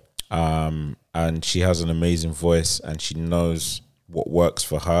course, yeah. And she has an amazing voice and she knows what works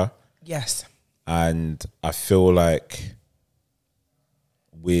for her. Yes. And I feel like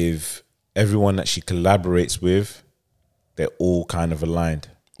with everyone that she collaborates with, they're all kind of aligned.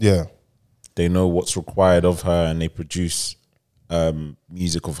 Yeah. They know what's required of her and they produce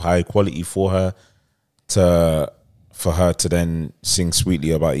music of high quality for her to then sing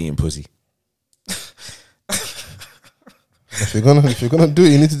sweetly about eating pussy. If you're gonna do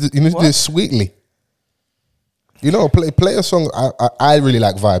it, you need to do it sweetly. You know, play a song. I really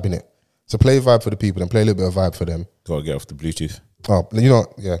like vibe in it. So play a vibe for the people and play a little bit of vibe for them. Gotta get off the Bluetooth. Oh, you know,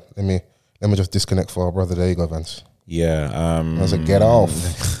 yeah. Let me just disconnect for our brother. There you go, Vance. Yeah. I was like, get off.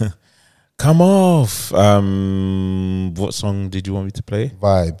 Come off. What song did you want me to play?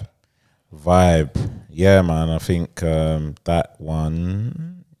 Vibe. Yeah, man. I think that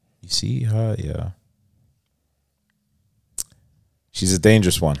one. You see her, yeah. She's a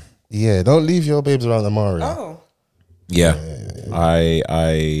dangerous one. Yeah, don't leave your babes around Amari. Oh. Yeah.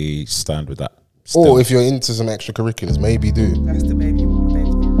 I stand with that. Or Still. if you're into some extracurriculars, maybe do. That's the baby.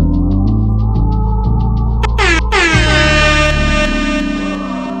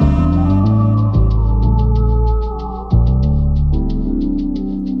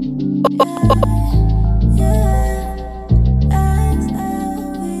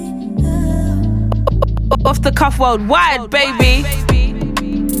 Off the cuff worldwide, baby.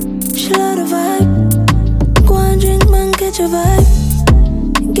 She love the vibe. Go and drink, man, get your vibe.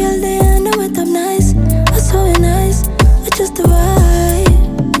 Girl, they know it up nice. I saw it nice. It's just the vibe.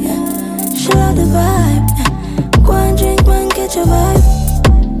 Yeah. She love the vibe. Yeah. Go and drink, man, get your vibe.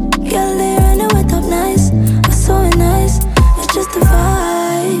 Girl, they know it up nice. I saw it nice. It's just the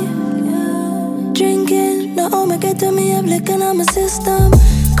vibe. Yeah. Drinking, no, oh my, get to me, I'm licking on my system.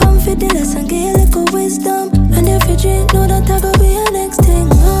 Confidence and get a little wisdom. And if you drink, know that I go be your next thing.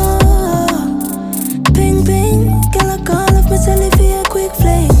 Oh, ping ping, girl I call off myself for a quick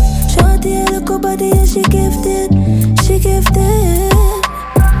flame. Shorty a little body and she gifted.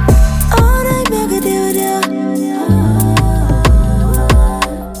 All night I could deal with you.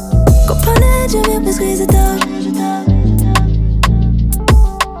 Go on the edge and make me squeeze it up.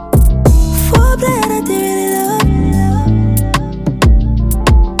 Foreplay that they really love.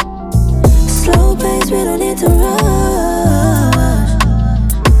 Slow pace, we don't need to rush.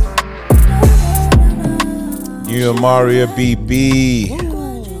 New Amaria BB.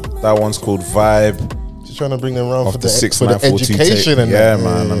 That one's called Vibe. She's trying to bring them around Off for the the 6942 education tape. and Yeah, that.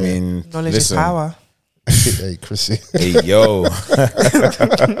 man. I mean, Knowledge listen. is power. Hey, Chrissy. Hey, yo.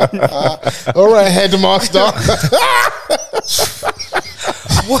 All right, headmaster.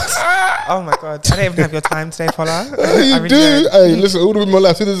 What? Oh my god! I don't even have your time today, Paula. You do. Hey, listen, all the women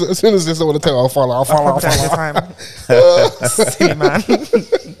life. As soon as this, I want to tell you, I'll follow. I'll probably your time. Silly man.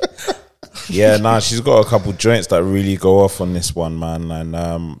 Yeah, nah, she's got a couple joints that really go off on this one, man. And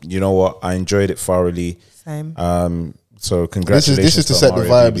you know what? I enjoyed it thoroughly. Same. So congratulations. This is to set the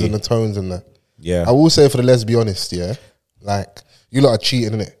Amaria vibes BB. and the tones and that. Yeah. I will say, for the let's be honest, yeah, like you lot are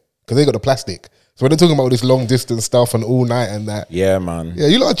cheating, innit? Because they got the plastic. So when they're talking about all this long distance stuff and all night and that, Yeah, man. yeah,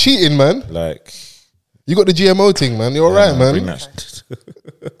 you lot are cheating, man. Like, You got the GMO thing, man. You're alright, bring man. that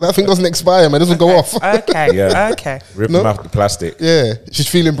That thing doesn't expire, man. It doesn't go off. Okay. Yeah. Okay. rip No. them out the plastic. Yeah, she's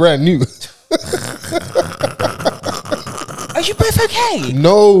feeling brand new. Are you both okay?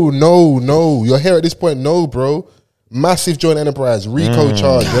 No. You're here at this point. No, bro. Massive joint enterprise, RICO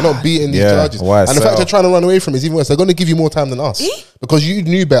charge. They're not beating these Yeah, charges. why And the fact sell? they're trying to run away from it is even worse. They're going to give you more time than us because you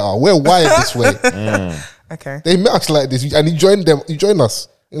knew better. We're wired this way. Okay. They met us like this, and you joined them. You joined us.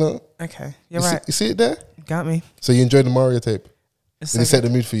 You know. Okay. You're You right. see it there. You got me. So you enjoyed the Mario tape. It's Did it so set good.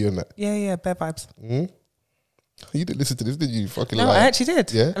 the mood for you and that? Yeah. Bad vibes. You didn't listen to this, did you? Fucking No, lie. I actually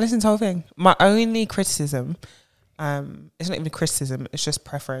did. Yeah? I listened to the whole thing. My only criticism, it's not even a criticism, it's just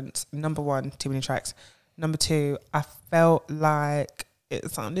preference. Number one, too many tracks. Number two, I felt like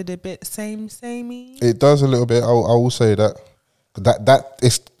it sounded a bit samey. It does a little bit. I will say that. That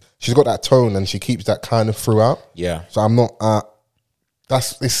is, she's got that tone and she keeps that kind of throughout. Yeah. So I'm not.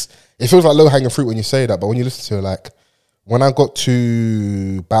 It feels like low hanging fruit when you say that, but when you listen to it, like when I got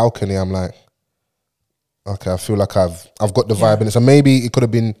to Balcony, I'm like, okay, I feel like I've got the vibe in it. So maybe it could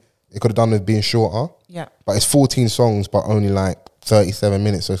have done with being shorter. Yeah. But it's 14 songs, but only like 37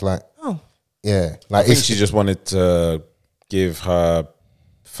 minutes. So it's like, yeah, like I think she just wanted to give her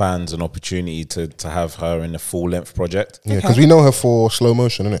fans an opportunity to have her in a full length project. Yeah, because we know her for Slow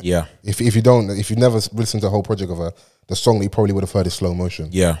Motion, innit? Yeah. If you've never listened to the whole project of her, the song that you probably would have heard is Slow Motion.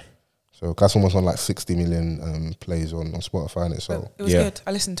 Yeah. So that's almost on like 60 million plays on Spotify, innit? So it was good.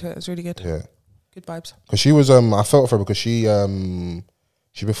 I listened to it. It was really good. Yeah. Good vibes. Because she was, I felt for her because she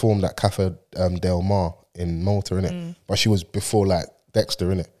performed at Cafe Del Mar in Malta, innit? But she was before like Dexter,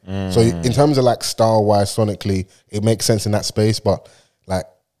 innit? So in terms of like style wise, sonically, it makes sense in that space. But like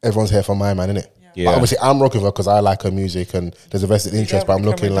everyone's here for my man, innit? Yeah. But obviously, I'm rocking with her because I like her music and there's a vested interest. But I'm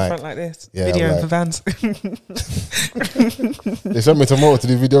looking like this. Yeah, Video for Vans. They sent me to Malta to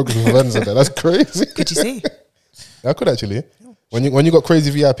do videography for Vans. That's crazy. Could you see? I could actually. When you got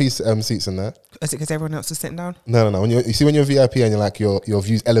crazy VIP seats in there. Is it because everyone else is sitting down? No. When you see when you're VIP and you're like your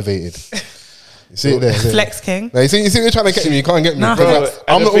view's elevated. You see it there. Flex King. No, you see what you're trying to get me. You can't get me. Nah. Like,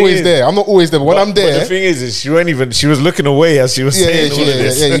 I'm not always there. I'm not always there. But when I'm there, But the thing is she weren't even. She was looking away as she was saying all of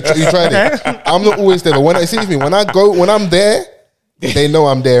this. You tried it. I'm not always there. But when when I'm there, they know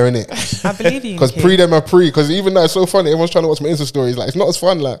I'm there, innit? I believe you. Because them are pre. Because even though it's so funny, everyone's trying to watch my Insta stories. Like it's not as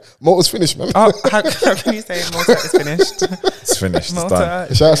fun. Like Malta's finished, man. Oh, how can you say Malta is finished? It's finished. It's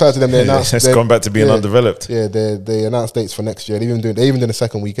done. Shout out to them. They announced it's gone back to being undeveloped. Yeah, they announced dates for next year. They even doing the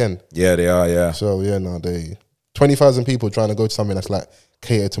second weekend. Yeah, they are. Yeah. So yeah, no, 20,000 people trying to go to something that's like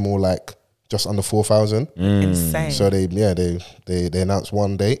catered to more like just under 4,000. Insane. So they announced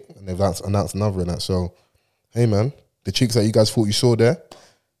one date and they've announced another in that. So hey man, the cheeks that you guys thought you saw there,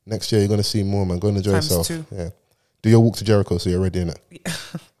 next year you're gonna see more, man. Go and enjoy yourself. 2. Yeah. Do your walk to Jericho so you're ready in it.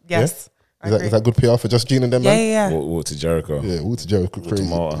 Yes. Yeah? Is that good PR for Just Gene and them, man? Yeah. Walk to Jericho. Yeah, walk to Jericho. Crazy. To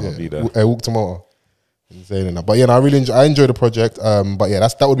Malta, I'll be there. Walk to Malta. Insane enough. But yeah, no, I enjoy the project. But yeah,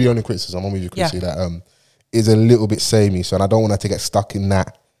 that would be the only criticism. I'm with you, Chrissy, that is a little bit samey. So and I don't want her to get stuck in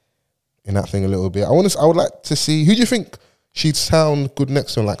that thing a little bit. I would like to see, who do you think she'd sound good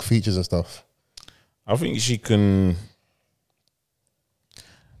next to, like features and stuff? I think she can.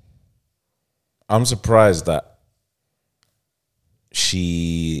 I'm surprised that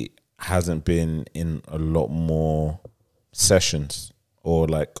she hasn't been in a lot more sessions or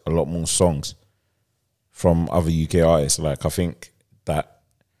like a lot more songs from other UK artists. Like I think that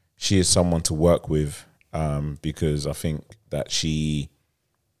she is someone to work with because I think that she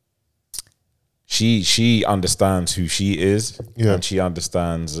understands who she is and she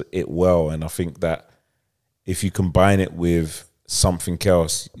understands it well. And I think that if you combine it with something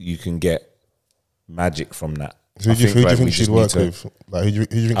else, you can get magic from that. Who do you think she'd work with? Like, who do you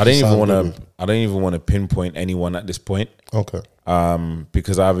think I don't even want to pinpoint anyone at this point. Okay.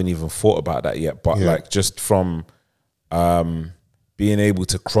 Because I haven't even thought about that yet. But like just from being able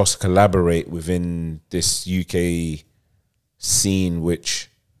to cross collaborate within this UK scene, which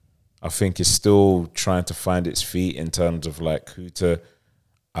I think is still trying to find its feet in terms of like who to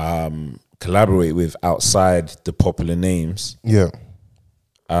collaborate with outside the popular names. Yeah.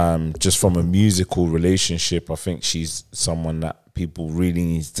 Just from a musical relationship, I think she's someone that people really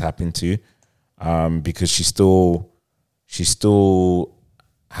need to tap into because she still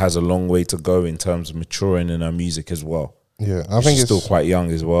has a long way to go in terms of maturing in her music as well. Yeah, I think she's still quite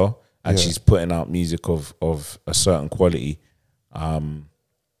young as well, and she's putting out music of a certain quality that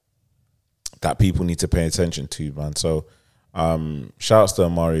people need to pay attention to, man. So shouts to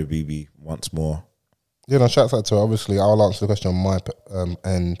Mario BB once more. Yeah, no, shouts out to her. Obviously, I'll answer the question on my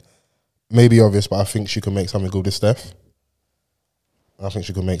and maybe obvious, but I think she can make something good with Steph. I think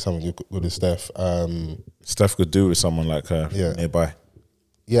she could make something good with Steph. Steph could do with someone like her nearby.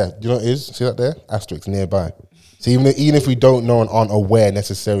 Yeah, do you know what it is? See that there? Asterisk, nearby. So even if we don't know and aren't aware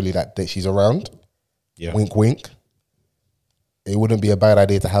necessarily that she's around, wink, wink, it wouldn't be a bad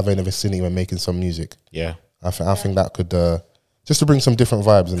idea to have her in the vicinity when making some music. Yeah. I think that could, just to bring some different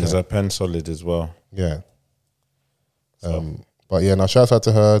vibes in there. Because her pen's solid as well. Yeah. So. But yeah, now shout out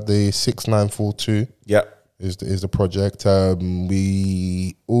to her. The 6942 is the project.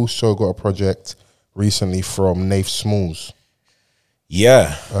 We also got a project recently from Nath Smalls.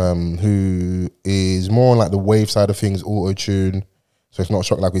 Yeah. Who is more on like the wave side of things, auto-tune. So it's not a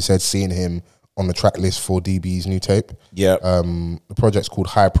shock, like we said, seeing him on the track list for DB's new tape. Yeah. The project's called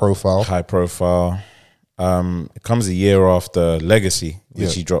High Profile. High Profile. It comes a year after Legacy,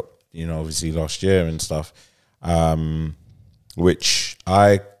 which he dropped, obviously last year and stuff. Which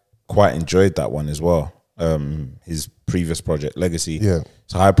I quite enjoyed that one as well. His previous project, Legacy. Yeah.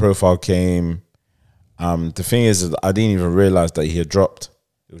 So High Profile came. The thing is I didn't even realize that he had dropped.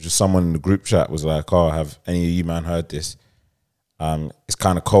 It was just someone in the group chat was like, "Oh, have any of you man heard this? It's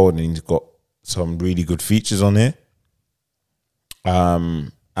kind of cold, and he's got some really good features on here."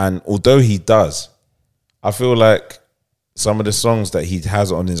 And although he does, I feel like some of the songs that he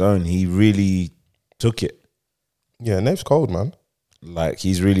has on his own, he really took it. Yeah, Nave's cold, man. Like,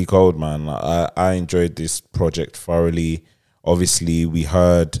 he's really cold, man. I enjoyed this project thoroughly. Obviously, we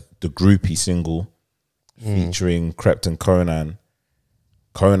heard the Groupie single featuring Krept and Conan.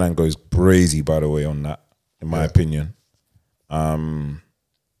 Conan goes crazy, by the way, on that, in my opinion.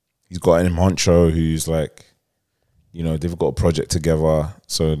 He's got him Honcho, who's like, they've got a project together.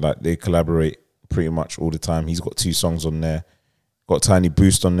 So, like, they collaborate pretty much all the time. He's got 2 songs on there. Got Tiny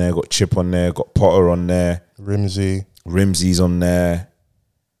Boost on there, got Chip on there, got Potter on there. Rimsey's on there.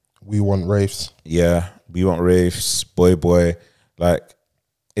 We Want Wraiths. Yeah, We Want Wraiths, Boy. Like,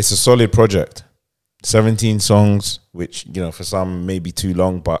 it's a solid project. 17 songs, which, for some may be too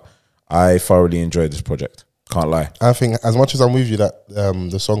long, but I thoroughly enjoyed this project. Can't lie. I think as much as I'm with you that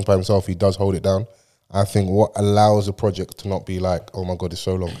the songs by himself, he does hold it down. I think what allows a project to not be like, oh my God, it's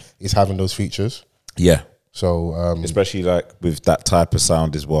so long, is having those features. Yeah. So especially like with that type of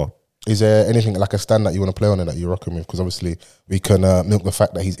sound as well. Is there anything like a stand that you want to play on it that you're rocking with? Because obviously we can milk the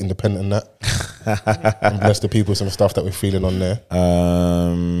fact that he's independent in that and bless the people with some stuff that we're feeling on there.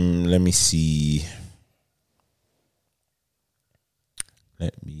 Let me see.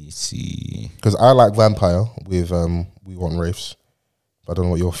 Because I like Vampire with We Want Wraiths. But I don't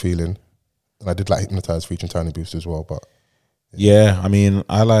know what you're feeling. And I did like Hypnotize featuring Tiny Boost as well. But yeah, I mean,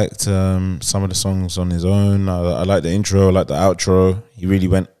 I liked some of the songs on his own. I like the intro, I like the outro. He really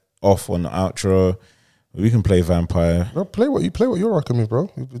went off on the outro. We can play Vampire. Bro, play what you're rocking with, bro.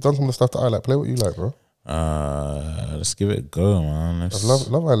 You've done some of the stuff that I like. Play what you like, bro. Let's give it a go, man.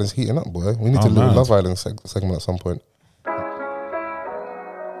 Love Island's heating up, boy. We need to do a Love Island segment at some point.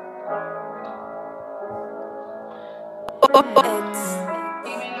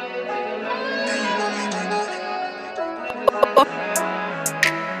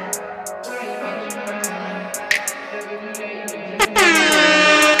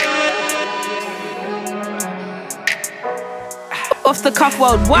 Off the cuff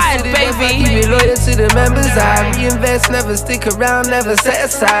worldwide, baby. Be loyal to the members. I reinvest, never stick around, never set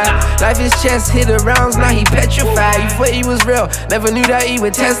aside. Life is chest, hit the rounds, now he petrified. You thought he was real, never knew that he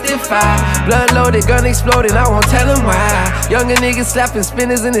would testify. Blood loaded, gun exploding, I won't tell him why. Younger niggas slapping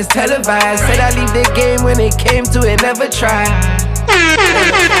spinners in his televised. Said I leave the game when it came to it, never tried.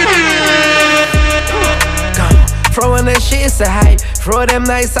 Throwing that shit, it's a hype. Throw them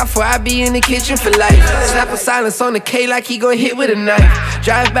nights, I thought I'd be in the kitchen for life. Slap a silence on the K like he gon' hit with a knife.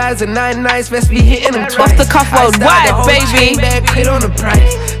 Drive-bys and 9 nights, best be hitting them twice. Off the cuff worldwide, baby. Bag, quit on the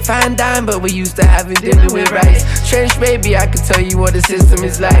price. Fine dime, but we used to having dinner with rice. Trench baby, I can tell you what the system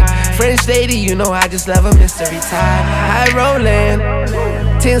is like. French lady, you know I just love a mystery type. High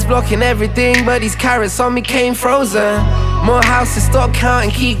rolling, tins blocking everything, but these carrots on me came frozen. More houses, stop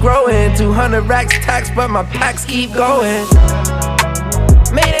counting, keep growing. 200 racks tax, but my packs keep going.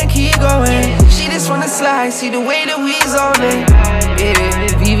 Made them keep going. She just wanna slide, see the way that we's on it. Yeah,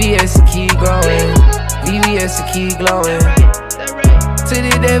 VVS to keep growing. VVS to keep glowing. To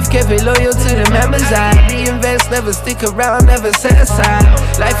the death, kept it loyal to the members. I reinvest, never stick around, never set aside.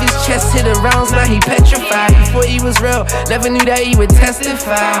 Life is chest, hit the rounds, now he petrified. He thought he was real, never knew that he would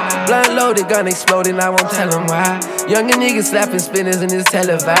testify. Blunt loaded, gun exploding, I won't tell him why. Younger niggas slapping spinners in his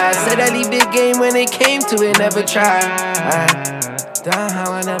televised. Said I leave the game when it came to it, never tried. Down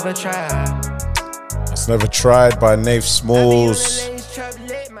how I never tried. That's Never Tried by Nave Smalls.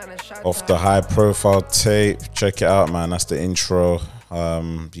 Off the High Profile tape. Check it out, man. That's the intro.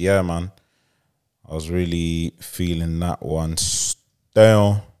 Yeah, man. I was really feeling that one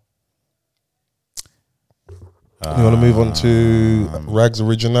still. You want to move on to Rags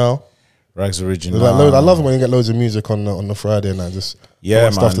Original? Rags Original. I love it when you get loads of music on the Friday and I just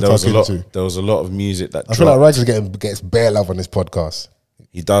man. stuff to tuck into. There was a lot of music that I feel like Rags gets bare love on this podcast.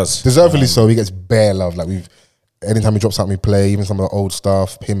 He does. Deservedly so. He gets bare love. Like anytime he drops something, we play, even some of the old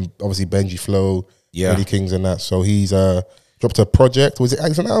stuff. Him, obviously Benji Flow, Eddie Kings and that. So he's dropped a project. Was it?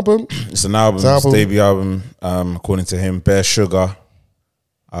 It's an album. It's an album. It's a debut album. According to him, Bare Sugar.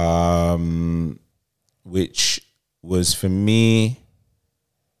 which was for me.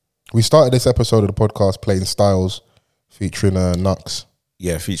 We started this episode of the podcast playing Styles featuring Nux.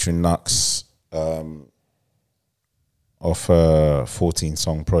 Yeah, featuring Nux off a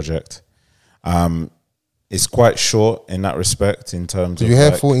 14-song project. It's quite short in that respect in terms Did of... you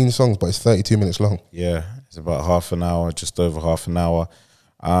hear 14 songs, but it's 32 minutes long? Yeah, it's about half an hour, just over half an hour.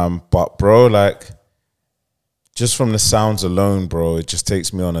 But bro, like, just from the sounds alone, bro, it just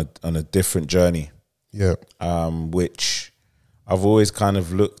takes me on a different journey. Yeah. Which I've always kind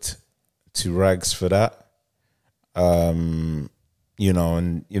of looked to Rags for that. You know,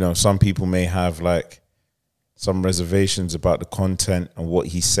 and you know, some people may have like some reservations about the content and what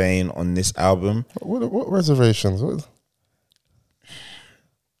he's saying on this album. What reservations? What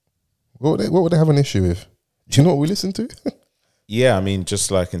would they have an issue with? Do you know what we listen to? Yeah, I mean,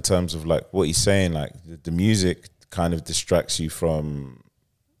 just like in terms of like what he's saying, like the music kind of distracts you from,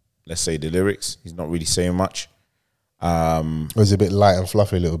 let's say, the lyrics. He's not really saying much. Or is it a bit light and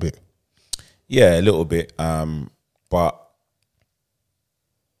fluffy a little bit? Yeah, a little bit. But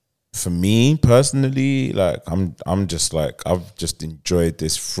for me personally, like I'm just like, I've just enjoyed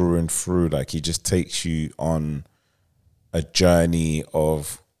this through and through. Like he just takes you on a journey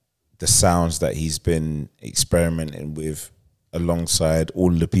of the sounds that he's been experimenting with alongside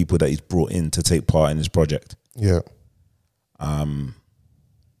all the people that he's brought in to take part in this project. Yeah.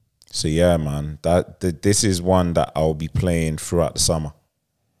 So yeah, man, this is one that I'll be playing throughout the summer.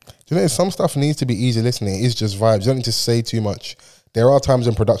 Do you know, some stuff needs to be easy listening. It's just vibes. You don't need to say too much. There are times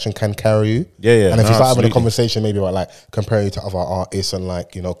when production can carry you. Yeah. And if you start having a absolutely. conversation maybe about like comparing you to other artists and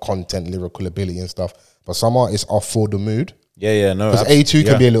like, you know, content, lyrical ability and stuff. But some artists are for the mood. Yeah, no. Because A2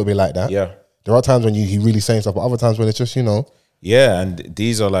 can be a little bit like that. Yeah. There are times when he really saying stuff, but other times when it's just, you know. Yeah, and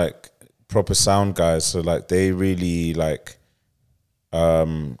these are like proper sound guys. So like they really like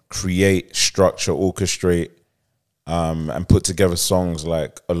create, structure, orchestrate, and put together songs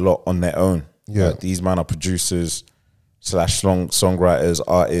like a lot on their own. Yeah. Like, these men are producers / songwriters,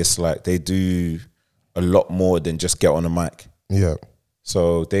 artists. Like they do a lot more than just get on a mic. Yeah.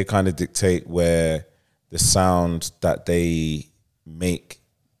 So they kind of dictate where the sound that they make,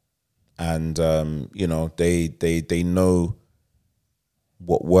 and you know, they know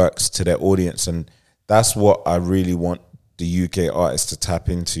what works to their audience, and that's what I really want the UK artists to tap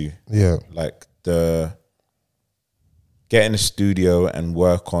into. Yeah. Like get in the studio and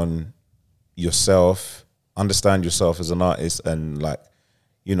work on yourself, understand yourself as an artist, and like,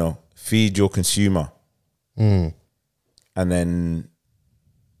 you know, feed your consumer. And then,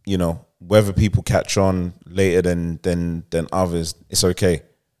 you know, whether people catch on later than others, it's okay.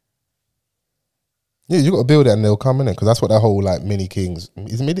 Yeah, you got to build it and they'll come in it, because that's what that whole like Mini Kings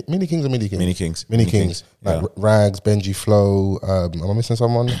is. Mini Kings or Mini Kings? Mini Kings. Mini Kings. Like yeah. Rags, Benji Flow. Am I missing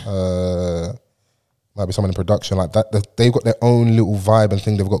someone? Might be someone in production like that. They've got their own little vibe and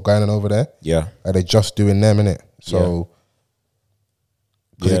thing they've got going on over there. Yeah, and they're just doing them, innit? So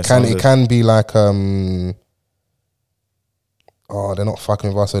yeah, it can be like they're not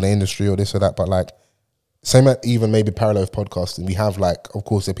fucking with us in the industry or this or that, but like same at even maybe parallel with podcasting. We have like, of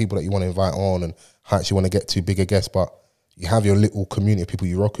course, there are people that you want to invite on and actually want to get to bigger guests, but you have your little community of people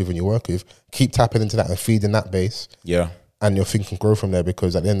you rock with and you work with. Keep tapping into that and feeding that base. Yeah, and your thing can grow from there,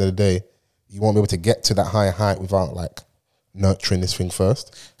 because at the end of the day, you won't be able to get to that higher height without like nurturing this thing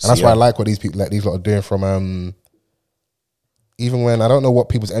first. And that's why I like what these people, like these lot are doing from even when I don't know what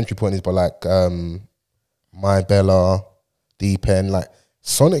people's entry point is, but like My Bella, Deep End, like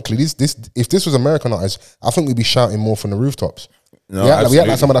sonically, this if this was American artists, I think we'd be shouting more from the rooftops. No, we act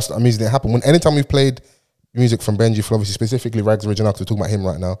like some of that music didn't happen. When anytime we've played music from Benji Flow, obviously specifically Rags Original, because we're talking about him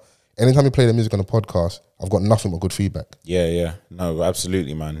right now. Anytime we play the music on the podcast, I've got nothing but good feedback. Yeah. No,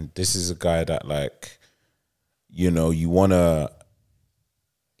 absolutely, man. This is a guy that, like, you know, you wanna.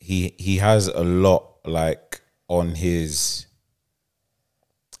 He has a lot like on his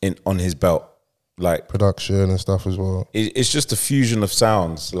belt, like production and stuff as well. It's just a fusion of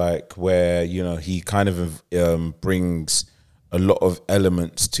sounds, like where, you know, he kind of brings a lot of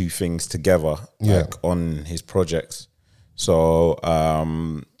elements to things together, like on his projects. So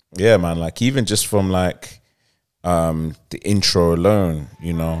yeah, man, like even just from like the intro alone,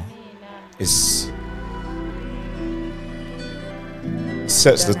 you know, it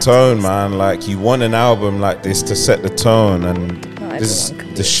sets the tone, man. Like you want an album like this to set the tone, and this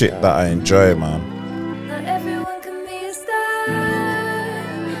is the shit that I enjoy, man. Not everyone can be a star.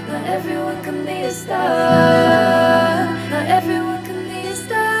 Not everyone can be a star. Not everyone can be a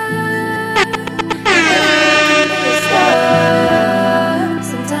star. Not everyone can be a star.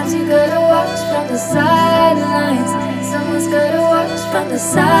 Sometimes you gotta watch from the sidelines. Someone's gotta watch from the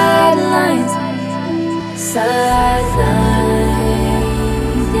sidelines.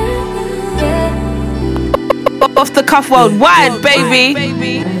 Off the cuff worldwide,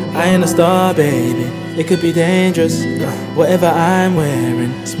 baby. I ain't a star, baby. It could be dangerous. Whatever I'm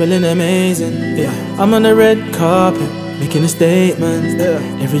wearing, smelling amazing. Yeah, I'm on the red carpet, making a statement.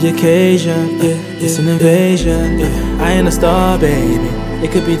 Every occasion, it's an invasion. I ain't a star, baby.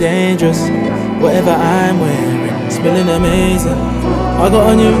 It could be dangerous. Whatever I'm wearing, smelling amazing. I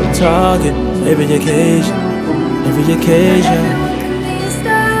got a new target. Every occasion, every occasion.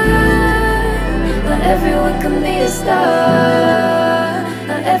 Not everyone can be a star.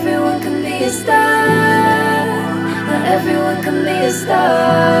 Not everyone can be a star. Not everyone can be a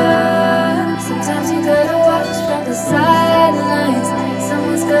star. Sometimes you gotta watch from the sidelines.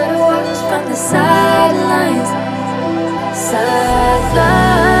 Someone's gotta watch from the sidelines.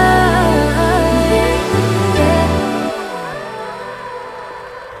 Sidelines.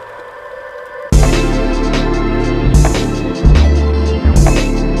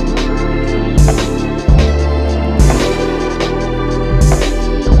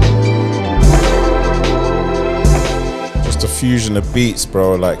 Fusion of beats,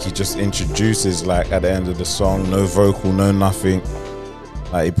 bro. Like he just introduces, like at the end of the song, no vocal, no nothing.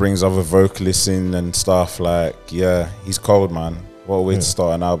 Like he brings other vocalists in and stuff. Like, yeah, he's cold, man. What a way to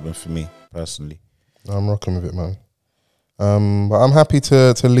start an album for me personally. I'm rocking with it, man. But I'm happy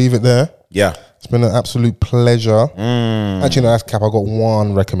to leave it there. Yeah, it's been an absolute pleasure. Actually, no, that's cap. I got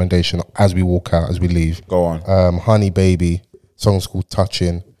one recommendation as we walk out, as we leave. Go on. Honey Baby, song's called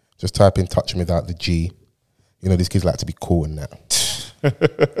Touching. Just type in Touching without the G. You know, these kids like to be cool and that.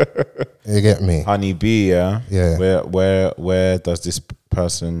 You get me? Honey B, yeah? Yeah. Where does this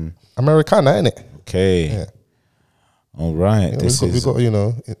person... Americana, innit? Okay. Yeah. All right. We've got, you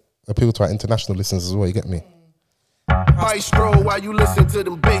know, appeal to our international listeners as well, you get me? Maestro, while you listen to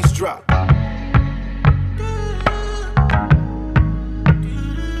them bass drop.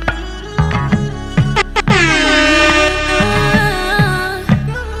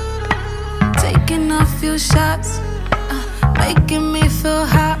 Few shots, making me feel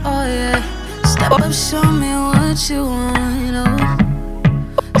hot, oh yeah. Step up, show me what you want, you know.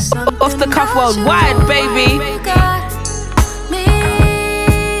 Off the cuff worldwide, baby. Got me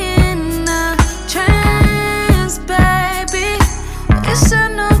in a trance, baby. It's a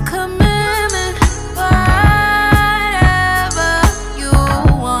no commitment. Whatever you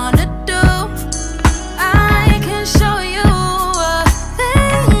wanna do, I can show you a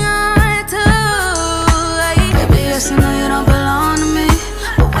thing I do. Yes, I know you don't belong to me,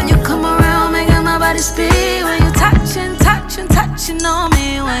 but when you come around, making my body speak. When you touching on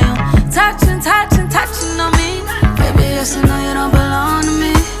me. When you touching on me. Baby, yes, I know you don't belong to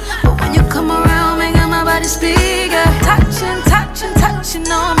me, but when you come around, making my body speak. Yeah. Touching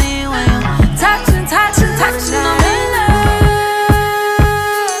on me. When you touching on me.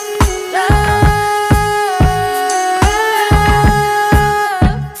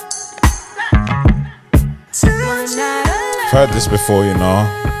 I've heard this before, you know.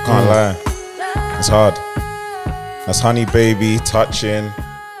 Can't lie. It's hard. That's Honey Baby, Touching.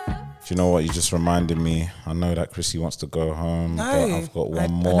 Do you know what? You just reminded me. I know that Chrissy wants to go home, but I've got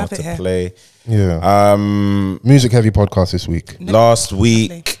one more to play. Yeah. Music heavy podcast this week. Last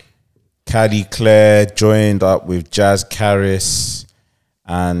week, Caddy Claire joined up with Jazz Caris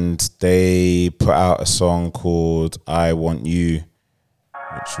and they put out a song called I Want You,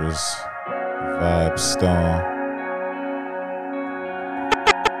 which was vibe star.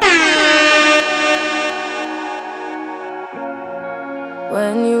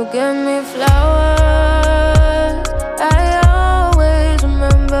 When you give me flowers, I always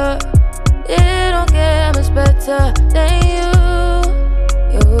remember it don't get much better than you.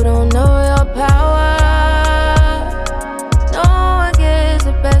 You don't know your power. No one gets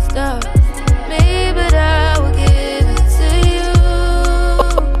the best of me, but I will give it to you.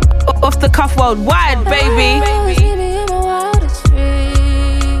 Off the cuff worldwide, baby.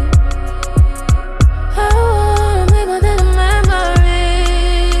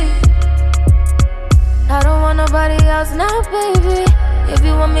 Nobody else now, baby. If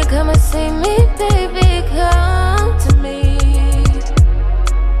you want me, come and see me, baby. Come to me.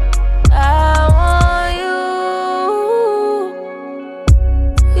 I want you.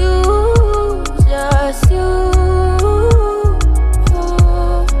 You, just you.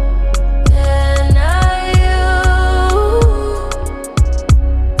 And you.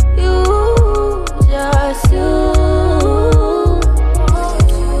 You, just you.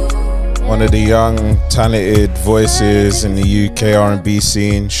 One of the young, talented voices in the UK R&B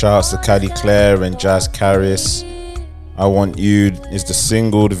scene. Shouts to Caddy Claire and Jazz Caris. I Want You is the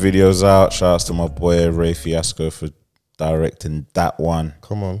single. The video's out. Shouts to my boy Ray Fiasco for directing that one.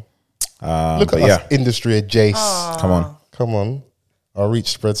 Come on. Look at us, industry adjacent. Come on. Our reach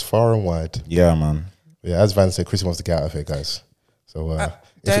spreads far and wide. Yeah, man. Yeah, as Van said, Chris wants to get out of here, guys. So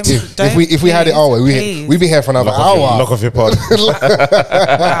if we had it our way, we'd be here for another hour. Lock off your pod.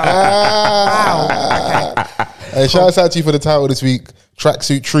 Wow. Okay. Shout out to you for the title this week,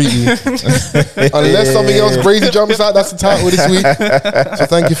 Tracksuit Treaty. Unless something else crazy jumps out, that's the title this week. So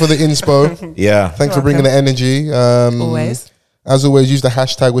thank you for the inspo. Yeah. Thanks for bringing the energy. Always. As always, use the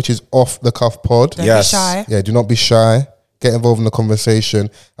hashtag, which is #OffTheCuffPod. Don't be shy. Yeah, do not be shy. Get involved in the conversation.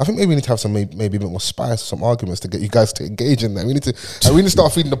 I think maybe we need to have some maybe a bit more spice, some arguments to get you guys to engage in that. We need to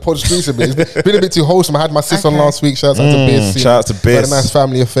start feeding the pod streets a bit. It's been a bit too wholesome. I had my sis on last week. Shout out to Biz. Shout out to Biz. We had a nice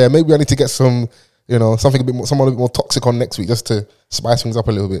family affair. Maybe I need to get some, something someone a bit more toxic on next week just to spice things up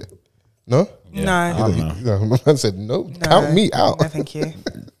a little bit. No? Yeah. No. My man said no. Count me out. No, thank you.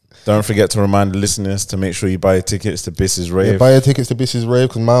 Don't forget to remind the listeners to make sure you buy your tickets to Biss's Rave. Yeah, buy your tickets to Biss's Rave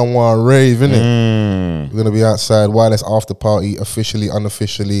because man want rave, innit? We're going to be outside. Wireless after party, officially,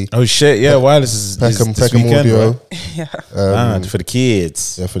 unofficially. Oh shit, yeah, Wireless is this weekend, audio. Right? Yeah. For the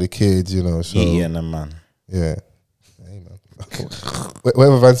kids. Yeah, for the kids, So, yeah, man. Yeah. Hey, man.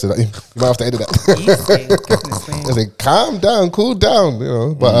 Whatever Van said, you might have to edit that. I say, calm down, cool down,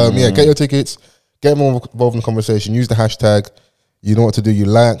 But get your tickets, get more involved in the conversation, use the hashtag. You know what to do. You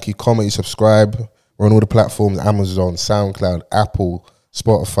like, you comment, you subscribe. We're on all the platforms: Amazon, SoundCloud, Apple,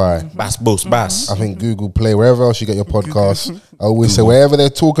 Spotify. Bass, boost, bass. I think Google Play, wherever else you get your podcasts. I always say, wherever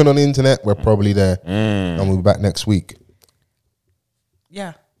they're talking on the internet, we're probably there. And we'll be back next week.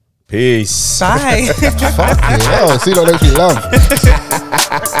 Yeah. Peace. Bye. Fuck yeah. See you next week, love. I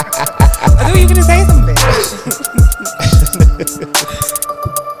thought you were going to say